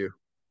LSU.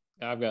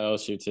 I've got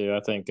LSU too. I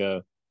think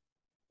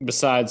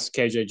besides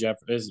KJ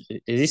Jefferson,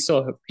 is he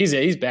still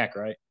he's back,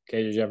 right?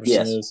 KJ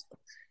Jefferson is.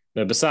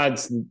 But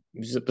besides him,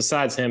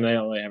 they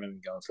don't really have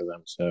anything going for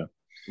them. So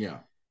yeah,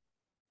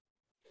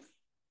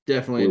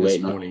 definitely a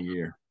disappointing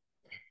year.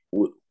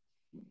 We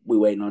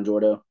waiting on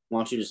Jordo. Why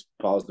don't you just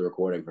pause the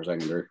recording for a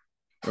second, Drew?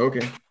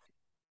 Okay.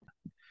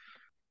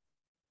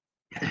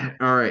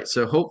 All right.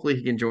 So hopefully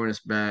he can join us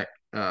back.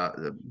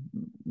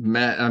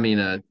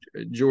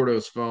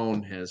 Jordo's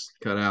phone has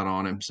cut out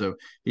on him, so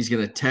he's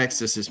going to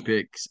text us his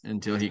picks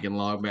until he can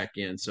log back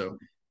in. So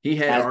he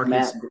had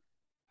Arkansas.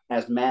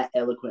 As Matt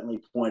eloquently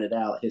pointed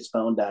out, his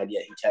phone died,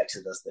 yet he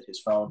texted us that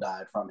his phone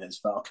died from his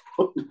phone.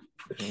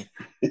 He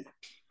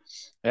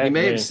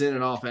may have sent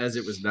it off as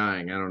it was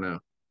dying. I don't know.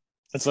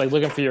 It's like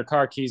looking for your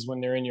car keys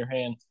when they're in your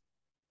hand.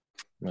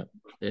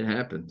 It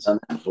happens.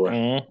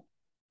 Mm-hmm.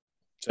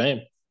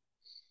 Same.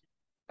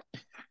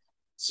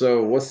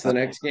 So what's the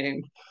next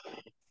game?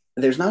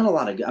 There's not a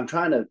lot of – I'm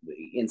trying to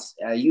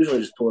 – I usually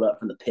just pull it up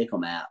from the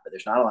Pick'em app, but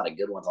there's not a lot of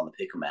good ones on the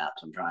Pick'em app,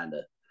 so I'm trying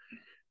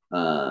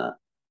to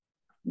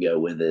go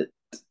with it.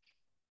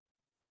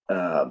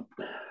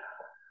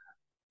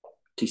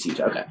 TCU.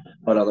 Okay.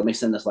 Hold on. Let me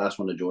send this last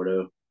one to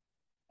Jordo,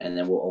 and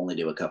then we'll only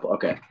do a couple.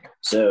 Okay.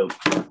 So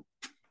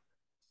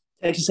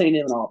Texas A&M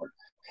and Auburn.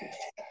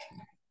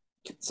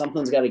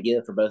 Something's got to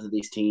give for both of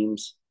these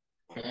teams.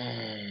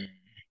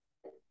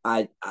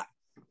 I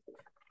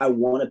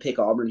want to pick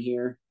Auburn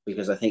here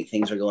because I think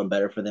things are going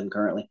better for them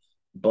currently,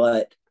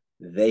 but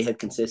they have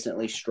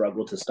consistently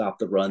struggled to stop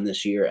the run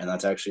this year, and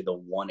that's actually the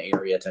one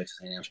area Texas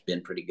A&M's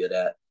been pretty good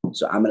at.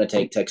 So I'm going to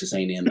take Texas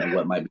A&M in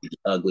what might be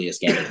the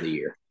ugliest game of the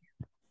year.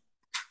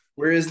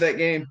 Where is that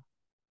game?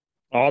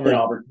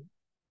 Auburn.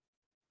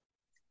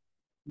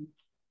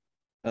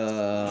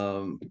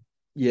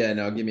 Yeah,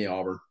 no, give me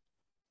Auburn.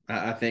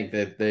 I think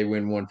that they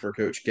win one for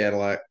Coach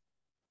Cadillac.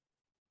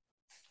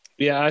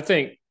 Yeah, I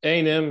think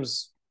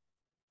A&M's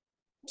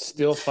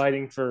still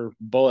fighting for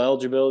bowl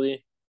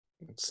eligibility.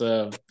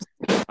 So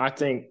I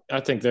think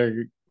they'll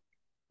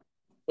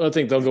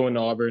go into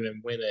Auburn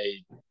and win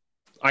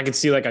I could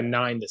see like a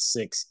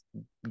 9-6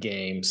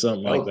 game,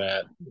 something like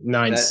that.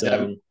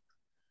 9-7. You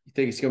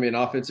think it's going to be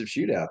an offensive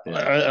shootout then?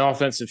 An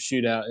offensive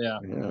shootout, yeah.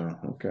 Yeah,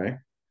 okay.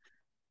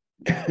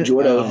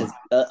 Jordo,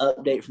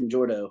 update from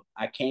Jordo.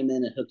 I came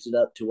in and hooked it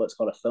up to what's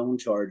called a phone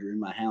charger in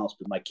my house,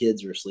 but my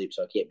kids are asleep,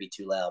 so I can't be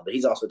too loud. But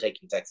he's also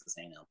taking Texas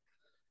A&M.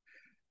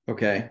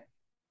 Okay.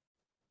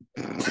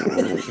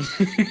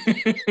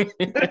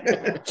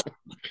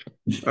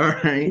 All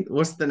right.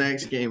 What's the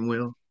next game,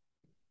 Will?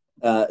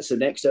 So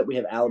next up, we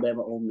have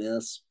Alabama Ole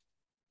Miss.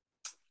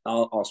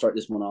 I'll start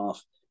this one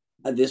off.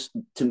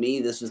 To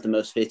me, this is the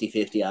most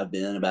 50-50 I've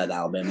been about the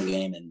Alabama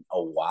game in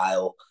a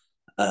while.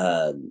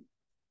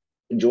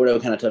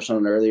 Jordo kind of touched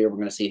on it earlier. We're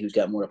going to see who's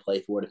got more to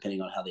play for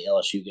depending on how the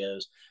LSU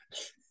goes.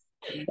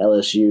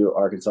 LSU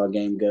Arkansas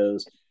game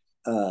goes.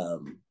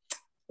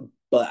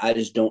 But I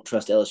just don't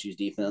trust LSU's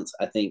defense.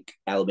 I think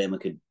Alabama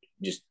could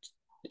just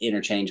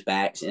interchange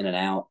backs in and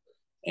out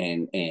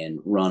and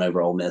run over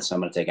Ole Miss. So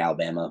I'm going to take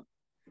Alabama.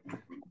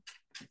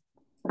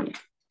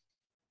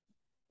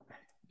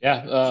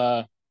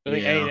 Yeah, I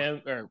think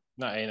A&M or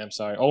not A&M.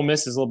 Sorry, Ole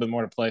Miss is a little bit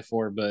more to play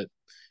for, but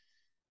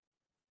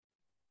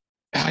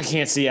I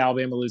can't see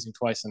Alabama losing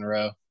twice in a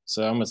row.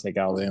 So I'm going to take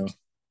Alabama.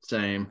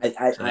 Same.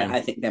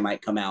 I think they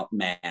might come out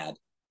mad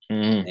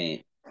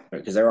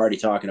because they're already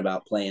talking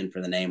about playing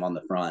for the name on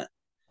the front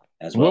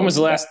as well. When was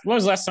the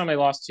last time they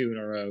lost 2 in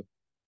a row?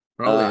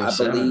 Probably I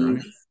 07,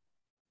 believe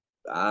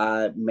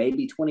right?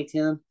 maybe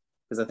 2010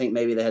 because I think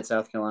maybe they had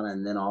South Carolina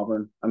and then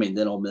Auburn.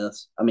 Then Ole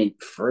Miss.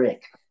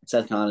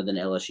 South Carolina then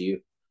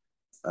LSU.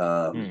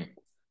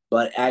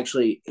 But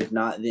actually, if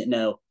not,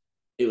 no,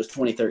 it was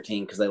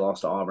 2013 because they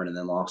lost to Auburn and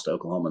then lost to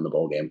Oklahoma in the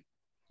bowl game.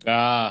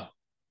 Yeah.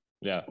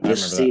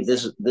 This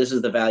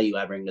is the value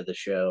I bring to the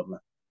show.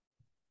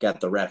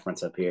 Got the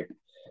reference up here.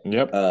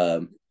 Yep.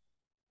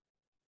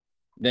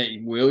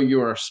 Will,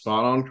 you are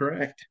spot on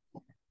correct.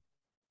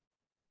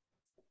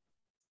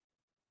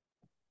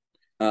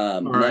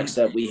 All Next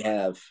right. up, we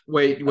have.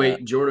 Wait.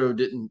 Jordo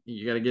didn't.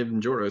 You got to give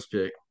him Jordo's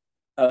pick.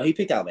 Oh, he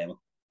picked Alabama.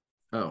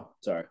 Oh,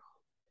 Sorry.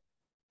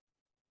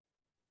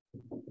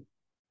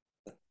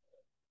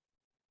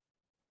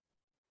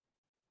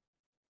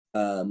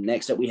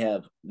 Next up, we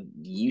have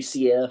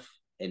UCF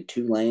and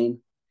Tulane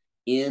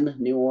in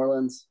New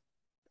Orleans.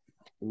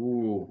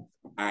 ooh.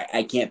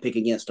 I can't pick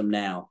against them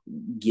now.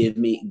 Give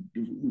me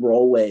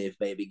roll wave,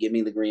 baby. Give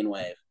me the green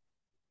wave.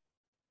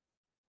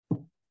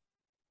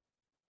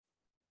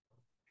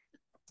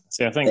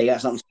 See, I They think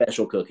got something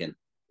special cooking.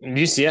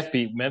 UCF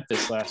beat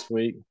Memphis last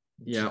week.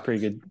 Yeah.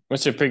 Pretty good.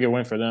 What's a pretty good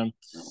win for them?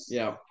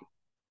 Yeah.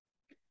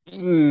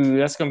 Ooh,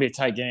 that's going to be a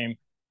tight game.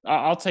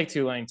 I'll take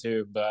Tulane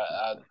too, but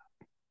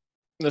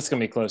that's going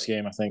to be a close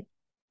game, I think.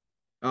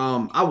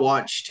 I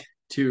watched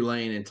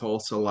Tulane and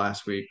Tulsa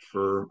last week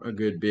for a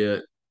good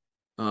bit.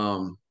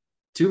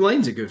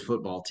 Tulane's a good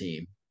football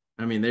team.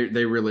 I mean,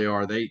 they really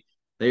are. They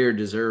are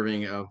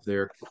deserving of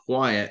their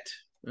quiet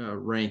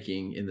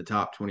ranking in the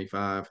top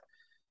 25.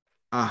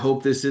 I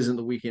hope this isn't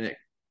the weekend it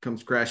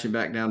comes crashing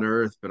back down to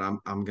earth, but I'm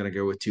going to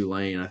go with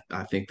Tulane.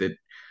 I think that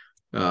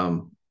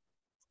um,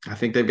 I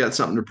think they've got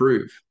something to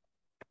prove.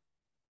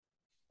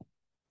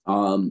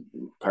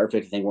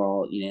 Perfect. I think we're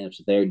all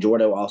unanimous there.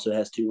 Jordo also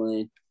has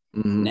Tulane.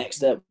 Mm-hmm.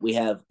 Next up, we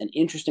have an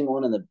interesting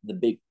one in the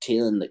Big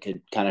Ten that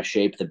could kind of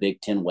shape the Big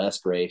Ten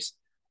West race.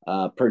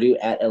 Purdue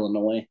at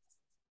Illinois.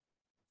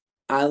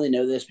 I only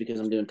know this because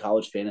I'm doing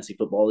college fantasy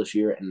football this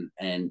year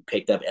and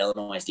picked up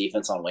Illinois'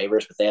 defense on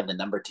waivers, but they have the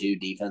number 2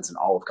 defense in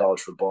all of college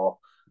football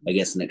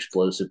against an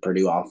explosive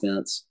Purdue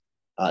offense.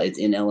 It's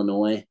in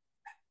Illinois.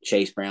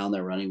 Chase Brown,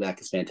 their running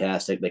back, is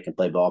fantastic. They can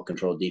play ball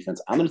control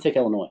defense. I'm going to take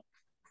Illinois.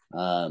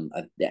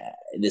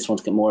 This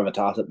one's more of a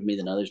toss up for me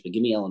than others, but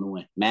give me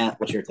Illinois. Matt,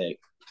 what's your take?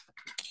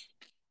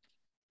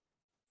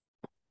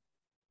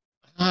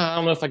 I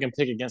don't know if I can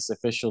pick against the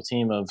official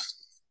team of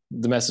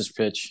the message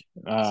pitch.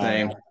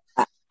 Same.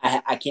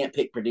 I can't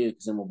pick Purdue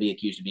because then we'll be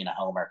accused of being a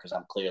homer because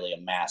I'm clearly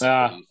a massive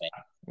Purdue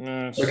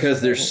fan.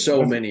 Because there's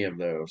so many of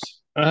those.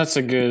 That's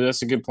a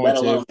good point Let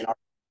alone too.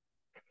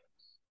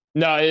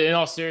 No, in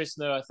all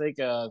seriousness, though, I think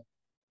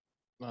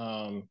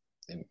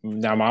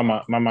now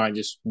my mind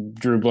just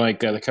drew blank.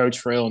 The coach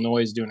for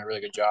Illinois is doing a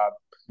really good job.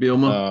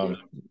 Bielema.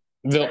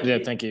 Yeah,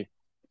 thank you.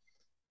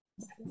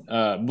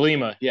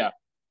 Blema, yeah.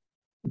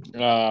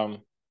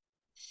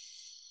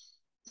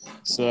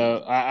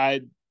 So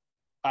I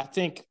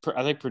think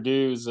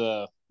Purdue's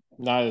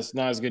not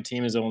as good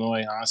team as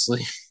Illinois,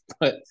 honestly,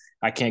 but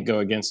I can't go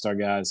against our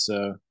guys,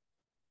 so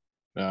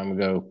I'm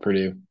gonna go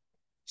Purdue.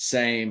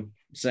 Same.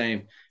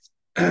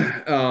 Yeah,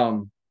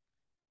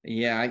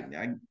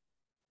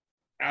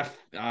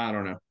 I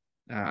don't know.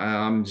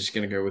 I'm just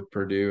gonna go with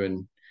Purdue,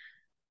 and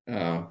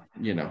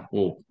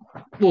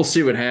we'll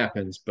see what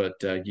happens. But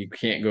you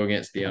can't go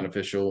against the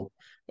unofficial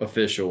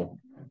official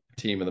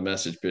team of the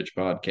Message Pitch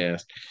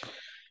podcast.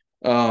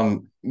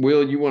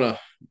 Will, you want to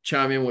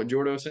chime in what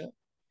Jordo said?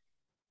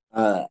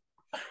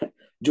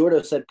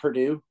 Jordo said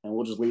Purdue, and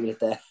we'll just leave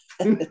it at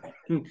that.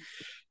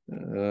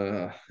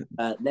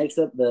 Next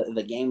up,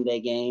 the game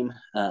day game.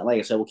 Like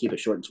I said, we'll keep it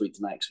short and sweet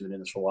tonight because we've been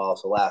doing this for a while.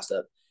 So last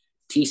up,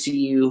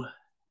 TCU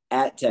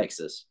at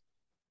Texas.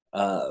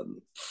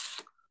 Every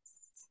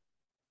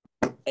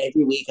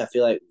week I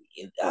feel like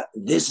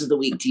this is the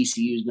week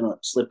TCU is going to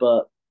slip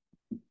up,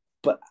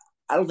 but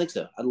I don't think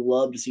so. I'd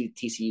love to see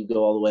TCU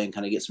go all the way and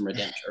kind of get some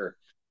redemption or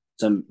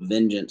some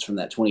vengeance from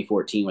that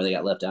 2014 where they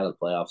got left out of the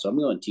playoffs. So I'm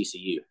going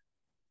TCU.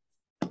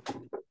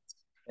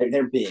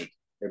 They're big.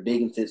 They're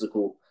big and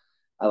physical.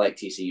 I like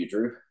TCU,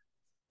 Drew.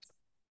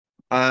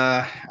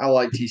 I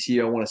like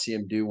TCU. I want to see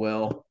them do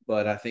well,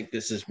 but I think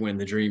this is when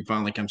the dream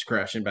finally comes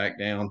crashing back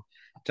down.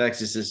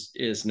 Texas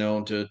is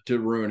known to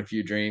ruin a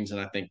few dreams, and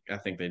I think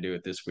they do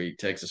it this week.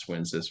 Texas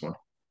wins this one.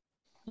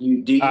 Do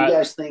you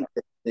guys think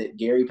that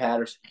Gary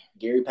Patterson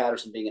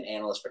being an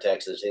analyst for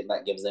Texas,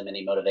 that gives them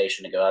any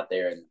motivation to go out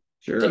there and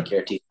take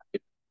care of TCU?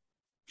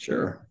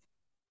 Sure.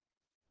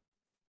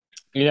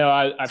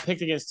 I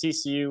picked against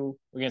TCU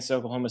against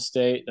Oklahoma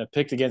State. I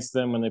picked against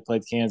them when they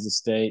played Kansas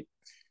State.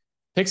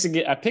 I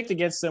picked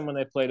against them when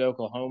they played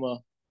Oklahoma,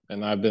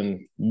 and I've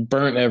been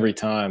burnt every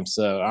time.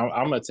 So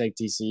I'm going to take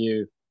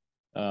TCU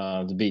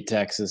to beat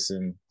Texas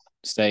and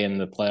stay in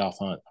the playoff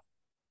hunt.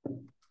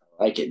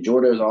 I like it.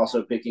 Jordo is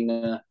also picking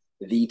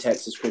the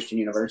Texas Christian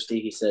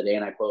University. He said,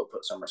 and I quote,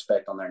 "Put some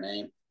respect on their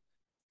name."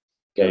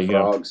 Go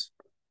Frogs.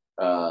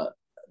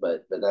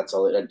 But that's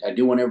all. I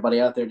do want everybody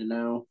out there to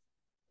know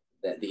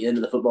that the end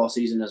of the football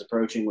season is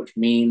approaching, which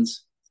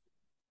means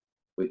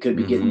we could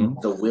be getting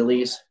the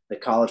Willies, the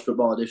college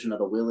football edition of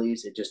the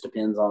Willies. It just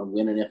depends on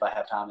when and if I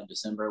have time in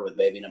December with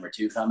baby number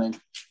 2 coming.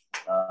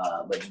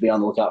 But just be on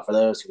the lookout for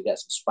those. We got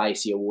some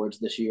spicy awards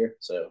this year,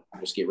 so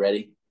just get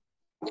ready.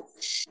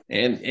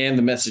 And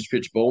the Message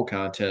Pitch Bowl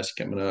contest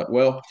coming up.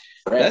 Well,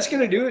 that's going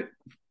to do it.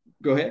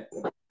 Go ahead.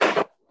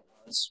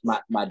 It's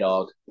my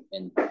dog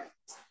and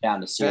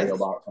found a cereal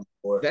box on the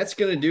floor. That's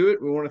going to do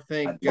it. We want to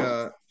thank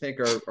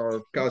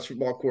our college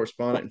football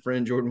correspondent and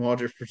friend Jordan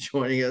Walters for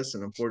joining us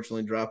and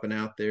unfortunately dropping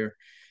out there.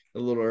 a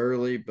little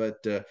early.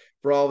 But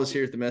for all of us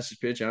here at the Message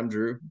Pitch, I'm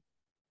Drew.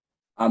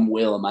 I'm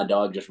Will, and my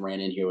dog just ran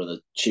in here with a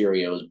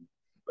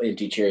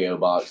empty Cheerio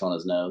box on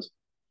his nose.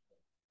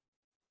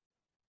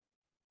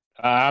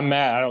 I'm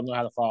Matt. I don't know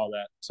how to follow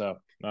that. So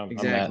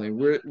Exactly. I'm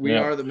Matt. We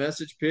are the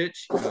Message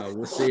Pitch.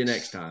 We'll see you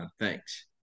next time. Thanks.